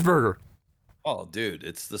cheeseburger. Oh, dude,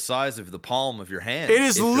 it's the size of the palm of your hand. It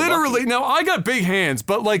is literally, now I got big hands,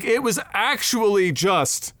 but like it was actually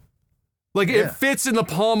just, like it fits in the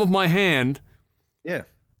palm of my hand. Yeah.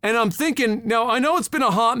 And I'm thinking, now I know it's been a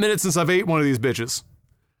hot minute since I've ate one of these bitches,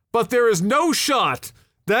 but there is no shot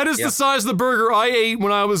that is the size of the burger I ate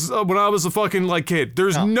when I was a fucking like kid.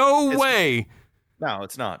 There's no way. No,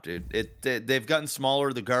 it's not, dude. They've gotten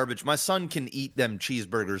smaller. The garbage. My son can eat them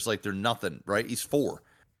cheeseburgers like they're nothing. Right? He's 4.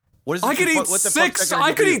 What is? I could eat six.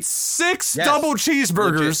 I could eat 6 double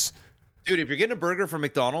cheeseburgers. Legit. Dude, if you're getting a burger from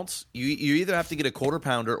McDonald's, you either have to get a Quarter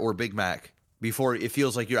Pounder or Big Mac before it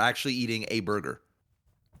feels like you're actually eating a burger.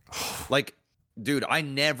 Like, dude, I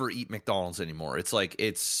never eat McDonald's anymore. It's like,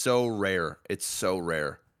 it's so rare. It's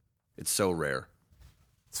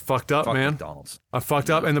fucked up, man. McDonald's. I fucked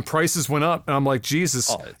up, and the prices went up, and I'm like,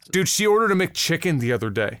 Jesus. Dude, she ordered a McChicken the other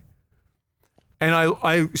day. And we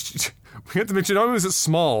had the McChicken, not only was it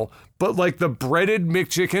small, but like the breaded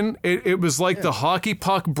McChicken, it was like the hockey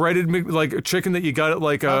puck breaded like chicken that you got at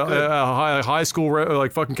like a high school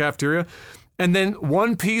like fucking cafeteria. And then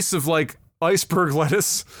one piece of like iceberg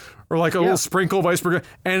lettuce, or like a little sprinkle of iceberg,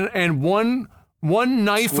 and one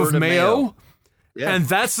knife of mayo. Yeah. And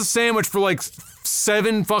that's the sandwich for like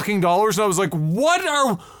 $7 fucking. And I was like,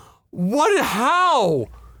 how?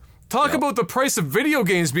 Talk about the price of video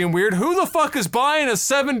games being weird. Who the fuck is buying a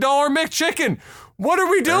 $7 McChicken? What are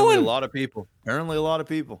we doing? Apparently a lot of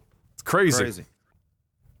people. It's crazy.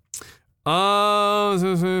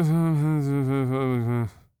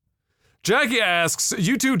 Jackie asks,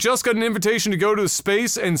 you two just got an invitation to go to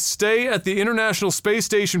space and stay at the International Space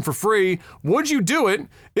Station for free. Would you do it?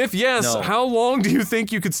 If yes, how long do you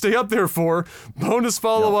think you could stay up there for? Bonus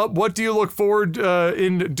follow-up, what do you look forward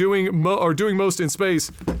in doing most in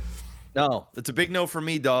space? No, it's a big no for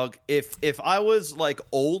me, dog. If I was like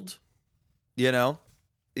old, give me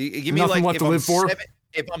nothing like left to live for.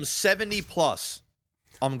 If I'm 70 plus,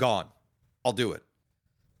 I'm gone. I'll do it.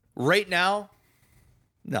 Right now,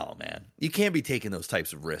 no, man. You can't be taking those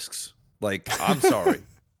types of risks. Like, I'm sorry.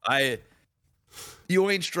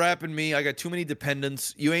 You ain't strapping me. I got too many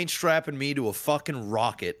dependents. You ain't strapping me to a fucking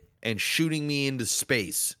rocket and shooting me into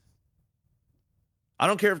space. I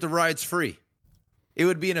don't care if the ride's free. It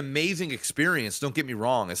would be an amazing experience. Don't get me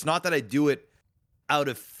wrong. It's not that I do it out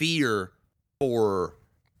of fear for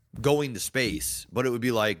going to space, but it would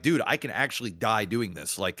be like, dude, I can actually die doing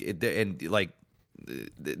this. This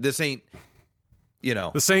ain't,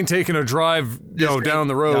 This ain't taking a drive, down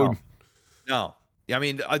the road. No. I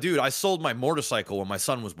mean, dude, I sold my motorcycle when my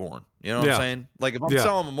son was born. You know what I'm saying? Like, if I'm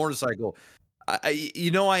selling a motorcycle,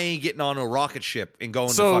 I ain't getting on a rocket ship and going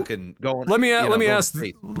So, to fucking going. Let me going ask to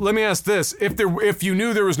space. let me ask this: if you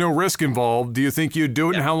knew there was no risk involved, do you think you'd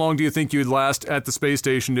do it? And how long do you think you'd last at the space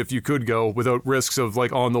station if you could go without risks of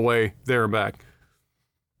like on the way there and back?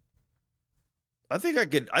 I think I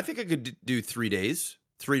could do 3 days,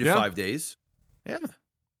 3 to 5 days. Yeah.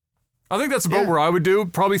 I think that's about where I would do.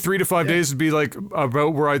 Probably 3 to 5 days would be like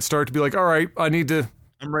about where I'd start to be like, all right, I'm ready to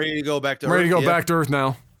go back to Earth. ready to go back to Earth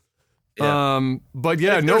now. Yeah. But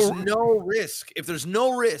yeah, there's no risk. If there's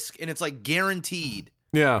no risk and it's like guaranteed,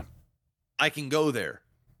 I can go there.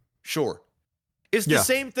 Sure. It's the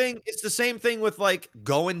same thing. It's the same thing with like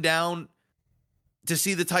going down to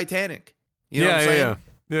see the Titanic. You know what I'm saying?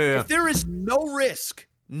 Yeah. If there is no risk,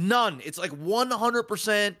 none. It's like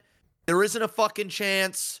 100%. There isn't a fucking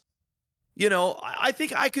chance. I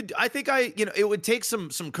think it would take some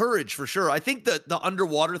courage for sure. I think the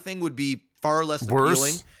underwater thing would be far less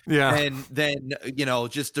appealing. Yeah. And then,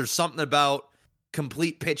 just there's something about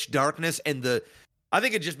complete pitch darkness I think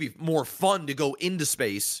it'd just be more fun to go into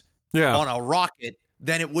space on a rocket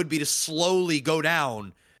than it would be to slowly go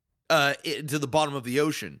down to the bottom of the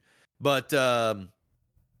ocean. But I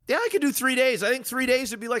could do 3 days. I think 3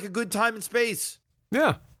 days would be like a good time in space.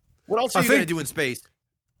 Yeah. What else are you going to do in space?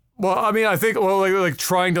 Well, I mean, I think like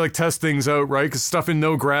trying to like test things out, right? Because stuff in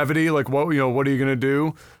no gravity, like what are you gonna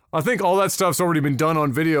do? I think all that stuff's already been done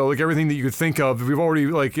on video, like everything that you could think of. We've already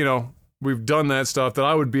we've done that stuff that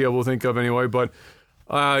I would be able to think of anyway. But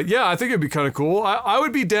I think it'd be kind of cool. I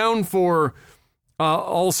would be down for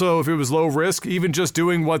also if it was low risk, even just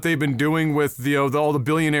doing what they've been doing with all the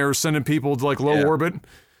billionaires sending people to like low orbit.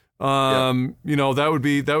 That would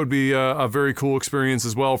be a very cool experience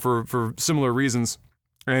as well for similar reasons.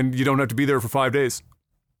 And you don't have to be there for 5 days.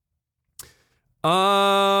 We've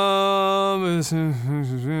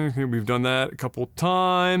done that a couple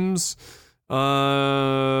times.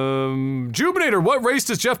 Jubinator, what race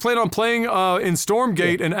does Jeff plan on playing in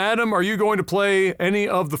Stormgate? Yeah. And Adam, are you going to play any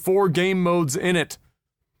of the 4 game modes in it?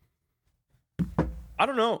 I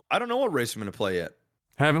don't know. I don't know what race I'm going to play yet.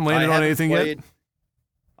 Haven't landed on anything yet?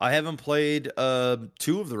 I haven't played 2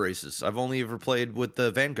 of the races. I've only ever played with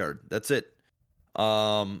the Vanguard. That's it.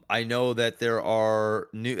 I know that there are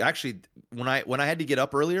new. Actually, when I had to get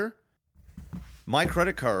up earlier, my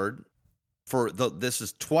credit card this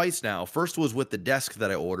is twice now. First was with the desk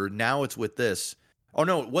that I ordered. Now it's with this. Oh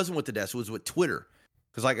no, it wasn't with the desk. It was with Twitter,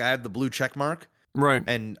 because like I have the blue check mark, right?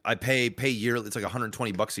 And I pay yearly. It's like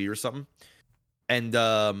 $120 a year or something. And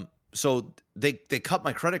so they cut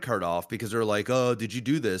my credit card off because they're like, oh, did you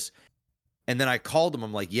do this? And then I called them.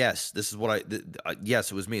 I'm like, yes, this is what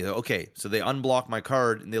yes, it was me. Okay. So they unblocked my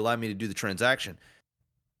card and they allowed me to do the transaction.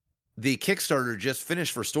 The Kickstarter just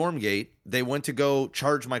finished for Stormgate. They went to go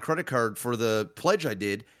charge my credit card for the pledge I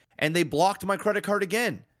did, and they blocked my credit card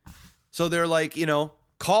again. So they're like,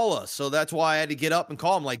 call us. So that's why I had to get up and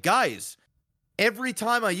call them. Like, guys, every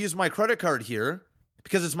time I use my credit card here,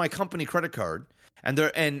 because it's my company credit card, and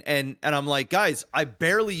they're and I'm like, guys, I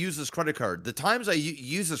barely use this credit card. The times I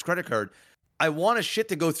use this credit card, I want a shit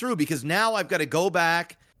to go through, because now I've got to go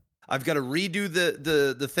back. I've got to redo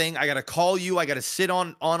the thing. I got to call you. I got to sit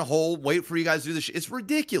on hold, wait for you guys to do this shit. It's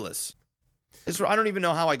ridiculous. I don't even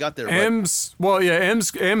know how I got there. M has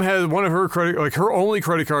one of her credit, like her only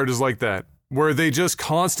credit card is like that, where they just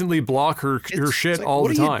constantly block her shit like, all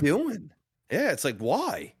the time. What are you doing? Yeah, it's like,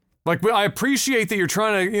 why? Like, I appreciate that you're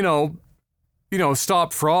trying to,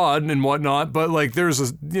 stop fraud and whatnot, but like,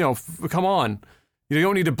 there's come on. You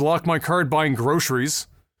don't need to block my card buying groceries.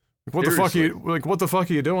 Like, what the fuck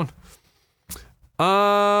are you doing?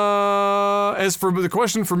 As for the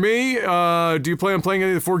question for me, do you plan on playing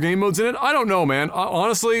any of the 4 game modes in it? I don't know, man.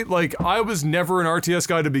 Honestly, like, I was never an RTS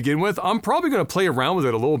guy to begin with. I'm probably going to play around with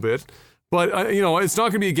it a little bit, but it's not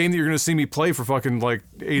going to be a game that you're going to see me play for fucking like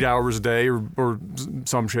 8 hours a day or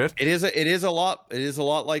some shit. It is a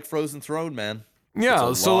lot like Frozen Throne, man.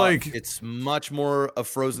 Yeah, so like, it's much more of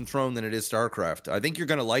Frozen Throne than it is StarCraft. I think you're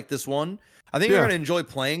going to like this one. I think you're going to enjoy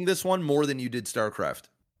playing this one more than you did StarCraft.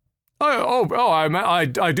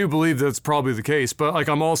 I do believe that's probably the case, but like,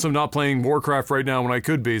 I'm also not playing Warcraft right now when I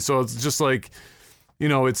could be. So it's just like,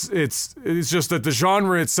 it's just that the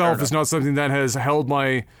genre itself is not something that has held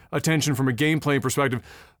my attention from a gameplay perspective.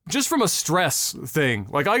 Just from a stress thing,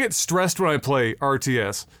 like I get stressed when I play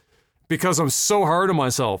RTS because I'm so hard on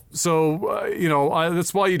myself. So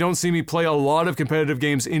that's why you don't see me play a lot of competitive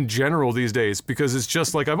games in general these days, because it's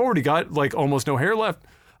just like I've already got like almost no hair left.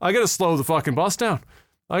 I gotta slow the fucking bus down.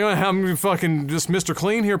 I'm fucking just Mr.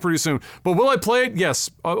 Clean here pretty soon. But will I play it? Yes,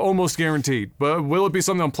 almost guaranteed. But will it be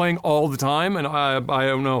something I'm playing all the time? And I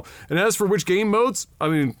don't know. And as for which game modes, I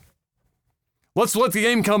mean, let's let the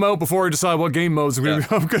game come out before I decide what game modes I'm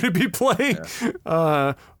going to be playing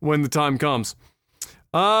when the time comes.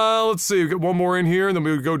 Let's see. We've got one more in here, and then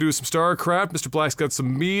we'll go do some StarCraft. Mr. Black's got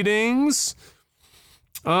some meetings.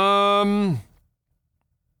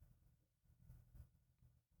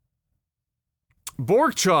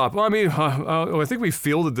 Bork Chop. I mean, I think we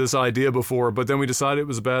fielded this idea before, but then we decided it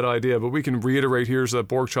was a bad idea. But we can reiterate here so that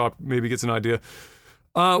Bork Chop maybe gets an idea.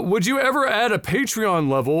 Would you ever add a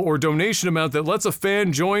Patreon level or donation amount that lets a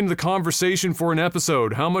fan join the conversation for an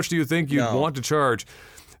episode? How much do you think you'd want to charge?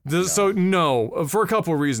 So, no, for a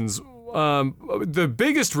couple of reasons. The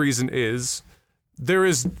biggest reason is there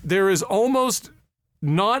is almost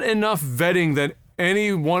not enough vetting that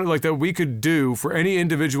anyone, like, that we could do for any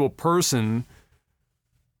individual person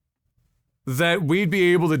that we'd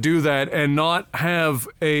be able to do that and not have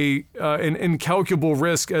an incalculable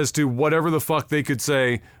risk as to whatever the fuck they could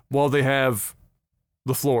say while they have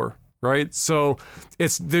the floor, right? So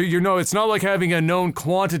it's not like having a known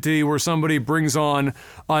quantity where somebody brings on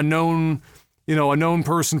a known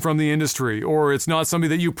person from the industry, or it's not somebody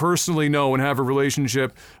that you personally know and have a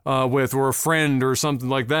relationship with, or a friend or something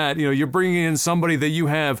like that. You're bringing in somebody that you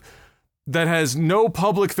have that has no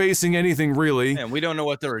public facing anything really. And we don't know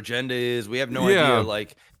what their agenda is. We have no idea.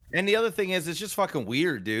 Like, and the other thing is, it's just fucking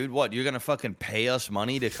weird, dude. What, you're gonna fucking pay us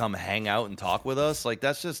money to come hang out and talk with us? Like,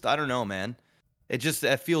 that's just, I don't know, man. It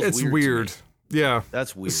feels it's weird. To me. Yeah,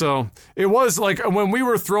 that's weird. So it was like when we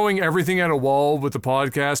were throwing everything at a wall with the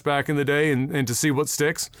podcast back in the day, and to see what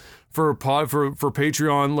sticks for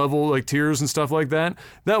Patreon level, like, tiers and stuff like that.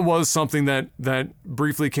 That was something that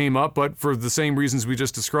briefly came up, but for the same reasons we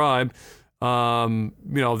just described,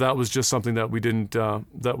 that was just something that we didn't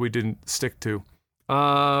stick to.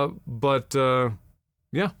 Yeah,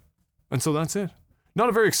 and so that's it. Not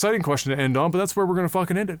a very exciting question to end on, but that's where we're gonna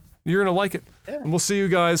fucking end it. You're gonna like it, and we'll see you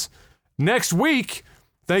guys next week.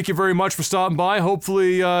 Thank you very much for stopping by.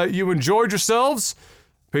 Hopefully you enjoyed yourselves.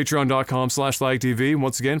 Patreon.com/LagTV.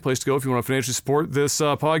 Once again, place to go if you want to financially support this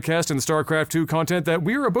podcast and the StarCraft 2 content that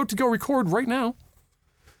we are about to go record right now.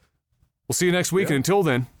 We'll see you next week, and until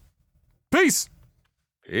then, peace!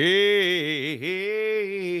 Hey.